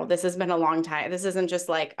 and this has been a long time. This isn't just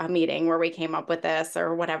like a meeting where we came up with this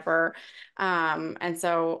or whatever. And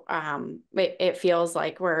so it feels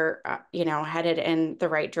like we're headed in the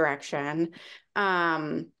right direction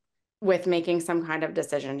with making some kind of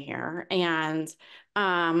decision here. And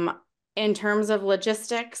in terms of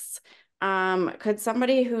logistics, could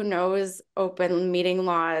somebody who knows open meeting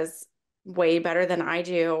laws way better than I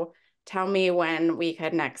do tell me when we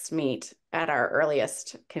could next meet at our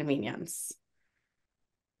earliest convenience?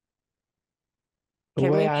 The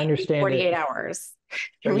way I understand 48 hours?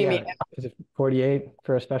 Can we meet? Is it 48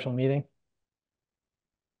 for a special meeting?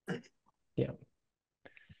 Yeah.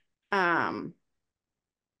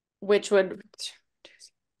 Which would,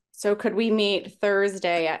 so could we meet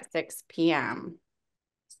Thursday at 6 p.m.?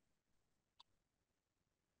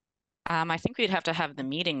 I think we'd have to have the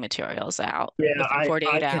meeting materials out within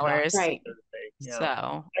 48 hours. Right. Yeah.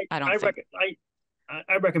 So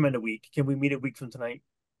I recommend a week. Can we meet a week from tonight?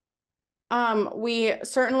 We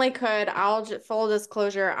certainly could. Full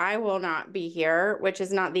disclosure, I will not be here, which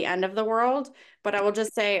is not the end of the world, but I will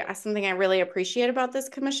just say something I really appreciate about this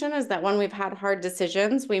commission is that when we've had hard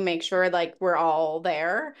decisions, we make sure like we're all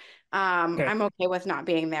there. Okay. I'm okay with not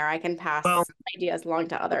being there. I can pass ideas along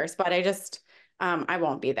to others, but I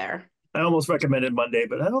won't be there. I almost recommended Monday,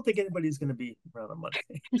 but I don't think anybody's going to be around on Monday.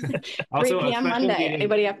 3 p.m. Monday.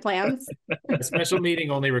 Anybody have plans? A special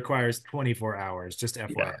meeting only requires 24 hours, just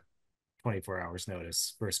FYI. Yeah. 24 hours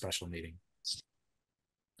notice for a special meeting.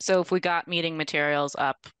 So if we got meeting materials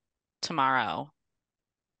up tomorrow,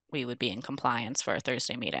 we would be in compliance for a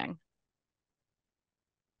Thursday meeting.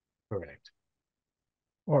 Correct.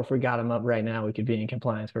 Or if we got them up right now, we could be in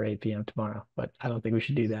compliance for 8 p.m. tomorrow. But I don't think we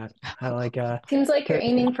should do that. I like Seems like you're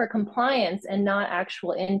aiming for compliance and not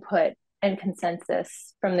actual input and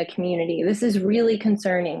consensus from the community. This is really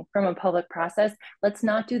concerning from a public process. Let's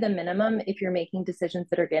not do the minimum if you're making decisions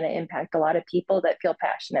that are going to impact a lot of people that feel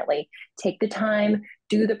passionately. Take the time,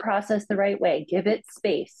 do the process the right way, give it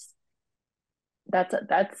space.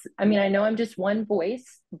 I mean, I know I'm just one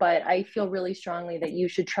voice, but I feel really strongly that you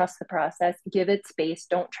should trust the process, give it space.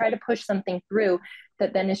 Don't try to push something through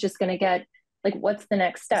that then is just going to get, like, what's the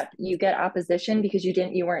next step? You get opposition because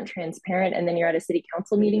you weren't transparent, and then you're at a city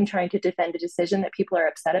council meeting trying to defend a decision that people are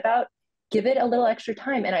upset about. Give it a little extra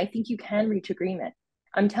time, and I think you can reach agreement.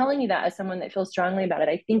 I'm telling you that as someone that feels strongly about it.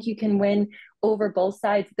 I think you can win over both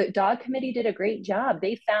sides. The dog committee did a great job.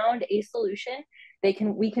 They found a solution.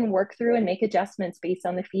 We can work through and make adjustments based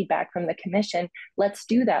on the feedback from the commission. Let's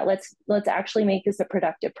do that. Let's actually make this a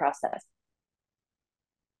productive process.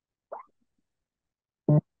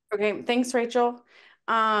 Okay, thanks, Rachel.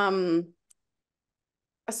 Our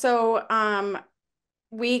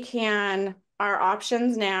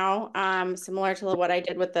options now, similar to what I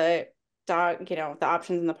did with the dog, the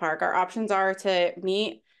options in the park, our options are to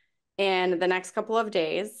meet in the next couple of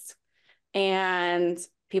days, and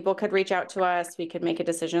people could reach out to us. We could make a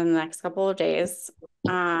decision in the next couple of days.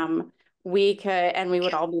 We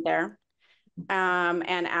would all be there.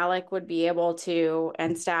 And Alec would be able to,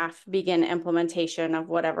 and staff, begin implementation of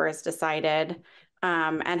whatever is decided,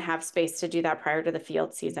 and have space to do that prior to the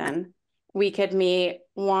field season. We could meet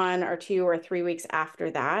 1 or 2 or 3 weeks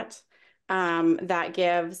after that. That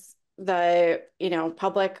gives the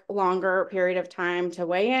public longer period of time to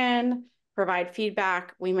weigh in, provide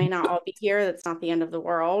feedback. We may not all be here. That's not the end of the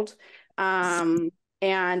world. And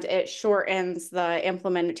it shortens the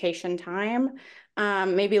implementation time.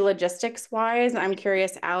 Maybe logistics wise, I'm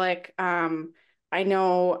curious, Alec, I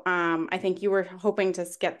know, I think you were hoping to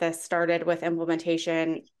get this started with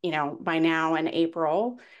implementation, by now in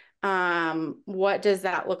April. What does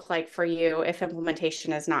that look like for you if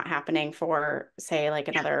implementation is not happening for, say, like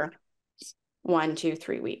another 1, 2,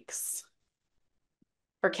 3 weeks?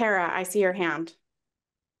 For Kara, I see your hand.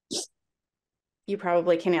 You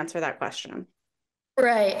probably can answer that question.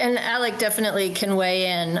 Right, and Alec definitely can weigh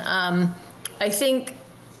in. I think,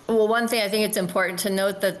 well, one thing I think it's important to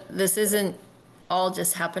note that this isn't all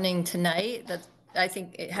just happening tonight. That I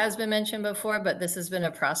think it has been mentioned before, but this has been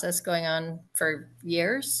a process going on for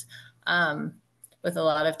years, with a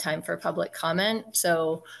lot of time for public comment.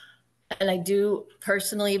 So, and I do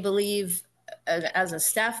personally believe, as a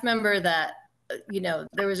staff member, that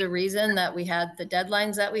there was a reason that we had the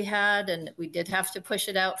deadlines that we had, and we did have to push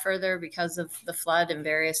it out further because of the flood and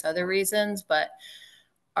various other reasons. But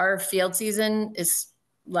our field season is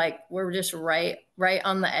we're just right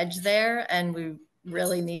on the edge there, and we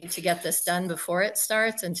really need to get this done before it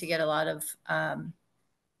starts and to get a lot of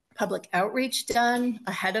public outreach done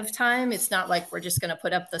ahead of time. It's not like we're just going to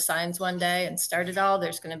put up the signs one day and start it all.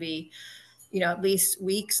 There's going to be at least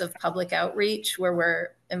weeks of public outreach where we're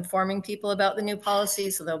informing people about the new policy.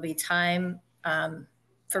 So there'll be time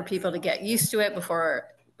for people to get used to it before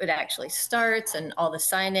it actually starts, and all the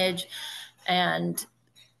signage. And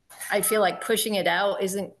I feel like pushing it out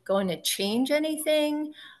isn't going to change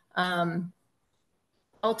anything.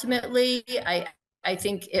 Ultimately, I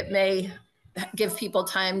think it may give people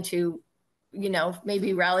time to,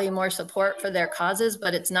 maybe rally more support for their causes,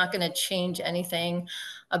 but it's not going to change anything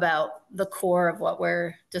about the core of what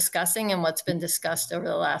we're discussing and what's been discussed over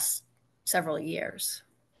the last several years.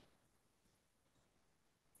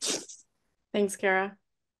 Thanks, Kara.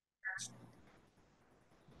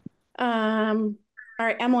 All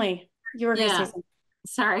right, Emily, you were going to say something.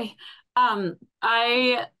 Sorry. I'm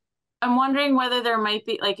wondering whether there might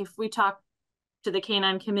be, like, if we talk to the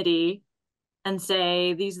Canine Committee and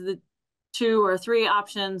say, these are the 2 or 3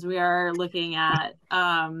 options we are looking at,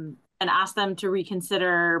 and ask them to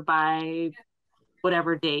reconsider by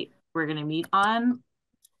whatever date we're going to meet on,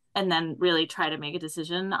 and then really try to make a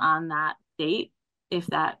decision on that date, if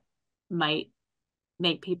that might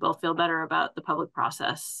make people feel better about the public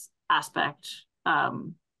process aspect.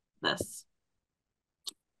 This.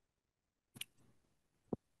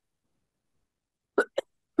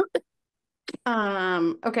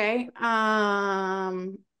 Okay.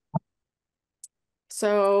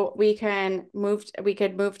 So we could move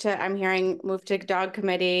to, I'm hearing, move to dog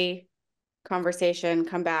committee conversation,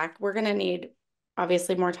 come back. We're going to need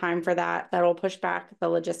obviously more time for that. That'll push back the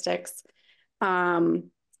logistics. And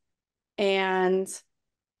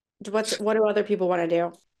what do other people want to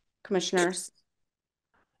do? Commissioners?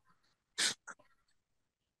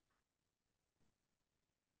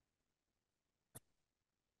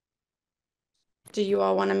 Do you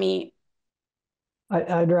all want to meet?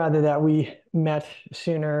 I'd rather that we met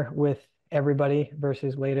sooner with everybody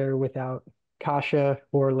versus later without Kasha,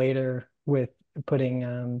 or later with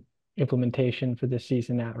putting implementation for this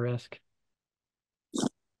season at risk.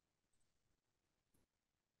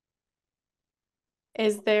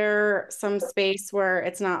 Is there some space where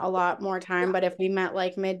it's not a lot more time, but if we met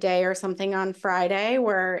like midday or something on Friday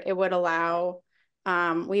where it would allow,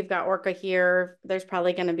 we've got Orca here, there's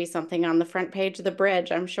probably going to be something on the front page of the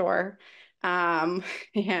bridge, I'm sure, and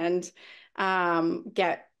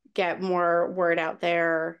get more word out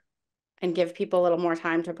there and give people a little more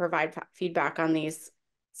time to provide feedback on these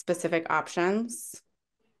specific options.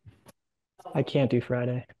 I can't do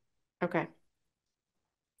Friday. Okay.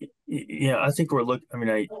 Yeah, I think we're look. I mean,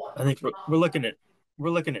 I think we're looking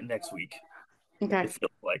at next week. Okay. It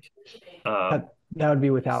feels like. That would be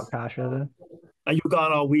without Kasha then. Are you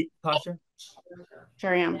gone all week, Kasha?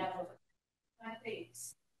 Sure am.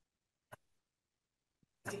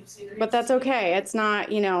 But that's okay. It's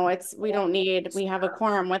not, you know, we have a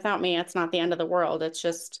quorum without me. It's not the end of the world. It's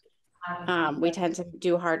just we tend to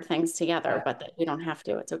do hard things together, but we don't have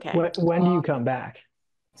to. It's okay. When do you come back?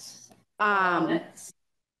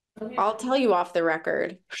 I'll tell you off the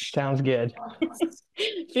record. Sounds good.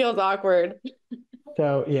 Feels awkward.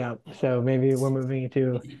 So yeah, so maybe we're moving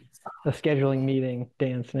into a scheduling meeting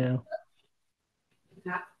dance now.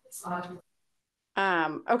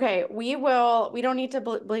 Okay, we don't need to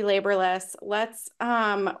belabor this.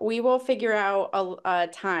 We will figure out a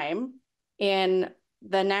time in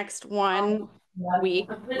the next 1 week.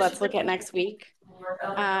 Let's look at next week.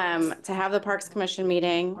 To have the Parks Commission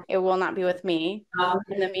meeting. It will not be with me.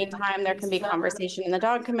 In the meantime, there can be conversation in the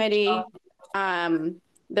dog committee.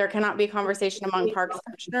 There cannot be conversation among Parks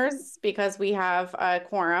Commissioners because we have a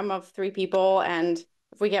quorum of 3 people, and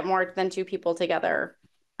if we get more than 2 people together,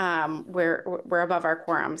 we're above our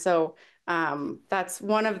quorum. So that's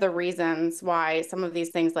one of the reasons why some of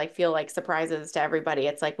these things feel like surprises to everybody.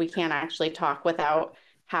 It's like we can't actually talk without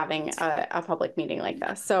having a public meeting like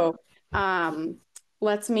this. So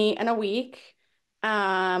let's meet in a week.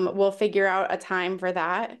 We'll figure out a time for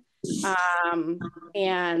that.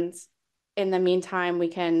 And in the meantime, we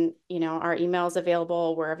can, our email's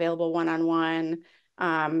available. We're available one-on-one.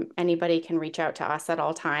 Anybody can reach out to us at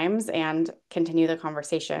all times and continue the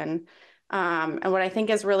conversation. And what I think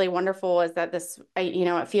is really wonderful is that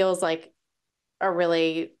it feels like a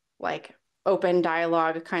really open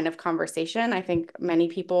dialogue kind of conversation. I think many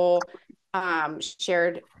people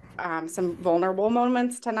shared some vulnerable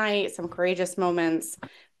moments tonight, some courageous moments,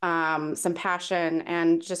 some passion,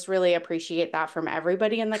 and just really appreciate that from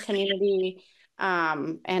everybody in the community.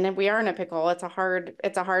 And we are in a pickle. It's a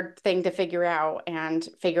hard thing to figure out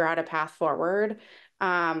a path forward.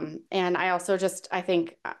 And I also I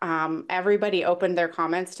think everybody opened their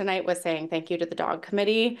comments tonight with saying thank you to the dog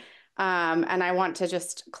committee. And I want to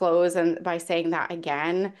just close by saying that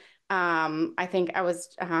again. I think I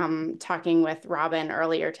was talking with Robin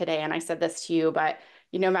earlier today, and I said this to you, but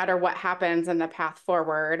no matter what happens in the path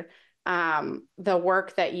forward, the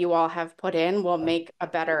work that you all have put in will make a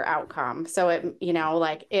better outcome. So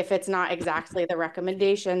if it's not exactly the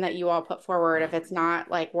recommendation that you all put forward, if it's not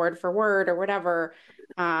word for word or whatever,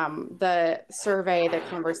 the survey, the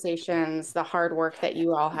conversations, the hard work that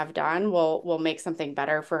you all have done will make something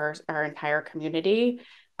better for our entire community.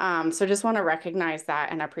 So just want to recognize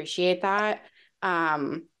that and appreciate that.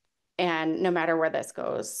 And no matter where this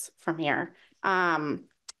goes from here.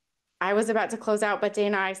 I was about to close out, but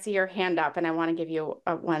Dana, I see your hand up and I want to give you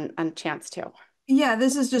a chance to. Yeah,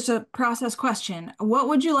 this is just a process question. What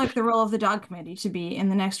would you like the role of the dog committee to be in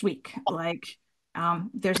the next week?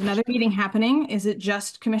 There's another meeting happening. Is it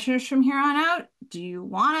just commissioners from here on out? Do you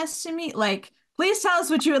want us to meet? Please tell us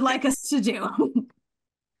what you would like us to do.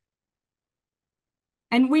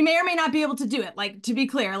 And we may or may not be able to do it. To be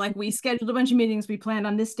clear, we scheduled a bunch of meetings. We planned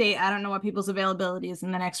on this date. I don't know what people's availability is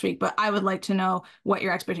in the next week, but I would like to know what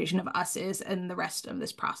your expectation of us is and the rest of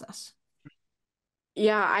this process.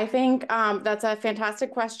 Yeah, I think that's a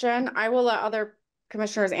fantastic question. I will let other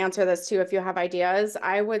commissioners answer this too if you have ideas.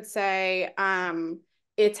 I would say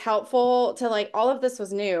it's helpful to all of this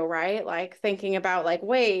was new, right? Thinking about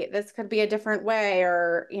wait, this could be a different way,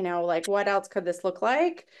 or what else could this look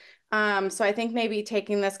like? So I think maybe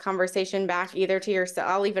taking this conversation back either to yourself,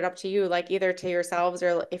 I'll leave it up to you, either to yourselves,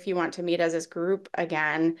 or if you want to meet as this group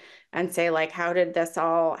again and say how does this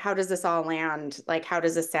all land? How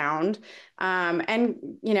does this sound?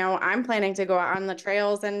 And I'm planning to go out on the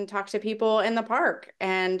trails and talk to people in the park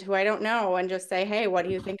and who I don't know and just say, hey, what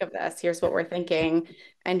do you think of this? Here's what we're thinking.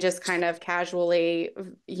 and just kind of casually,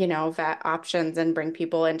 vet options and bring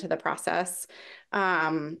people into the process.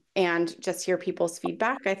 And just hear people's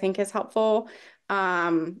feedback, I think is helpful,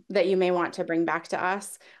 that you may want to bring back to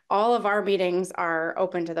us. All of our meetings are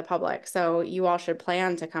open to the public, so you all should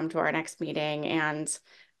plan to come to our next meeting and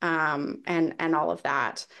all of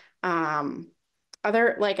that.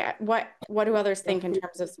 Other, like, what do others think in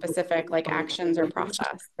terms of specific like actions or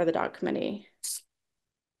process for the dog committee?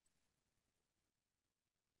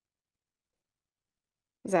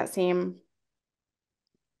 Does that seem?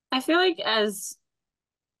 I feel like as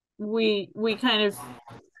we kind of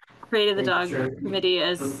created the dog committee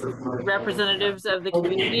as representatives of the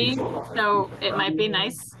community, so it might be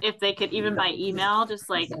nice if they could, even by email,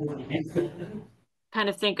 just like kind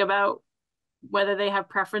of think about whether they have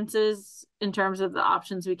preferences in terms of the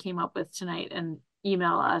options we came up with tonight, and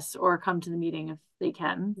email us or come to the meeting if they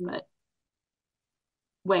can, but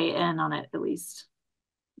weigh in on it at least.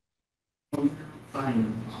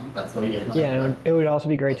 Yeah, it would also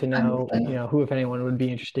be great to know, who, if anyone, would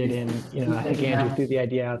be interested in, I think Andrew threw the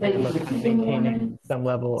idea out there, look, maintaining some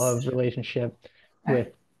level of relationship with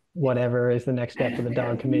whatever is the next step for the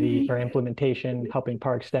dog committee or implementation, helping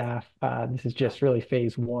park staff. This is just really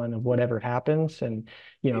phase one of whatever happens. And,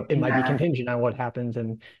 it might be contingent on what happens,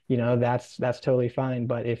 and, that's totally fine.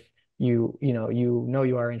 But if you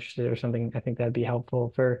are interested or something, I think that'd be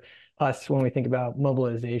helpful for us when we think about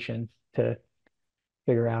mobilization to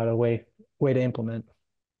figure out a way to implement.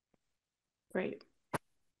 Great.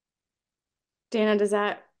 Dana, does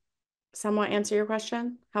that somewhat answer your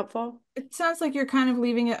question? Helpful? It sounds like you're kind of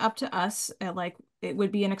leaving it up to us. Like, it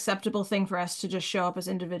would be an acceptable thing for us to just show up as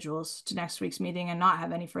individuals to next week's meeting and not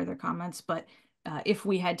have any further comments. But if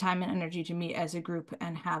we had time and energy to meet as a group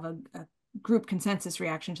and have a group consensus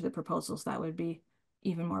reaction to the proposals, that would be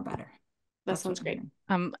even more better. That sounds great.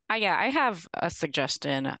 I have a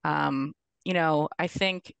suggestion. I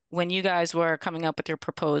think when you guys were coming up with your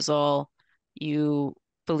proposal, you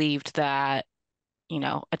believed that,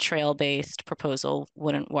 a trail-based proposal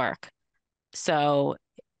wouldn't work. So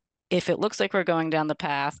if it looks like we're going down the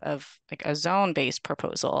path of like a zone-based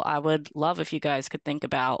proposal, I would love if you guys could think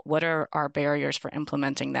about what are our barriers for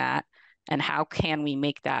implementing that, and how can we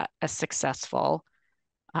make that a successful,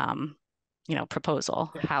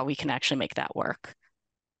 proposal, how we can actually make that work.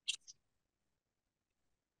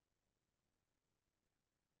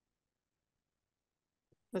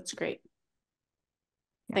 That's great.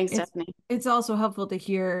 Thanks, Stephanie. It's also helpful to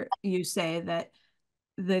hear you say that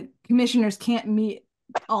the commissioners can't meet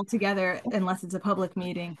all together unless it's a public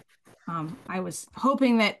meeting. I was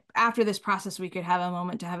hoping that after this process, we could have a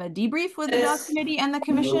moment to have a debrief with the dog committee and the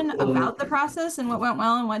commission about the process and what went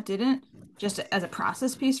well and what didn't, just as a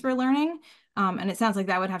process piece for learning. And it sounds like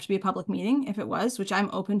that would have to be a public meeting if it was, which I'm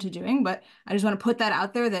open to doing, but I just want to put that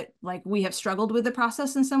out there that, like, we have struggled with the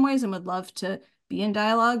process in some ways and would love to be in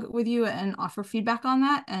dialogue with you and offer feedback on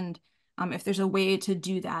that. And if there's a way to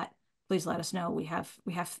do that, please let us know. We have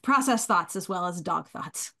process thoughts as well as dog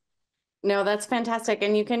thoughts. No, that's fantastic.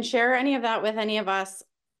 And you can share any of that with any of us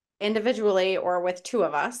individually or with two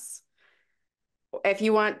of us. If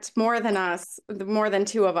you want more than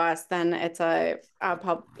two of us, then it's a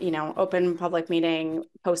open public meeting,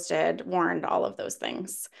 posted, warned, all of those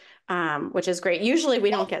things, which is great. Usually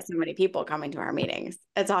we don't get so many people coming to our meetings.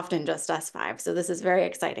 It's often just us five. So this is a very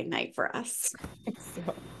exciting night for us.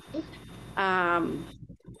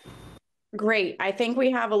 Great. I think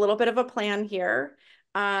we have a little bit of a plan here.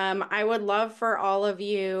 I would love for all of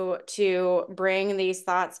you to bring these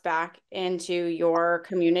thoughts back into your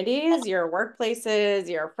communities, your workplaces,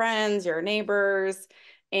 your friends, your neighbors,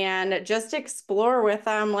 and just explore with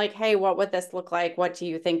them, like, hey, what would this look like? What do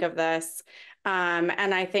you think of this?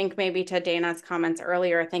 And I think maybe to Dana's comments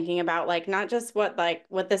earlier, thinking about like not just what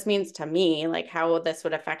this means to me, like how this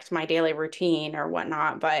would affect my daily routine or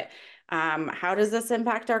whatnot, but how does this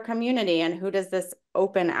impact our community, and who does this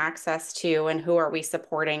open access to, and who are we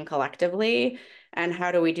supporting collectively, and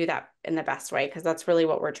how do we do that in the best way? Because that's really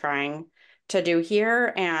what we're trying to do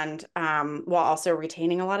here, and while also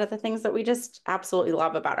retaining a lot of the things that we just absolutely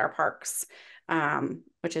love about our parks,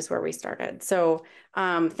 which is where we started. So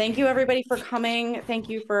thank you everybody for coming. Thank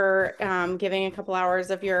you for giving a couple hours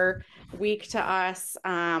of your week to us.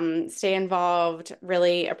 Stay involved,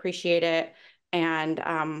 really appreciate it. And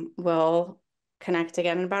we'll connect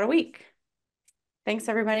again in about a week. Thanks,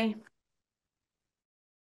 everybody.